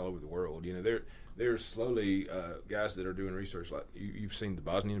pyramids all over the world. You know, there's slowly guys that are doing research. Like you've seen the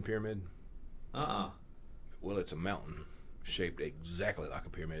Bosnian pyramid. Well, it's a mountain shaped exactly like a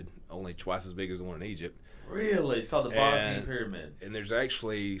pyramid, only twice as big as the one in Egypt. Really? It's called the Bosnian Pyramid. And there's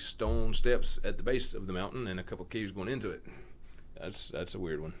actually stone steps at the base of the mountain and a couple of caves going into it. That's a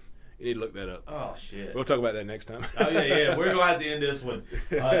weird one. You need to look that up. Oh, shit. We'll talk about that next time. Oh, yeah. We're going to have to end this one.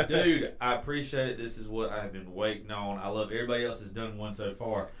 Dude, I appreciate it. This is what I've been waiting on. I love everybody else has done one so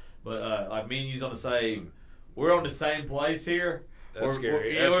far. But like me and you's on the same, we're on the same place here. That's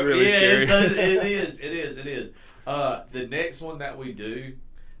scary. That's really scary. It is. The next one that we do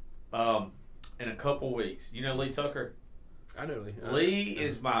in a couple weeks, you know Lee Tucker? I know Lee. Lee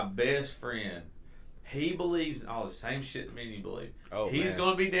is my best friend. He believes in all the same shit that me and you believe. Oh, He's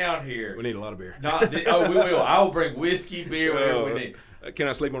going to be down here. We need a lot of beer. We will. I will bring whiskey, beer, whatever we need. Can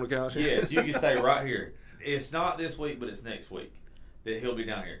I sleep on the couch? Yes, you can stay right here. It's not this week, but it's next week that he'll be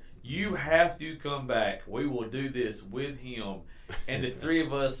down here. You have to come back. We will do this with him. And the three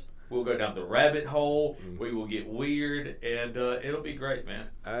of us will go down the rabbit hole. We will get weird, and it'll be great, man.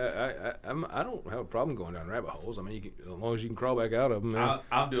 I don't have a problem going down rabbit holes. I mean, as long as you can crawl back out of them.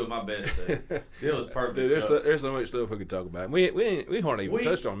 I'm doing my best. It was perfect. Dude, there's so much stuff we could talk about. We hardly even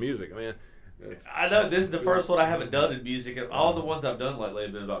touched on music. I mean, I know this is the first one I haven't done in music, and all the ones I've done lately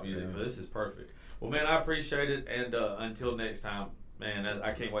have been about music. So this is perfect. Well, man, I appreciate it, and until next time, man,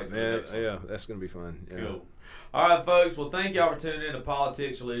 I can't wait to the next one. Yeah, that's gonna be fun. Yeah. Cool. All right, folks. Well, thank y'all for tuning in to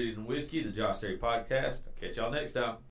Politics Related and Whiskey, the Josh Terry Podcast. I'll catch y'all next time.